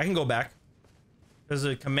 I can go back. There's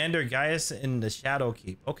a Commander Gaius in the Shadow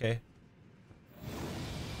Keep. Okay.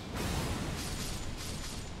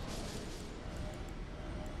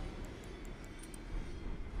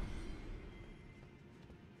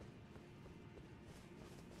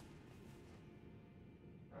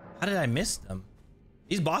 How did I miss them?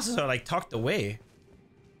 These bosses are like tucked away.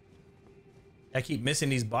 I keep missing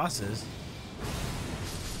these bosses.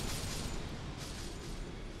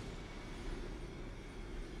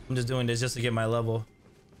 I'm just doing this just to get my level.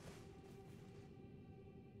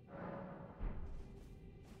 I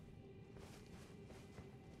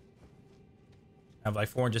have like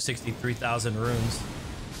 463,000 runes.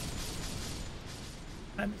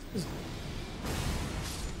 I missed this.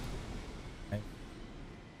 Okay.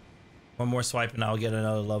 One more swipe and I'll get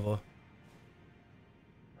another level.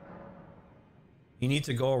 You need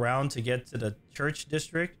to go around to get to the church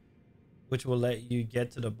district, which will let you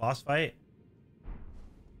get to the boss fight.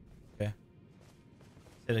 Okay.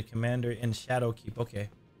 To the commander in Shadow Keep. Okay.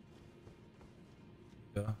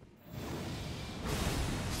 Go.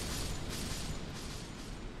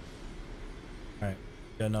 Alright.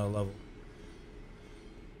 Got another level.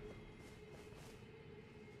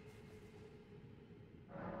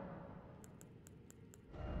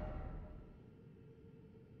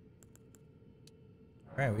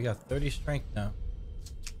 Alright, we got 30 strength now.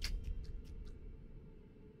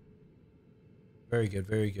 Very good,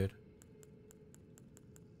 very good.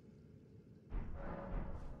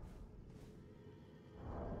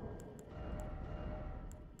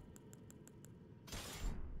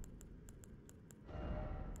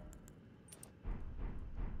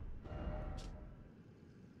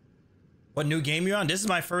 What new game you're on? This is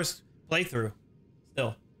my first playthrough.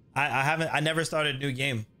 Still, I never started a new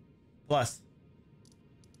game. Plus,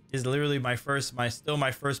 is literally still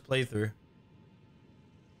my first playthrough.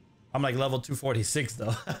 I'm like level 246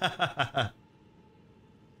 though.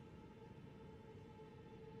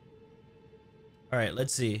 All right,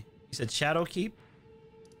 let's see. You said Shadowkeep.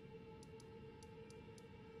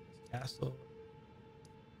 Castle.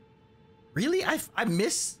 Really? I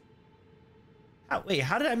miss. Wait,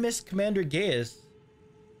 how did I miss Commander Gaius?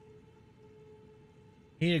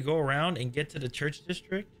 You need to go around and get to the church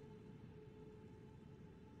district.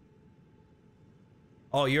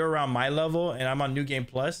 Oh, you're around my level and I'm on New Game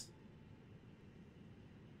Plus.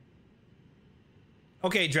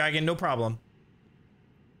 Okay, Dragon, no problem.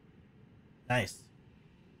 Nice.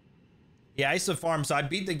 Yeah, I used to farm. So I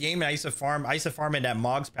beat the game and I used to farm. I used to farm in that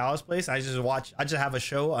Mog's Palace place. I just have a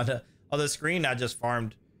show on the other screen. I just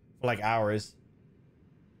farmed for like hours.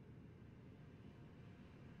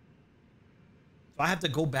 So I have to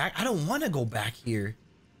go back. I don't want to go back here.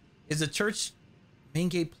 Is the church main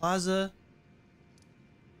gate plaza?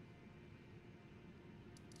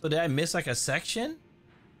 So did I miss like a section?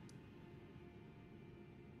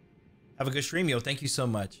 Have a good stream, yo. Thank you so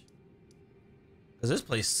much. Because this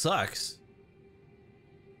place sucks.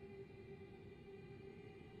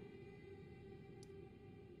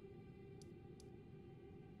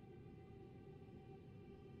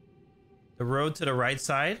 The road to the right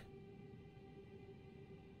side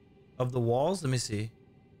of the walls. Let me see.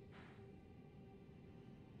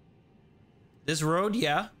 This road,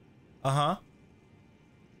 yeah. Uh-huh.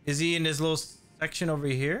 Is he in this little section over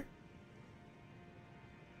here?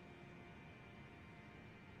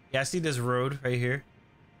 Yeah, I see this road right here.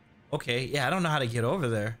 Okay, yeah, I don't know how to get over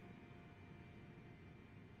there.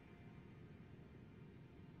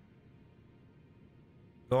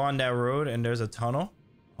 Go on that road and there's a tunnel.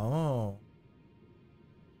 Oh.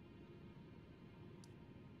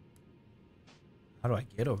 How do I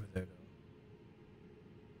get over there though?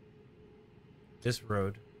 This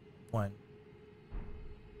road. One.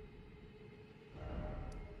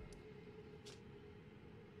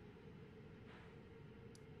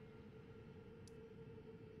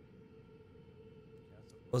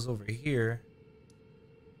 Was over here.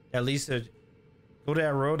 That leads to go to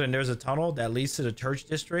that road and there's a tunnel that leads to the church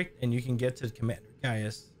district and you can get to Commander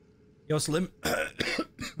Gaius. Yo, Slim.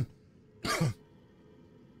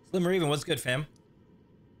 Slim Raven, what's good, fam?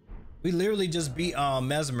 We literally just beat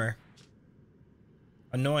Messmer.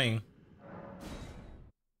 Annoying.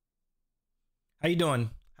 How you doing?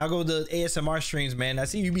 How go the ASMR streams, man? I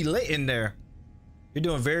see you be lit in there. You're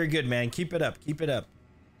doing very good, man. Keep it up. Keep it up.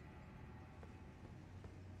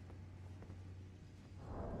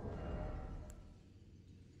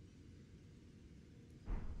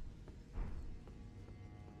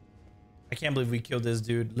 I can't believe we killed this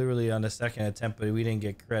dude literally on the second attempt, but we didn't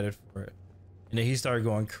get credit for it. And then he started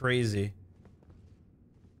going crazy.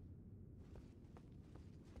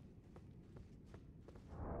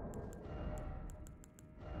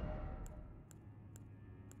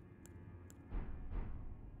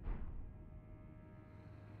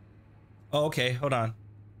 Oh, okay. Hold on.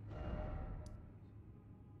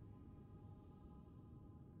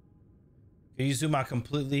 Can you zoom out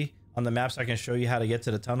completely on the map so I can show you how to get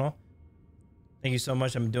to the tunnel? Thank you so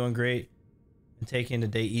much. I'm doing great and taking the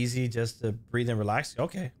day easy just to breathe and relax.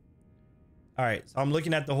 Okay. All right. So I'm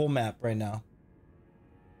looking at the whole map right now.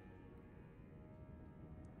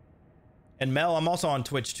 And Mel, I'm also on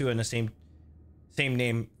Twitch too in the same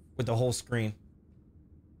name with the whole screen.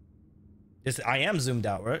 I am zoomed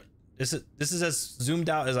out, right? This is as zoomed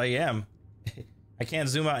out as I am. I can't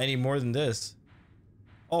zoom out any more than this.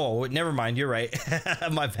 Oh, never mind. You're right.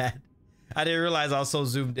 My bad. I didn't realize I was so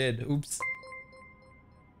zoomed in. Oops.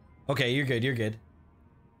 Okay, you're good. You're good.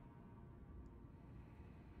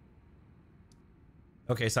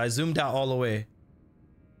 Okay, so I zoomed out all the way.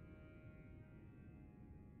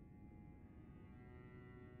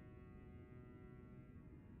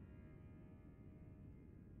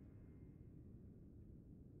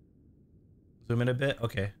 Zoom in a bit.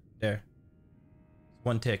 Okay, there.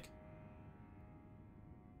 One tick.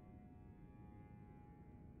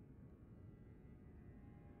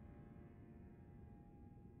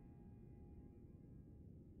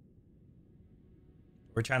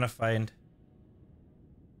 We're trying to find.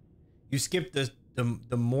 You skipped the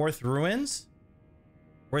Morth ruins?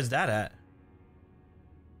 Where's that at?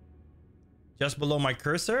 Just below my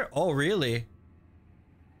cursor? Oh, really?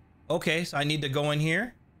 Okay, so I need to go in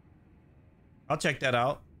here. I'll check that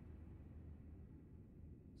out.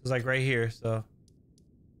 It's like right here, so.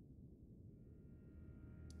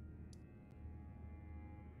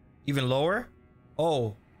 Even lower?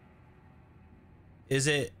 Oh. Is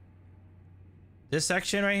it this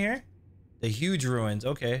section right here? The huge ruins.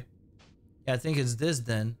 Okay. Yeah, I think it's this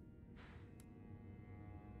then.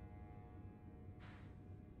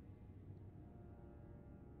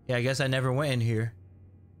 Yeah, I guess I never went in here.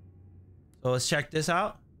 So let's check this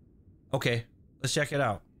out. Okay, let's check it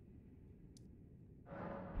out.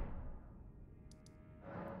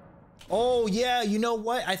 Oh yeah, you know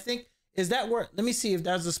what? I think, is that where, let me see if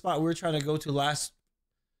that's the spot we were trying to go to last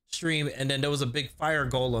stream, and then there was a big fire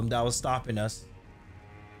golem that was stopping us.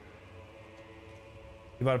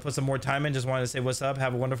 You about to put some more time in? Just wanted to say what's up.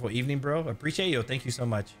 Have a wonderful evening, bro. Appreciate you. Thank you so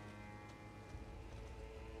much.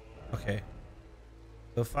 Okay.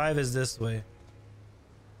 So 5 is this way.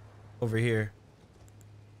 Over here.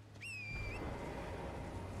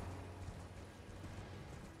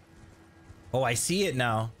 Oh, I see it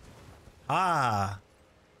now. Ah.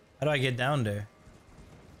 How do I get down there?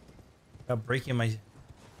 Without breaking my...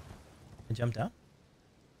 I jump down?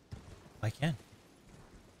 I can.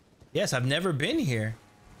 Yes, I've never been here.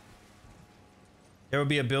 There will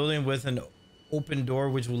be a building with an open door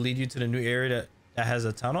which will lead you to the new area that has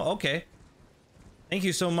a tunnel. Okay. Thank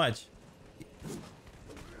you so much.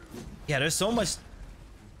 Yeah, there's so much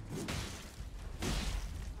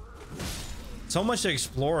to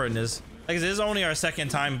explore in this. Like, this is only our second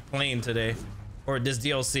time playing today, or this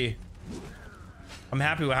DLC. I'm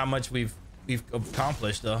happy with how much we've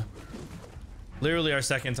accomplished though. Literally our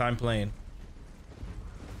second time playing.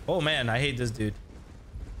 Oh man, I hate this dude.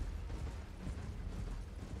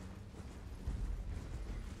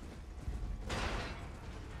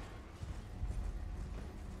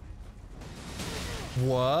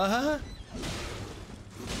 What?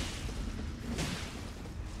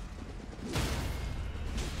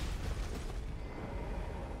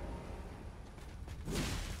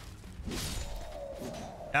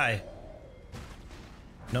 Die.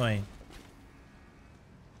 Annoying.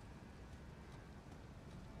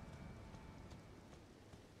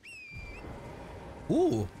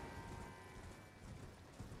 Ooh.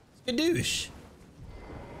 Skadoosh.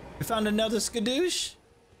 We found another skadoosh.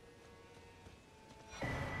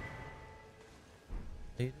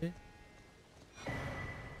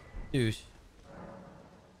 Douche.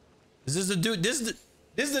 Is this the dude? This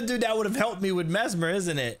is the dude that would have helped me with Messmer,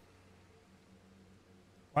 isn't it?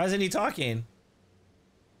 Why isn't he talking?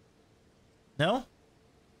 No?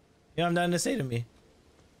 You have nothing to say to me.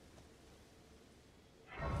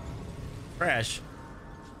 Crash.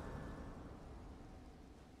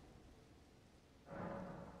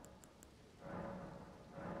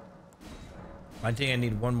 I think I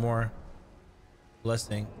need one more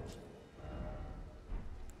blessing.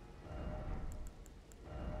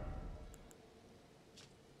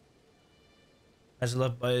 As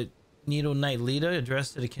left by Needle Knight Lita,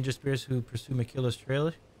 addressed to the kindred spirits who pursue Makila's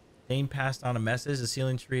trail. Dane passed on a message. The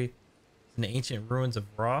ceiling tree is in the ancient ruins of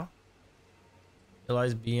Ra. It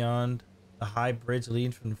lies beyond the high bridge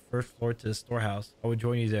leading from the first floor to the storehouse. I will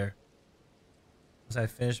join you there once I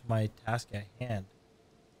finish my task at hand.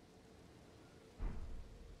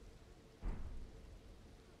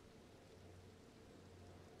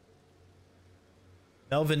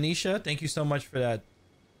 Melvinisha, thank you so much for that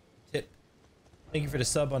tip. Thank you for the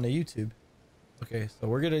sub on the YouTube. Okay, so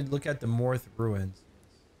we're gonna look at the Morth ruins.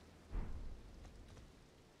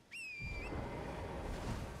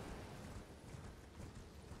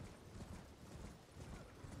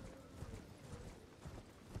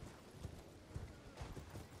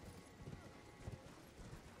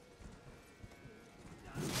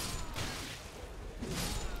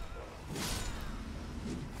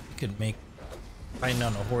 You could make riding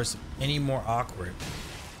on a horse any more awkward.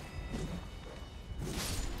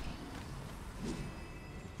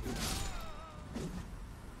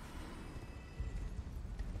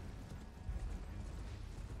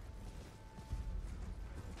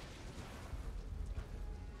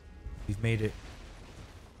 We've made it.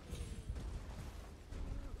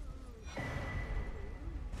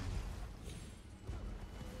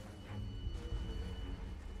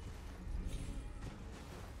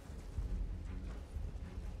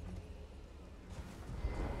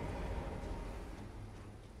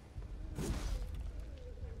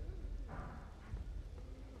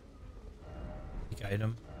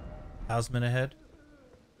 Item. Talisman ahead.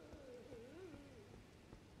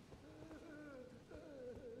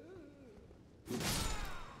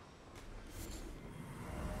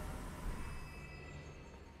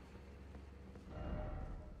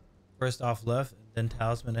 First off left, then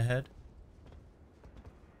talisman ahead.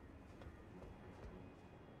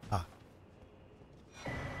 Ah.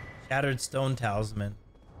 Shattered stone talisman.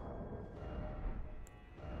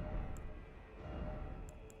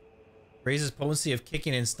 Raises potency of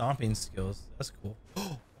kicking and stomping skills. That's cool.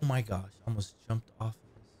 Oh my gosh. I almost jumped off of this.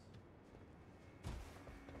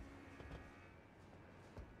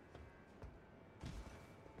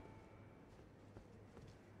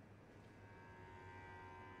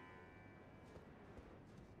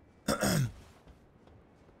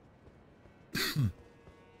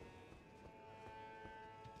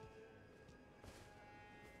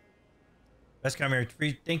 Best camera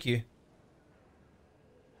free. Thank you.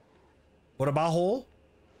 What about hole?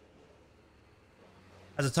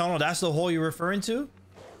 As a tunnel, that's the hole you're referring to?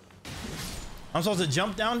 I'm supposed to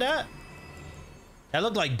jump down that? That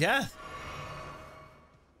looked like death.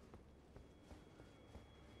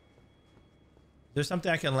 Is there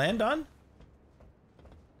something I can land on?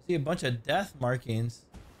 I see a bunch of death markings.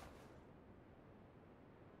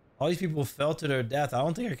 All these people fell to their death. I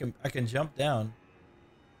don't think I can jump down.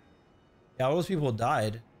 Yeah, all those people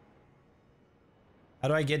died. How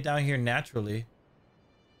do I get down here naturally?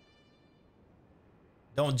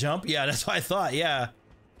 Don't jump? Yeah, that's what I thought. Yeah.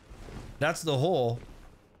 That's the hole.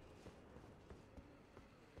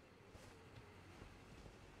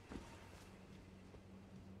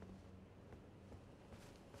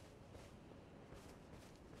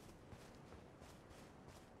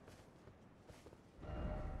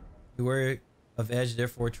 Beware of edge,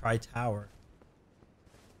 therefore try tower.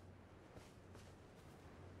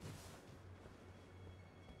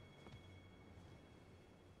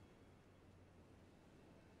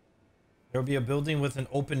 There will be a building with an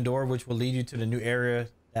open door which will lead you to the new area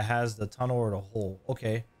that has the tunnel or the hole.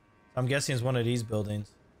 Okay. So I'm guessing it's one of these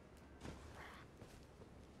buildings.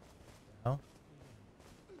 No?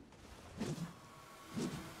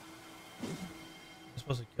 I'm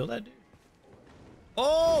supposed to kill that dude?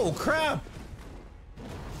 Oh, crap!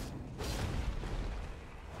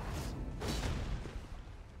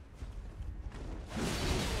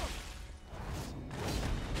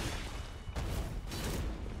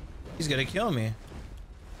 He's gonna kill me.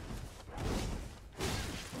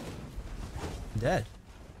 I'm dead.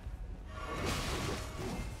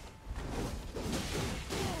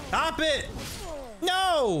 Stop it!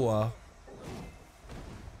 No!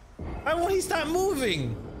 Why won't he stop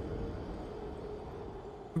moving?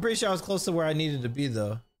 I'm pretty sure I was close to where I needed to be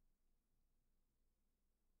though.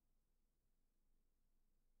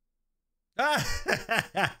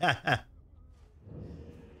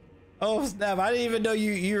 Oh snap, I didn't even know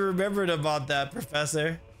you remembered about that,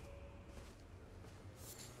 Professor.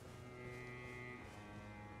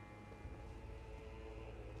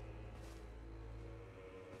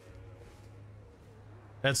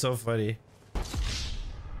 That's so funny.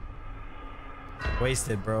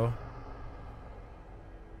 Wasted, bro.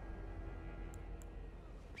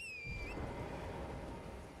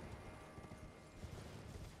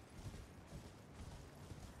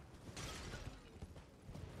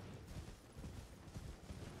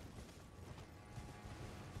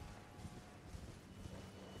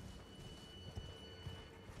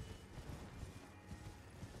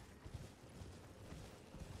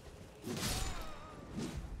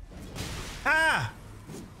 Ah!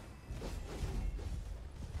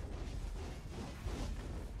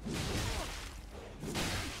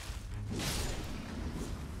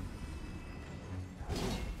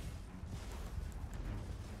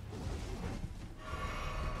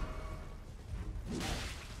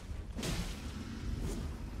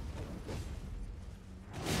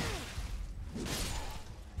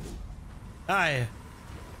 Hi.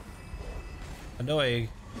 Annoying.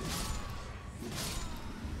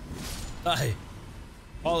 Hi.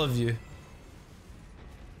 All of you.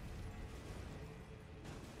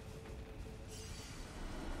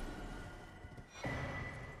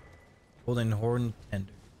 Golden horn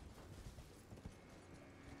tender.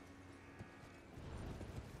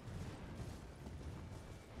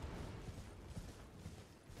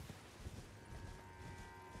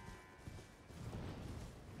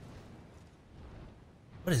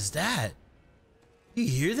 What is that? Do you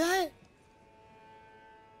hear that?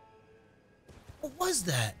 What was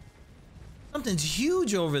that? Something's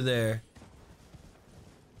huge over there.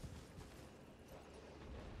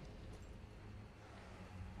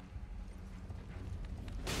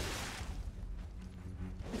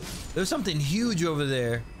 There's something huge over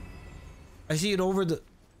there. I see it over the...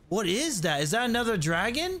 What is that? Is that another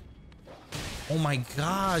dragon? Oh my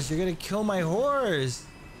gosh, you're gonna kill my horse.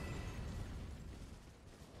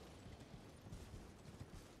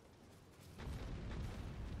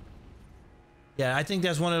 Yeah, I think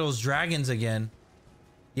that's one of those dragons again.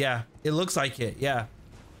 Yeah, it looks like it. Yeah.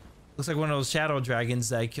 Looks like one of those shadow dragons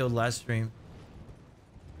that I killed last stream.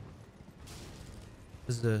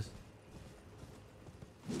 What is this?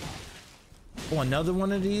 Oh, another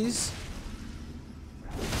one of these?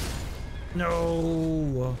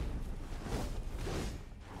 No.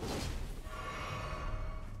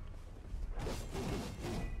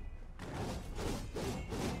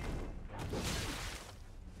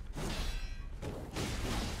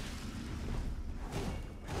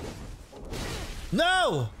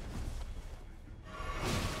 No!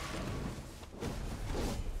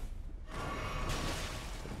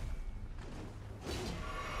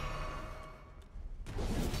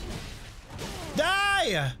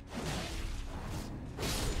 Die!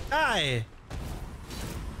 Die!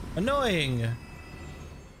 Annoying.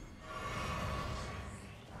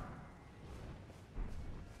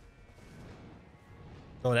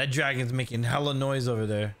 Oh, that dragon's making hella noise over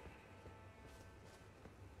there.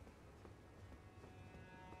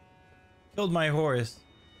 Killed my horse.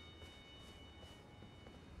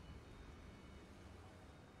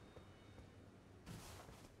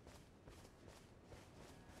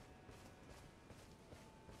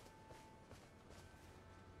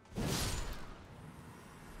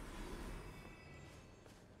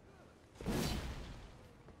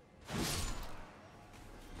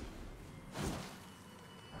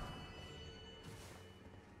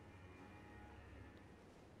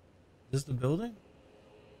 Is this the building?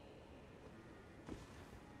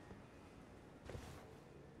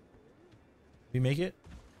 We make it?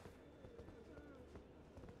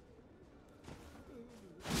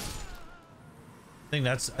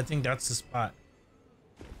 I think that's the spot.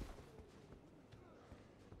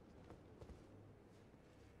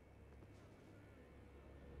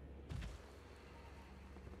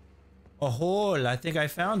 A hole. I think I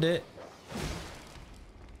found it.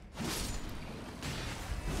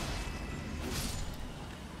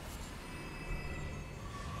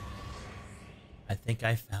 I think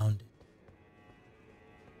I found it.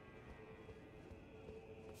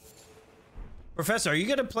 Professor, are you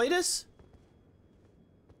gonna play this?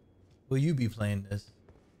 Will you be playing this?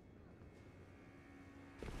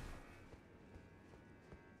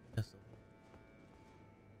 Yes.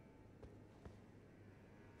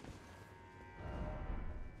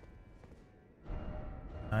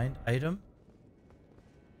 Find item?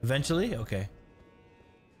 Eventually? Okay.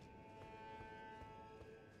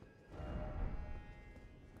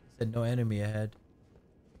 Said no enemy ahead.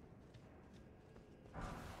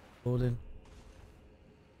 Golden.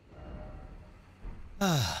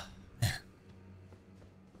 Ah, man. It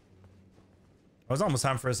was almost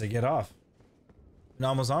time for us to get off. Been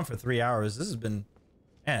almost on for 3 hours. This has been,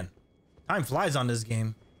 man, time flies on this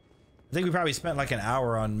game. I think we probably spent like an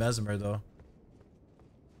hour on Messmer though.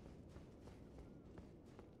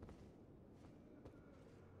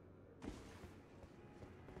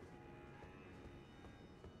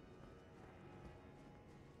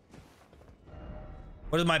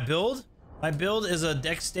 What is my build? My build is a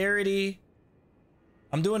dexterity.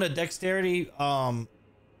 I'm doing a dexterity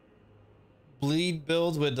bleed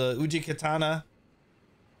build with the Uji katana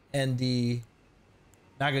and the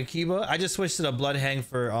Nagakiba. I just switched to the Bloodfang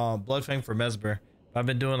for Messmer. I've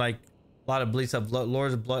been doing like a lot of bleed stuff.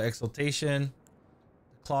 Lord of Blood Exaltation,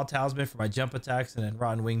 the Claw Talisman for my jump attacks, and then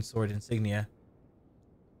Rotten Winged Sword Insignia.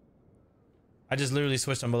 I just literally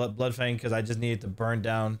switched on Bloodfang because I just needed to burn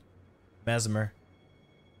down Messmer.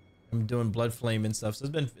 I'm doing Blood Flame and stuff, so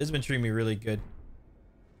it's been treating me really good.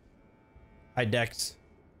 High dex.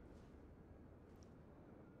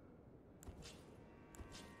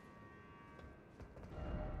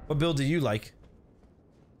 What build do you like?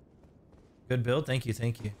 Good build, thank you,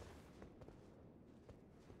 thank you.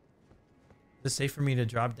 Is it safe for me to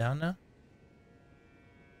drop down now?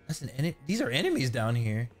 That's an enemy. These are enemies down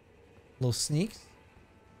here. Little sneaks.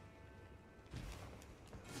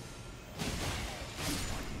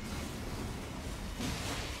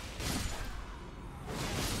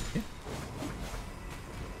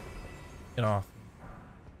 Get off.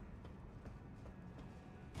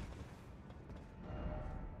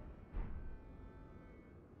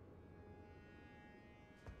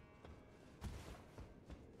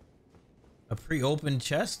 A pre-opened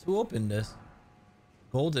chest? Who opened this?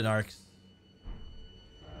 Golden arcs.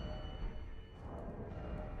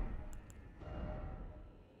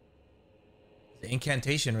 The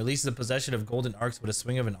incantation releases the possession of golden arcs with a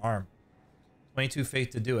swing of an arm. 22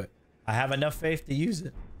 faith to do it. I have enough faith to use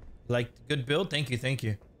it. Like, good build. Thank you, thank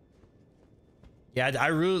you. Yeah, I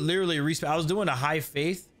literally I was doing a high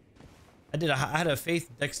faith. I had a faith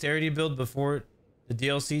dexterity build before the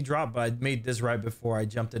DLC dropped, but I made this right before I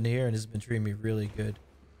jumped into here, and it's been treating me really good.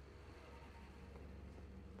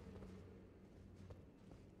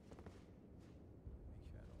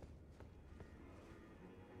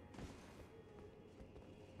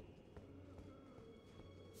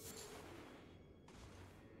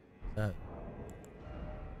 That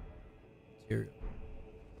material.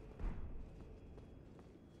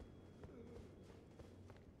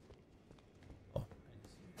 Oh,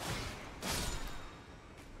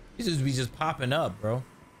 these just be just popping up, bro.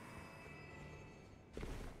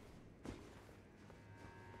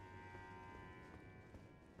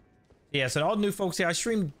 Yeah, so all new folks here, I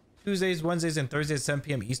stream Tuesdays, Wednesdays, and Thursdays at 7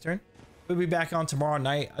 p.m. Eastern. We'll be back on tomorrow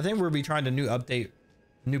night. I think we'll be trying the new update,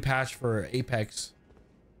 new patch for Apex.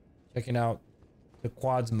 Checking out the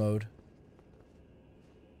quads mode.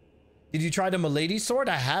 Did you try the Milady sword?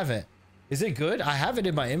 I haven't. Is it good? I have it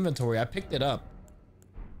in my inventory. I picked it up.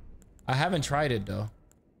 I haven't tried it though.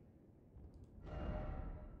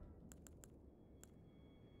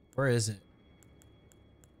 Where is it?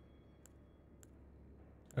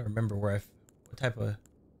 I don't remember where what type of.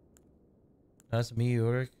 That's a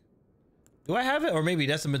meteoric. Do I have it? Or maybe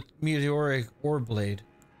that's a meteoric ore blade.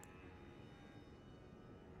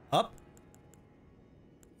 Up?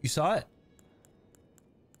 You saw it?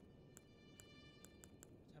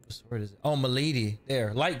 What type of sword is it? Oh, Milady.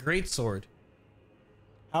 There. Light greatsword.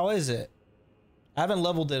 How is it? I haven't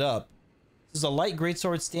leveled it up. This is a light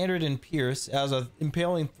greatsword, standard and pierce. It has an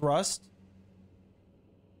impaling thrust.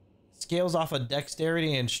 Scales off of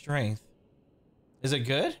dexterity and strength. Is it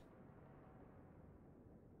good?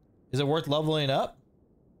 Is it worth leveling up?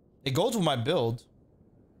 It goes with my build.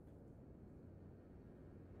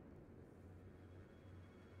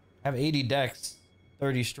 I have 80 dex,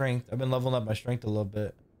 30 strength. I've been leveling up my strength a little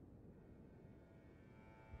bit.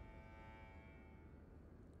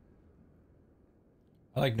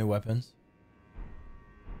 I like new weapons.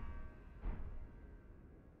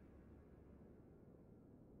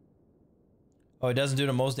 Oh, it doesn't do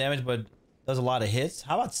the most damage, but does a lot of hits.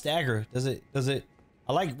 How about stagger? Does it?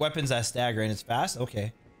 I like weapons that stagger and it's fast.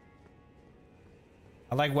 Okay.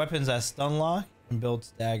 I like weapons that stun lock and build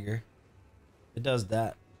stagger. It does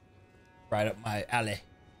that. Right up my alley.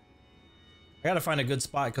 I gotta find a good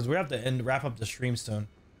spot because we have to wrap up the stream soon.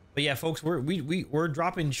 But yeah, folks, we're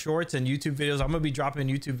dropping shorts and YouTube videos. I'm gonna be dropping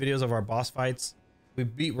YouTube videos of our boss fights. We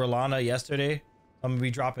beat Rolana yesterday. I'm gonna be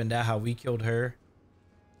dropping that, how we killed her.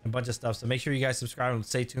 A bunch of stuff. So make sure you guys subscribe and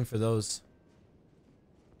stay tuned for those.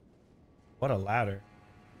 What a ladder.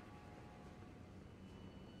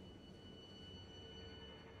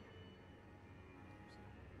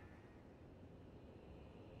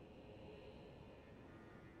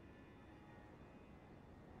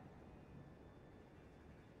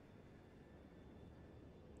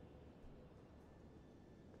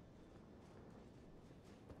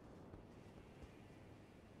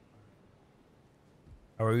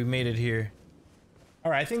 All right, we made it here.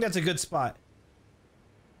 All right, I think that's a good spot.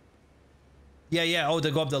 Yeah. Oh,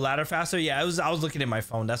 to go up the ladder faster. Yeah, I was looking at my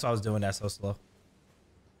phone. That's why I was doing that so slow.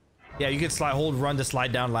 Yeah, you can hold run to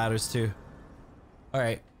slide down ladders too. All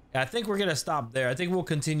right. Yeah, I think we're gonna stop there. I think we'll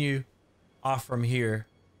continue off from here.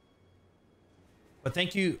 But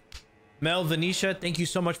thank you, Mel Venetia. Thank you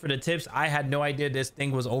so much for the tips. I had no idea this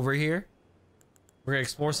thing was over here. We're gonna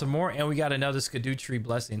explore some more, and we got another Skidoo tree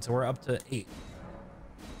blessing, so we're up to 8.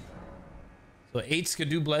 So 8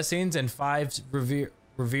 Skidoo blessings and 5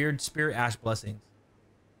 revered spirit ash blessings.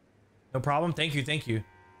 No problem. Thank you.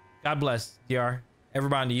 God bless, DR.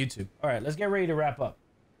 Everybody on the YouTube. All right, let's get ready to wrap up.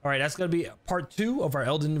 All right, that's going to be part 2 of our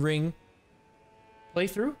Elden Ring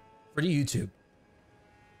playthrough for the YouTube.